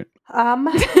 let's hear it.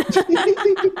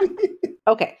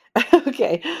 Okay.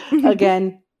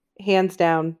 Again, hands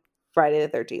down, Friday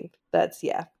the 13th.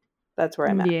 That's where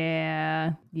I'm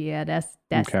at. Yeah, that's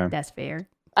fair.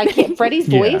 I can't. Freddie's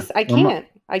voice, I can't.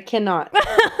 I cannot.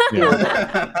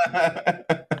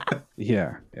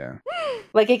 Yeah.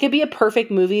 Like it could be a perfect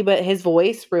movie, but his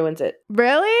voice ruins it.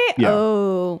 Really? Yeah.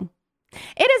 Oh,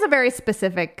 it is a very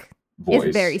specific voice.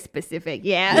 It's very specific.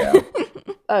 Yeah.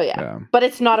 Oh yeah, but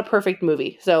it's not a perfect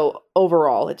movie. So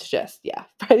overall, it's just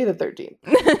Friday the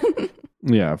 13th.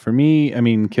 Yeah, for me, I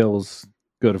mean, kills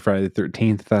go to Friday the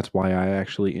 13th. That's why I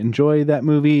actually enjoy that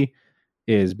movie,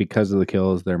 is because of the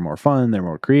kills. They're more fun, they're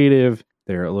more creative,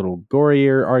 they're a little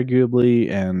gorier, arguably,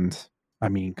 and I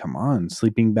mean, come on,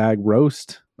 sleeping bag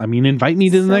roast. I mean, invite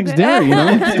me to the next dinner, you know?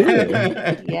 Let's do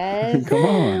it. Yes. Come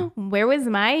on. Where was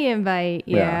my invite?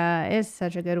 Yeah, it's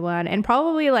such a good one. And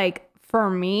probably like for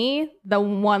me, the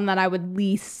one that I would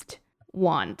least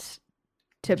want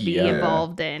to be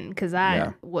involved in, because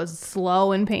that was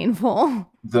slow and painful.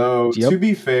 Though, to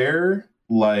be fair,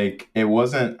 like I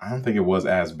don't think it was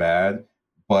as bad,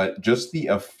 but just the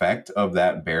effect of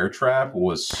that bear trap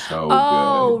was so good.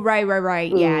 Oh, right.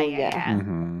 Yeah.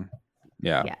 Mm-hmm.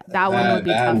 Yeah, that one would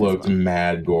be tough. That looked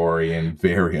mad gory and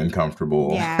very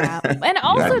uncomfortable. Yeah, and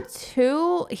also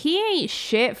too, he ain't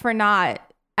shit for not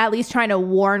at least trying to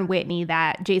warn Whitney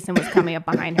that Jason was coming up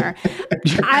behind her.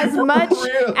 As much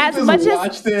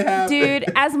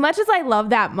as I love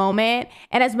that moment,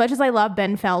 and as much as I love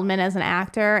Ben Feldman as an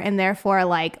actor, and therefore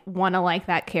like want to like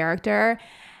that character,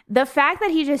 the fact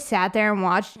that he just sat there and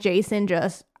watched Jason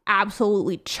just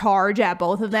absolutely charge at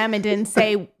both of them and didn't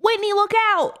say, Whitney, look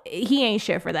out, he ain't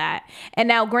shit for that. And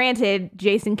now granted,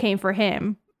 Jason came for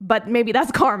him, but maybe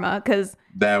that's karma, because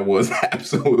that was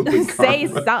absolutely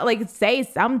karma. say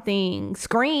something,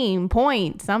 scream,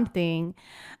 point, something.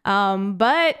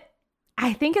 But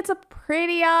I think it's a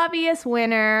pretty obvious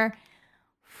winner.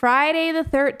 Friday the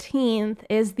 13th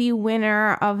is the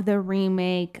winner of the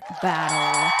remake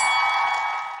battle.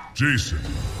 Jason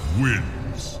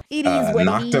wins. It is what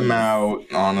knocked him out,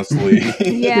 honestly.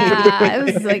 Yeah,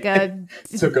 it was like a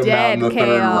took him out in the KO.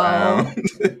 third round.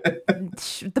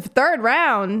 The third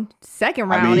round, second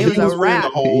round, it was a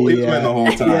wrap. He was winning the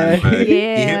whole time. But he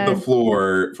hit the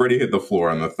floor. Freddie hit the floor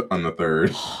on the third.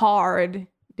 Hard,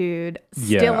 dude.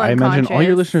 Yeah, Still I imagine all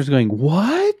your listeners going,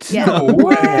 "What? Yeah. No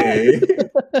way!"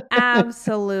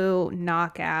 Absolute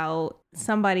knockout.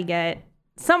 Somebody get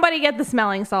the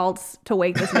smelling salts to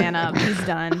wake this man up. He's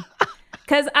done.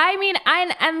 Because I mean,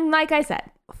 and like I said,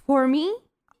 for me,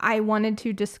 I wanted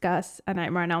to discuss A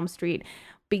Nightmare on Elm Street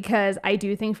because I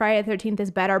do think Friday the 13th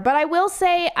is better. But I will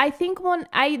say, I think A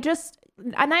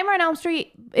Nightmare on Elm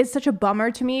Street is such a bummer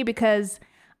to me because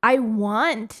I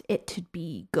want it to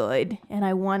be good and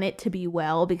I want it to be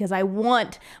well because I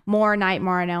want more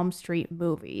Nightmare on Elm Street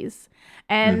movies.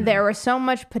 And there was so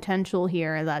much potential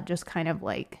here that just kind of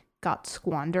like got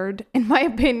squandered, in my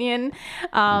opinion.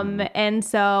 And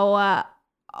so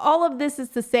all of this is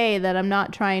to say that I'm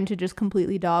not trying to just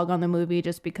completely dog on the movie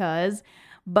just because,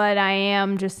 but I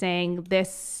am just saying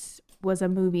this was a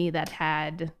movie that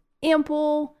had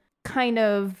ample kind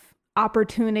of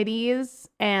opportunities,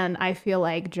 and I feel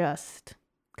like just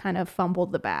kind of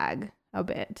fumbled the bag a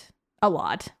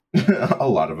lot. A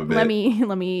lot of a bit. Let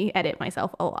me edit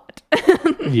myself a lot.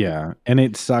 Yeah, and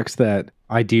it sucks that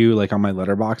I do, like, on my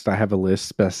Letterboxd, I have a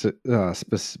list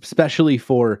especially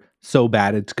for so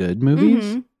bad it's good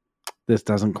movies. This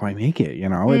doesn't quite make it, you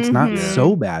know? It's not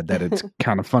so bad that it's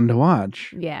kind of fun to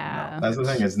watch. Yeah. No, that's the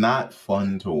thing. It's not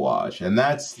fun to watch. And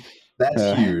that's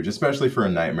huge, especially for a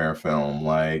nightmare film.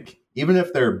 Like, even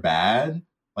if they're bad,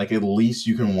 like, at least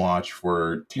you can watch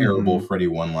for terrible Freddy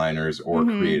one-liners or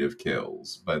creative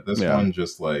kills. But this one,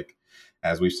 just like,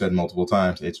 as we've said multiple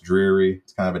times, it's dreary.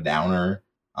 It's kind of a downer.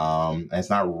 And it's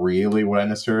not really what I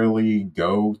necessarily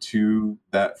go to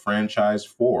that franchise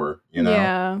for, you know?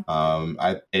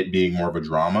 Yeah. It being more of a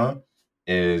drama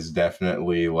is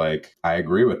definitely, like, I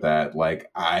agree with that. Like,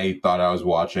 I thought I was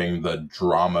watching the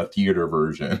drama theater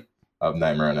version of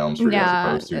Nightmare on Elm Street as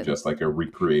opposed to just like a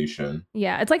recreation.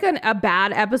 Yeah, it's like a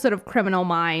bad episode of Criminal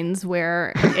Minds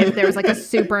where if there's like a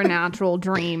supernatural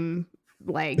dream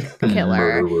like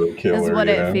killer is what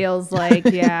it feels like.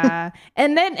 Yeah.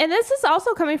 And this is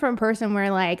also coming from a person where,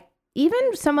 like,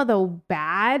 even some of the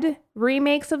bad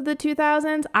remakes of the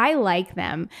 2000s, I like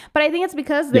them. But I think it's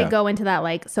because they go into that,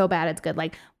 like, so bad it's good.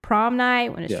 Like Prom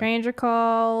Night, When a Stranger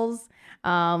Calls,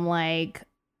 like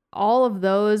all of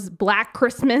those, Black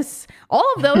Christmas, all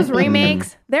of those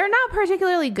remakes, they're not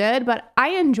particularly good, but I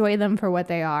enjoy them for what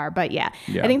they are. But yeah,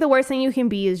 I think the worst thing you can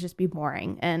be is just be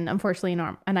boring. And unfortunately,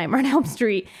 A Nightmare on Elm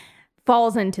Street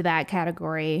falls into that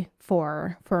category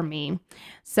for me.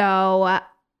 So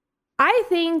I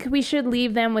think we should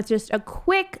leave them with just a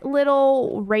quick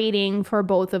little rating for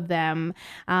both of them,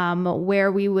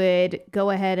 where we would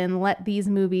go ahead and let these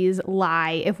movies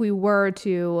lie if we were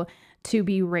to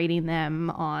be rating them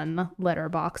on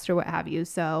Letterboxd or what have you.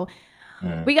 So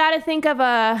we got to think of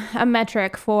a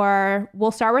metric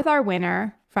we'll start with our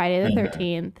winner, Friday the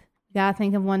 13th. We got to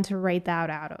think of one to rate that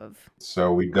out of.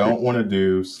 So we don't want to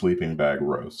do sleeping bag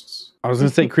roasts. I was going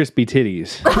to say crispy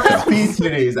titties. Crispy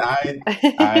titties. I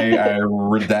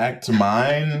redact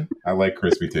mine. I like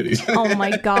crispy titties. Oh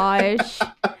my gosh.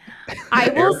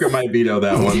 Erica might veto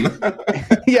that one.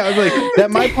 Yeah, I was like, that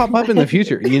might pop up in the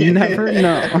future. You never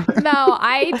know. No,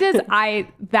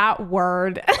 that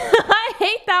word. I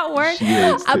hate that word.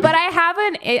 But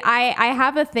I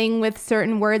have a thing with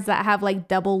certain words that have like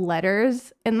double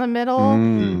letters in the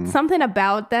middle. Something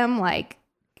about them like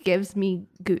gives me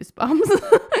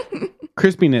goosebumps.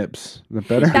 Crispy nips. Is that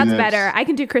better? That's better. I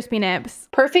can do crispy nips.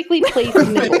 Perfectly placed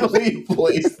nipples. Perfectly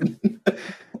placed.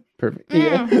 Perfect.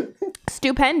 Yeah.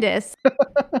 Stupendous.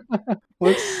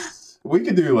 We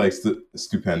could do like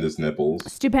stupendous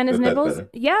nipples. Stupendous nipples?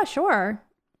 Yeah, sure.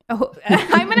 Oh,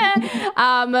 I'm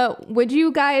gonna would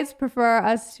you guys prefer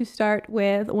us to start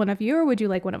with one of you, or would you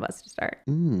like one of us to start?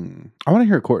 I want to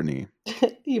hear Courtney.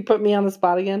 You put me on the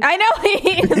spot again. I know.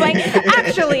 He's like,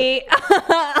 actually,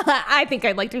 I think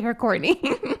I'd like to hear Courtney.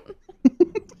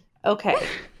 Okay.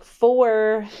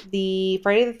 For the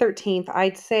Friday the 13th,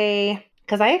 I'd say,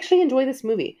 because I actually enjoy this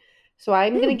movie, so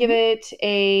I'm going to give it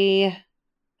a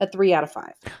 3 out of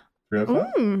 5. 3 out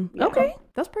of 5? Okay,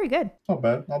 that's pretty good.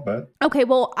 Not bad. Okay,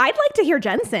 well, I'd like to hear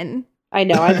Jensen. I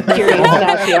know, I'm curious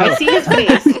now too. I see his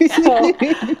face.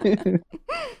 So.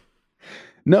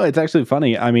 No, it's actually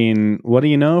funny. I mean, what do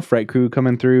you know? Fright Crew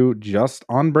coming through just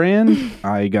on brand.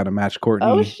 I got to match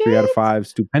Courtney. 3 out of 5.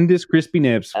 Stupendous crispy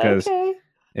nips, because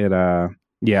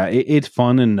it's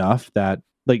fun enough that,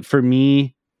 like, for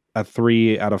me, a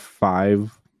 3 out of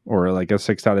 5 or like a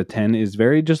 6 out of 10 is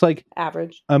very just like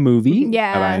average. A movie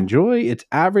that I enjoy. It's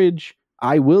average.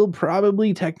 I will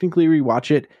probably technically rewatch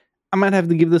it. I might have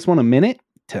to give this one a minute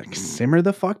to simmer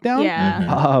the fuck down.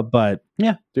 Yeah. But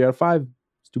yeah, 3 out of 5.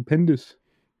 Stupendous.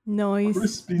 Nice.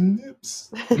 Crispy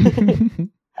nips.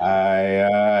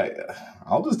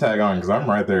 I'll just tag on because I'm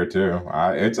right there too.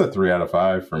 It's a 3 out of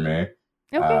 5 for me.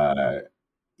 Okay.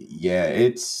 Yeah,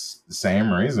 it's the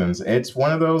same reasons. It's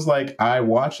one of those, like, I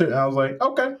watched it and I was like,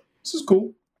 okay, this is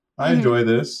cool. I enjoy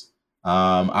this.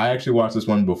 I actually watched this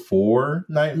one before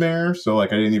Nightmare, so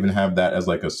like I didn't even have that as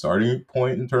like a starting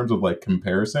point in terms of like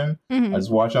comparison. I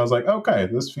just watched it, I was like, okay,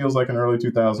 this feels like an early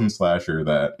 2000s slasher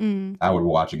that I would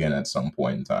watch again at some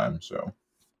point in time. So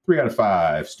 3 out of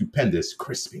 5 stupendous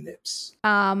crispy nips.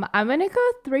 I'm gonna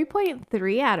go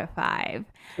 3.3 out of 5.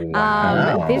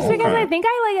 Wow. Just because I think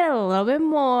I like it a little bit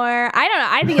more. I don't know.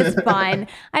 I think it's fun.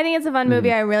 I think it's a fun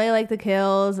movie. I really like the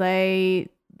kills. There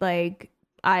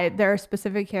are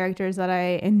specific characters that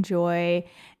I enjoy,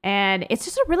 and it's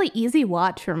just a really easy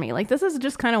watch for me. Like, this is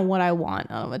just kind of what I want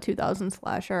out of a 2000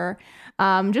 slasher.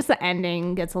 Just the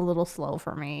ending gets a little slow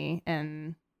for me,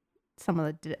 and some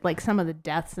of the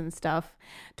deaths and stuff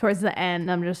towards the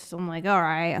end, I'm like, all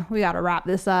right, we got to wrap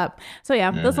this up. So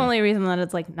yeah, that's the only reason that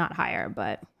it's like not higher,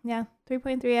 but yeah,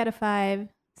 3.3 out of 5.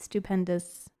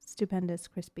 Stupendous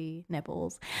crispy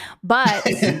nipples. But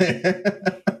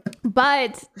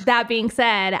But that being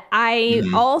said, I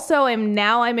also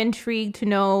I'm intrigued to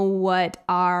know what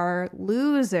our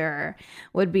loser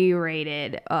would be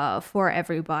rated for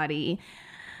everybody.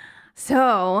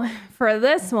 So for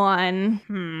this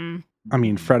one, I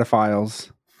mean, Fredophiles.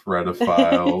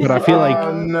 But I feel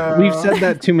like we've said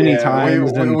that too many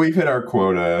times. We've hit our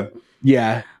quota.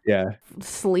 Yeah.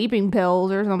 Sleeping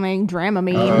pills or something,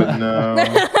 Dramamine. Oh, no.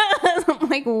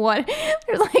 Like, what?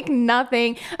 There's like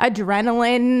nothing.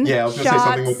 Adrenaline. Yeah, I was gonna say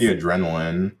something with the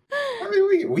adrenaline. I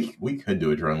mean, we could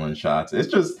do adrenaline shots. It's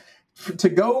just to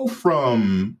go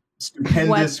from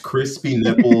stupendous crispy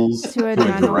nipples to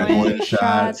adrenaline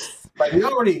shots. Like, we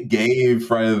already gave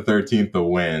Friday the 13th the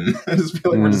win. I just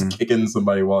feel like we're just kicking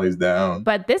somebody while he's down.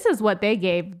 But this is what they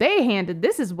gave.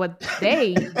 This is what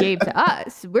they gave to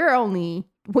us.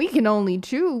 We can only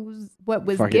choose what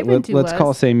was given to us. Let's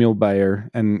call Samuel Bayer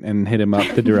and hit him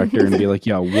up, the director, and be like,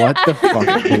 yo, what the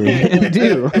fuck do we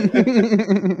do?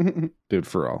 Dude,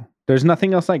 for all. There's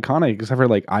nothing else iconic except for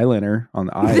like eyeliner on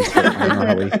the eyes. I don't know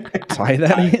how we tie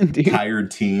that in, dude.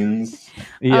 Tired teens.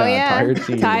 Yeah,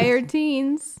 tired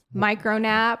teens. Micro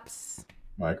naps.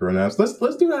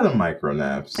 Let's do that on micro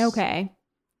naps. Okay.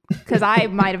 Because I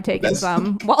might have taken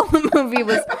some while the movie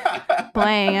was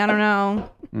playing. I don't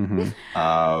know.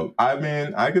 I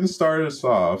mean, I can start us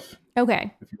off.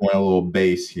 Okay. If you want a little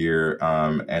base here,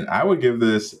 and I would give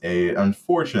this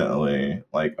unfortunately,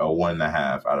 like a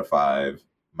 1.5 out of 5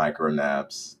 micro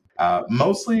naps.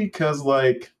 Mostly because,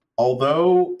 like,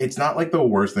 although it's not like the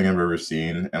worst thing I've ever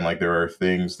seen, and like there are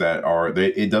things that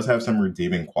it does have some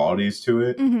redeeming qualities to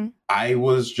it. I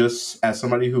was just, as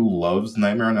somebody who loves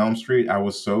Nightmare on Elm Street, I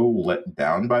was so let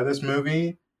down by this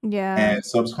movie. Yeah. And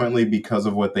subsequently, because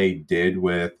of what they did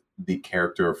with the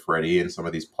character of Freddy and some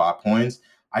of these plot points,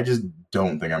 I just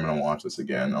don't think I'm going to watch this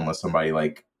again unless somebody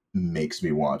like makes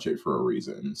me watch it for a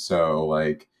reason. So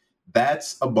like,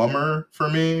 that's a bummer for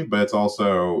me, but it's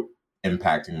also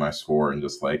impacting my score. And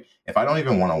just like, if I don't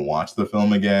even want to watch the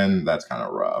film again, that's kind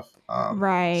of rough.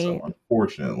 Right. So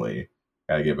unfortunately,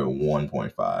 gotta give it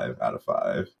 1.5 out of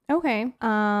 5. Okay.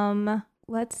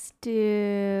 Let's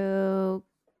do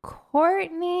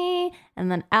Courtney,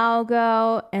 and then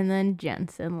Algo, and then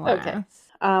Jensen last. Okay.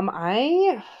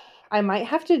 I might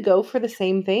have to go for the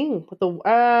same thing with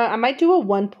I might do a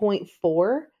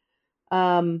 1.4.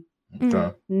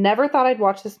 Never thought I'd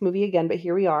watch this movie again, but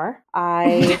here we are.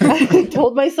 I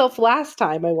told myself last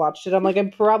time I watched it, I'm like,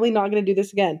 I'm probably not going to do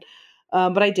this again.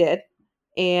 But I did.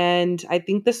 And I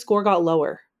think the score got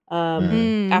lower.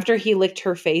 After he licked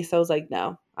her face, I was like,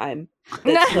 no,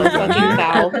 that's so fucking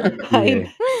foul. I'm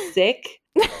sick.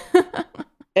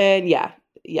 And yeah,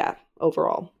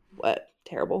 overall,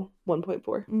 terrible.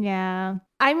 1.4. Yeah.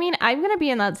 I mean, I'm going to be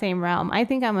in that same realm. I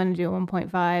think I'm going to do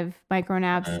 1.5 micro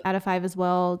naps out of 5 as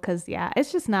well. Cause yeah,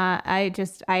 it's just not, I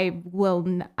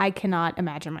cannot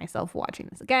imagine myself watching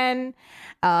this again.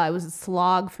 It was a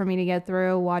slog for me to get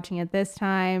through watching it this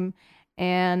time.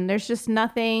 And there's just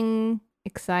nothing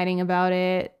exciting about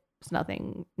it. There's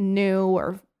nothing new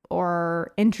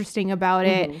or interesting about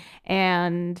it.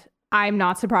 And I'm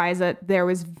not surprised that it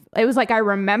was like I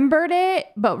remembered it,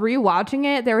 but rewatching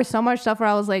it, there was so much stuff where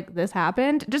I was like, this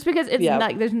happened, just because it's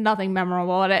there's nothing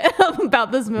memorable in it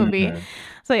about this movie.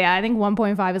 So yeah, I think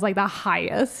 1.5 is like the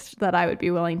highest that I would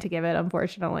be willing to give it,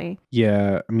 unfortunately.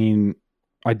 Yeah, I mean,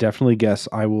 I definitely guess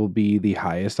I will be the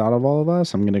highest out of all of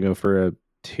us. I'm going to go for a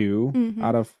 2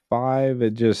 out of 5.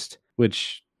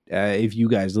 If you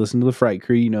guys listen to the Fright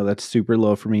Crew, you know that's super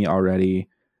low for me already.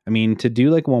 I mean, to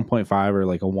do like 1.5 or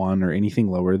like a 1 or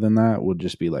anything lower than that would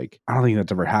just be like, I don't think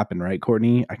that's ever happened, right,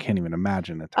 Courtney? I can't even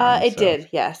imagine it. It did,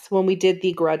 yes. When we did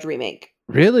the Grudge remake.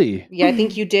 Really? Yeah, I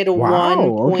think you did a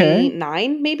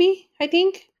 1.9, maybe, I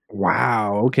think.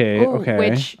 Wow, okay, okay.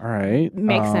 Which all right.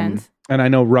 Makes sense. And I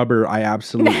know Rubber, I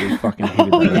absolutely fucking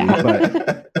hated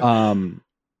that movie,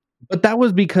 but that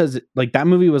was because like that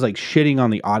movie was like shitting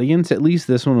on the audience. At least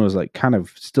this one was like kind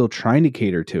of still trying to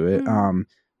cater to it.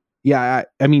 yeah,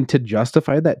 I mean, to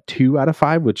justify that 2 out of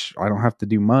 5, which I don't have to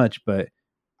do much, but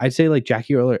I'd say like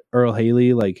Jackie Earl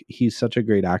Haley, like he's such a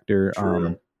great actor.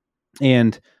 True.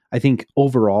 And I think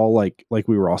overall, like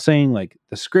we were all saying, like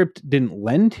the script didn't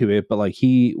lend to it, but like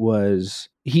he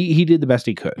did the best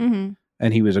he could,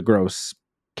 and he was a gross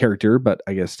character, but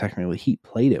I guess technically he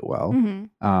played it well.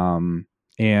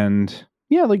 And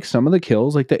yeah, like some of the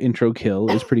kills, like the intro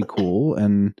kill is pretty cool,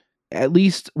 and at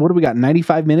least what do we got?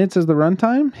 95 minutes as the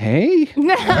runtime. Hey,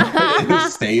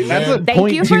 that's a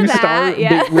Thank you for 0.2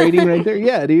 that. star rating right there.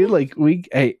 Yeah, dude. Like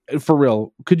hey, for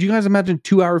real. Could you guys imagine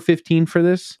 2 hour 15 for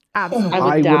this? Absolutely.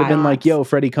 I would have been like, yo,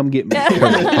 Freddie, come get me.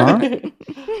 Huh?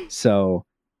 So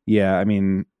yeah, I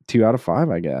mean, 2 out of 5,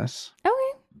 I guess. Okay.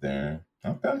 There.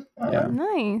 Okay. All Yeah. right.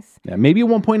 Nice. Yeah, maybe a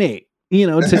 1.8. You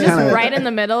know, to Just kind of right in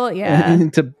the middle. Yeah.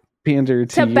 to pander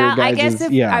to your guys', I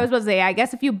guess yeah. I was about to say, I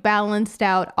guess if you balanced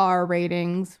out our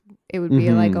ratings, it would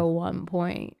be like a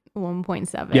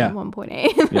 1.7, Yeah.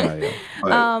 1.8. Yeah.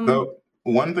 But the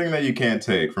one thing that you can't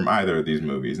take from either of these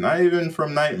movies, not even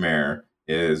from Nightmare,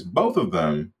 is both of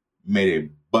them made a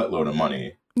buttload of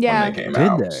money when they came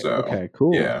out. Did they? So okay,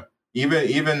 cool. yeah,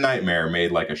 even Nightmare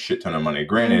made like a shit ton of money.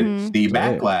 Granted, the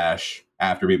backlash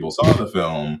after people saw the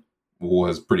film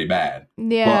was pretty bad.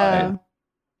 Yeah. But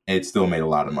it still made a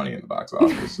lot of money in the box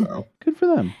office. So good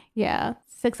for them. Yeah.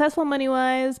 Successful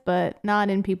money-wise, but not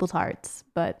in people's hearts.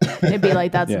 But it'd be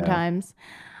like that sometimes.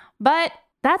 But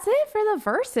that's it for the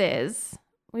verses.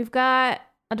 We've got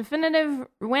a definitive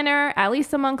winner, at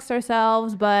least amongst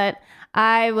ourselves, but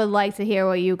I would like to hear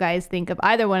what you guys think of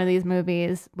either one of these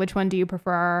movies. Which one do you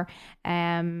prefer?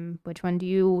 Which one do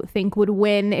you think would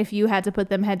win if you had to put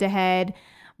them head to head?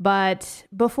 But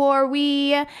before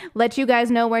we let you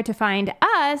guys know where to find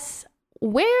us,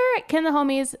 where can the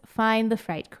homies find the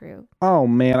Fright Crew? Oh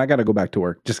man, I gotta go back to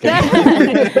work. Just kidding.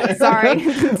 Sorry.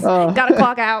 Gotta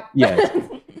clock out. Yes.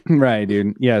 Right,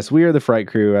 dude. Yes, we are the Fright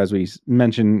Crew, as we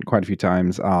mentioned quite a few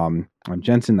times. I'm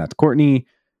Jensen, that's Courtney.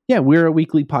 Yeah, we're a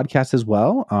weekly podcast as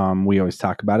well. We always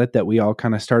talk about it, that we all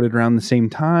kind of started around the same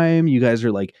time. You guys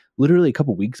are like literally a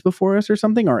couple weeks before us or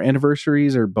something. Our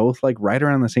anniversaries are both like right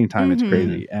around the same time. It's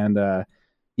crazy. And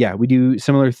yeah, we do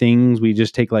similar things. We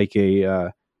just take like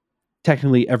a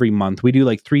technically every month we do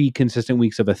like 3 consistent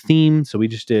weeks of a theme. So we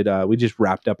just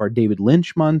wrapped up our David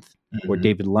Lynch month, or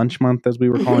David Lunch month as we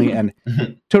were calling it, and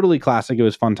totally classic. It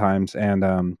was fun times.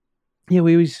 And yeah,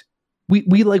 we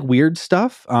like weird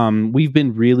stuff. We've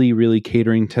been really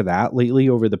catering to that lately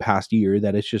over the past year,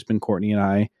 that it's just been Courtney and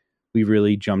I. We've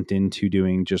really jumped into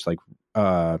doing just like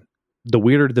the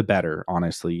weirder the better,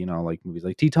 honestly. You know, like movies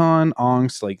like Teton,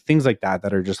 Onks, like things like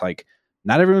that are just like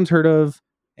not everyone's heard of,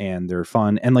 and they're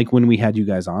fun. And like when we had you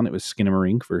guys on, it was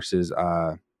Skinamarink versus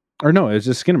or no, it was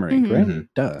just Skinamarink, right?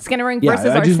 Duh. Skinamarink versus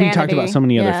our we talked about so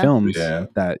many other films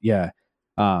that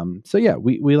so yeah,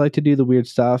 we like to do the weird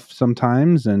stuff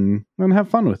sometimes and have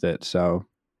fun with it. So,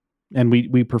 and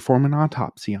we perform an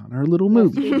autopsy on our little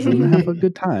movies and have a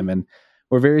good time, and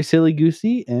we're very silly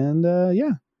goosey, and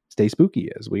yeah, stay spooky,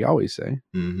 as we always say.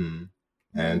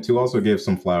 And to also give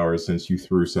some flowers, since you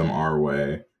threw some our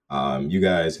way, you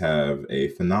guys have a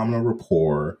phenomenal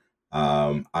rapport.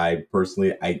 I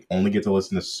personally only get to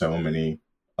listen to so many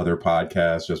other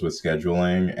podcasts just with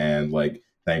scheduling, and like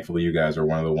thankfully you guys are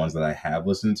one of the ones that I have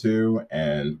listened to,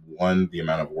 and the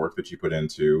amount of work that you put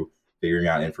into figuring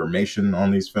out information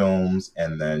on these films,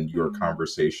 and then your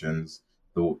conversations,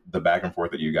 the back and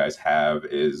forth that you guys have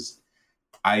is,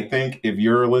 I think if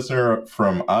you're a listener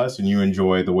from us and you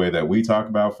enjoy the way that we talk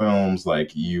about films,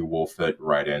 like you will fit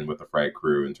right in with the Fright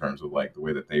Crew in terms of like the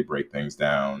way that they break things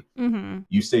down.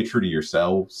 You stay true to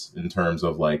yourselves in terms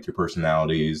of like your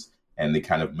personalities and the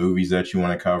kind of movies that you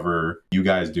want to cover. You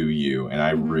guys do you, and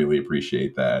I really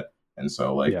appreciate that. And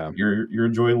so like you're a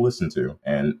joy to listen to,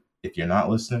 and if you're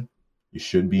not listening, you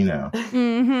should be now.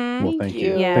 Well, thank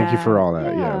you. Yeah. Thank you for all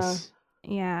that. Yes.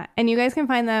 Yeah. And you guys can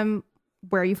find them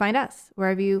where you find us,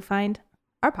 wherever you find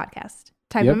our podcast.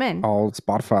 Type them in. All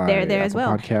Spotify. They're there as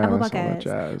well. Apple Podcasts, All that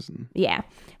jazz. Yeah.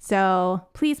 So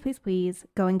please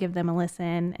go and give them a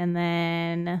listen. And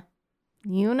then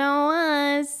you know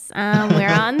us. We're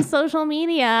on social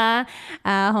media.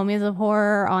 Homies of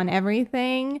Horror on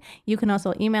everything. You can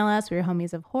also email us. We're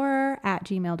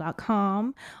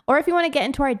homiesofhorror@gmail.com. Or if you want to get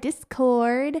into our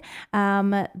Discord,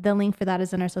 the link for that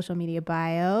is in our social media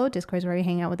bio. Discord is where we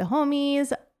hang out with the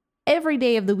homies every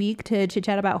day of the week to chit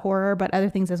chat about horror, but other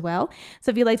things as well.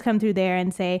 So if you'd like to come through there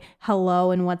and say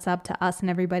hello and what's up to us and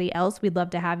everybody else, we'd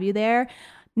love to have you there.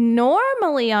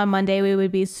 Normally on Monday, we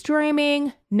would be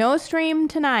streaming. No stream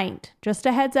tonight. Just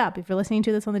a heads up. If you're listening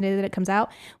to this on the day that it comes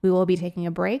out, we will be taking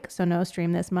a break. So no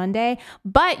stream this Monday.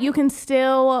 But you can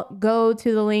still go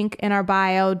to the link in our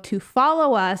bio to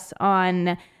follow us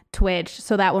on Twitch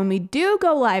so that when we do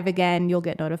go live again, you'll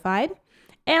get notified.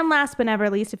 And last but never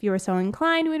least, if you are so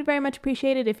inclined, we would very much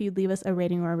appreciate it if you'd leave us a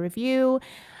rating or a review.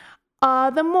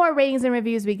 The more ratings and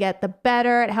reviews we get, the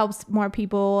better. It helps more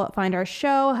people find our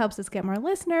show, helps us get more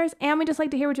listeners, and we just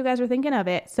like to hear what you guys are thinking of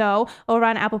it. So over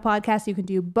on Apple Podcasts, you can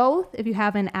do both. If you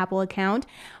have an Apple account,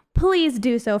 please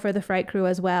do so for the Fright Crew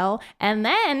as well. And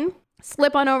then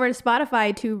slip on over to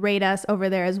Spotify to rate us over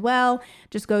there as well.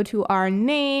 Just go to our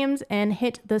names and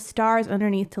hit the stars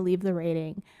underneath to leave the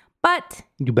rating. But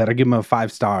you better give them a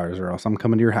 5 stars or else I'm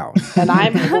coming to your house. And I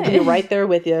will be right there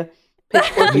with you.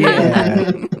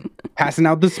 Yeah. Passing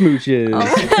out the smooches.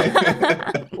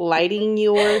 Lighting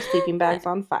your sleeping bags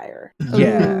on fire.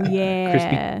 Yeah. Ooh, yeah.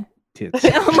 Crispy tits.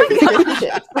 Oh my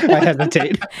God. I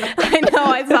hesitate. I know.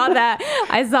 I saw that.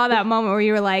 I saw that moment where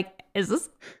you were like,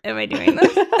 am I doing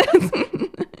this?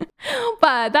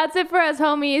 But that's it for us,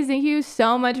 homies. Thank you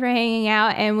so much for hanging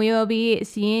out. And we will be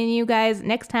seeing you guys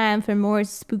next time for more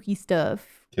spooky stuff.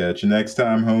 Catch you next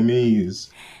time, homies.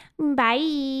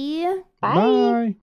 Bye. Bye.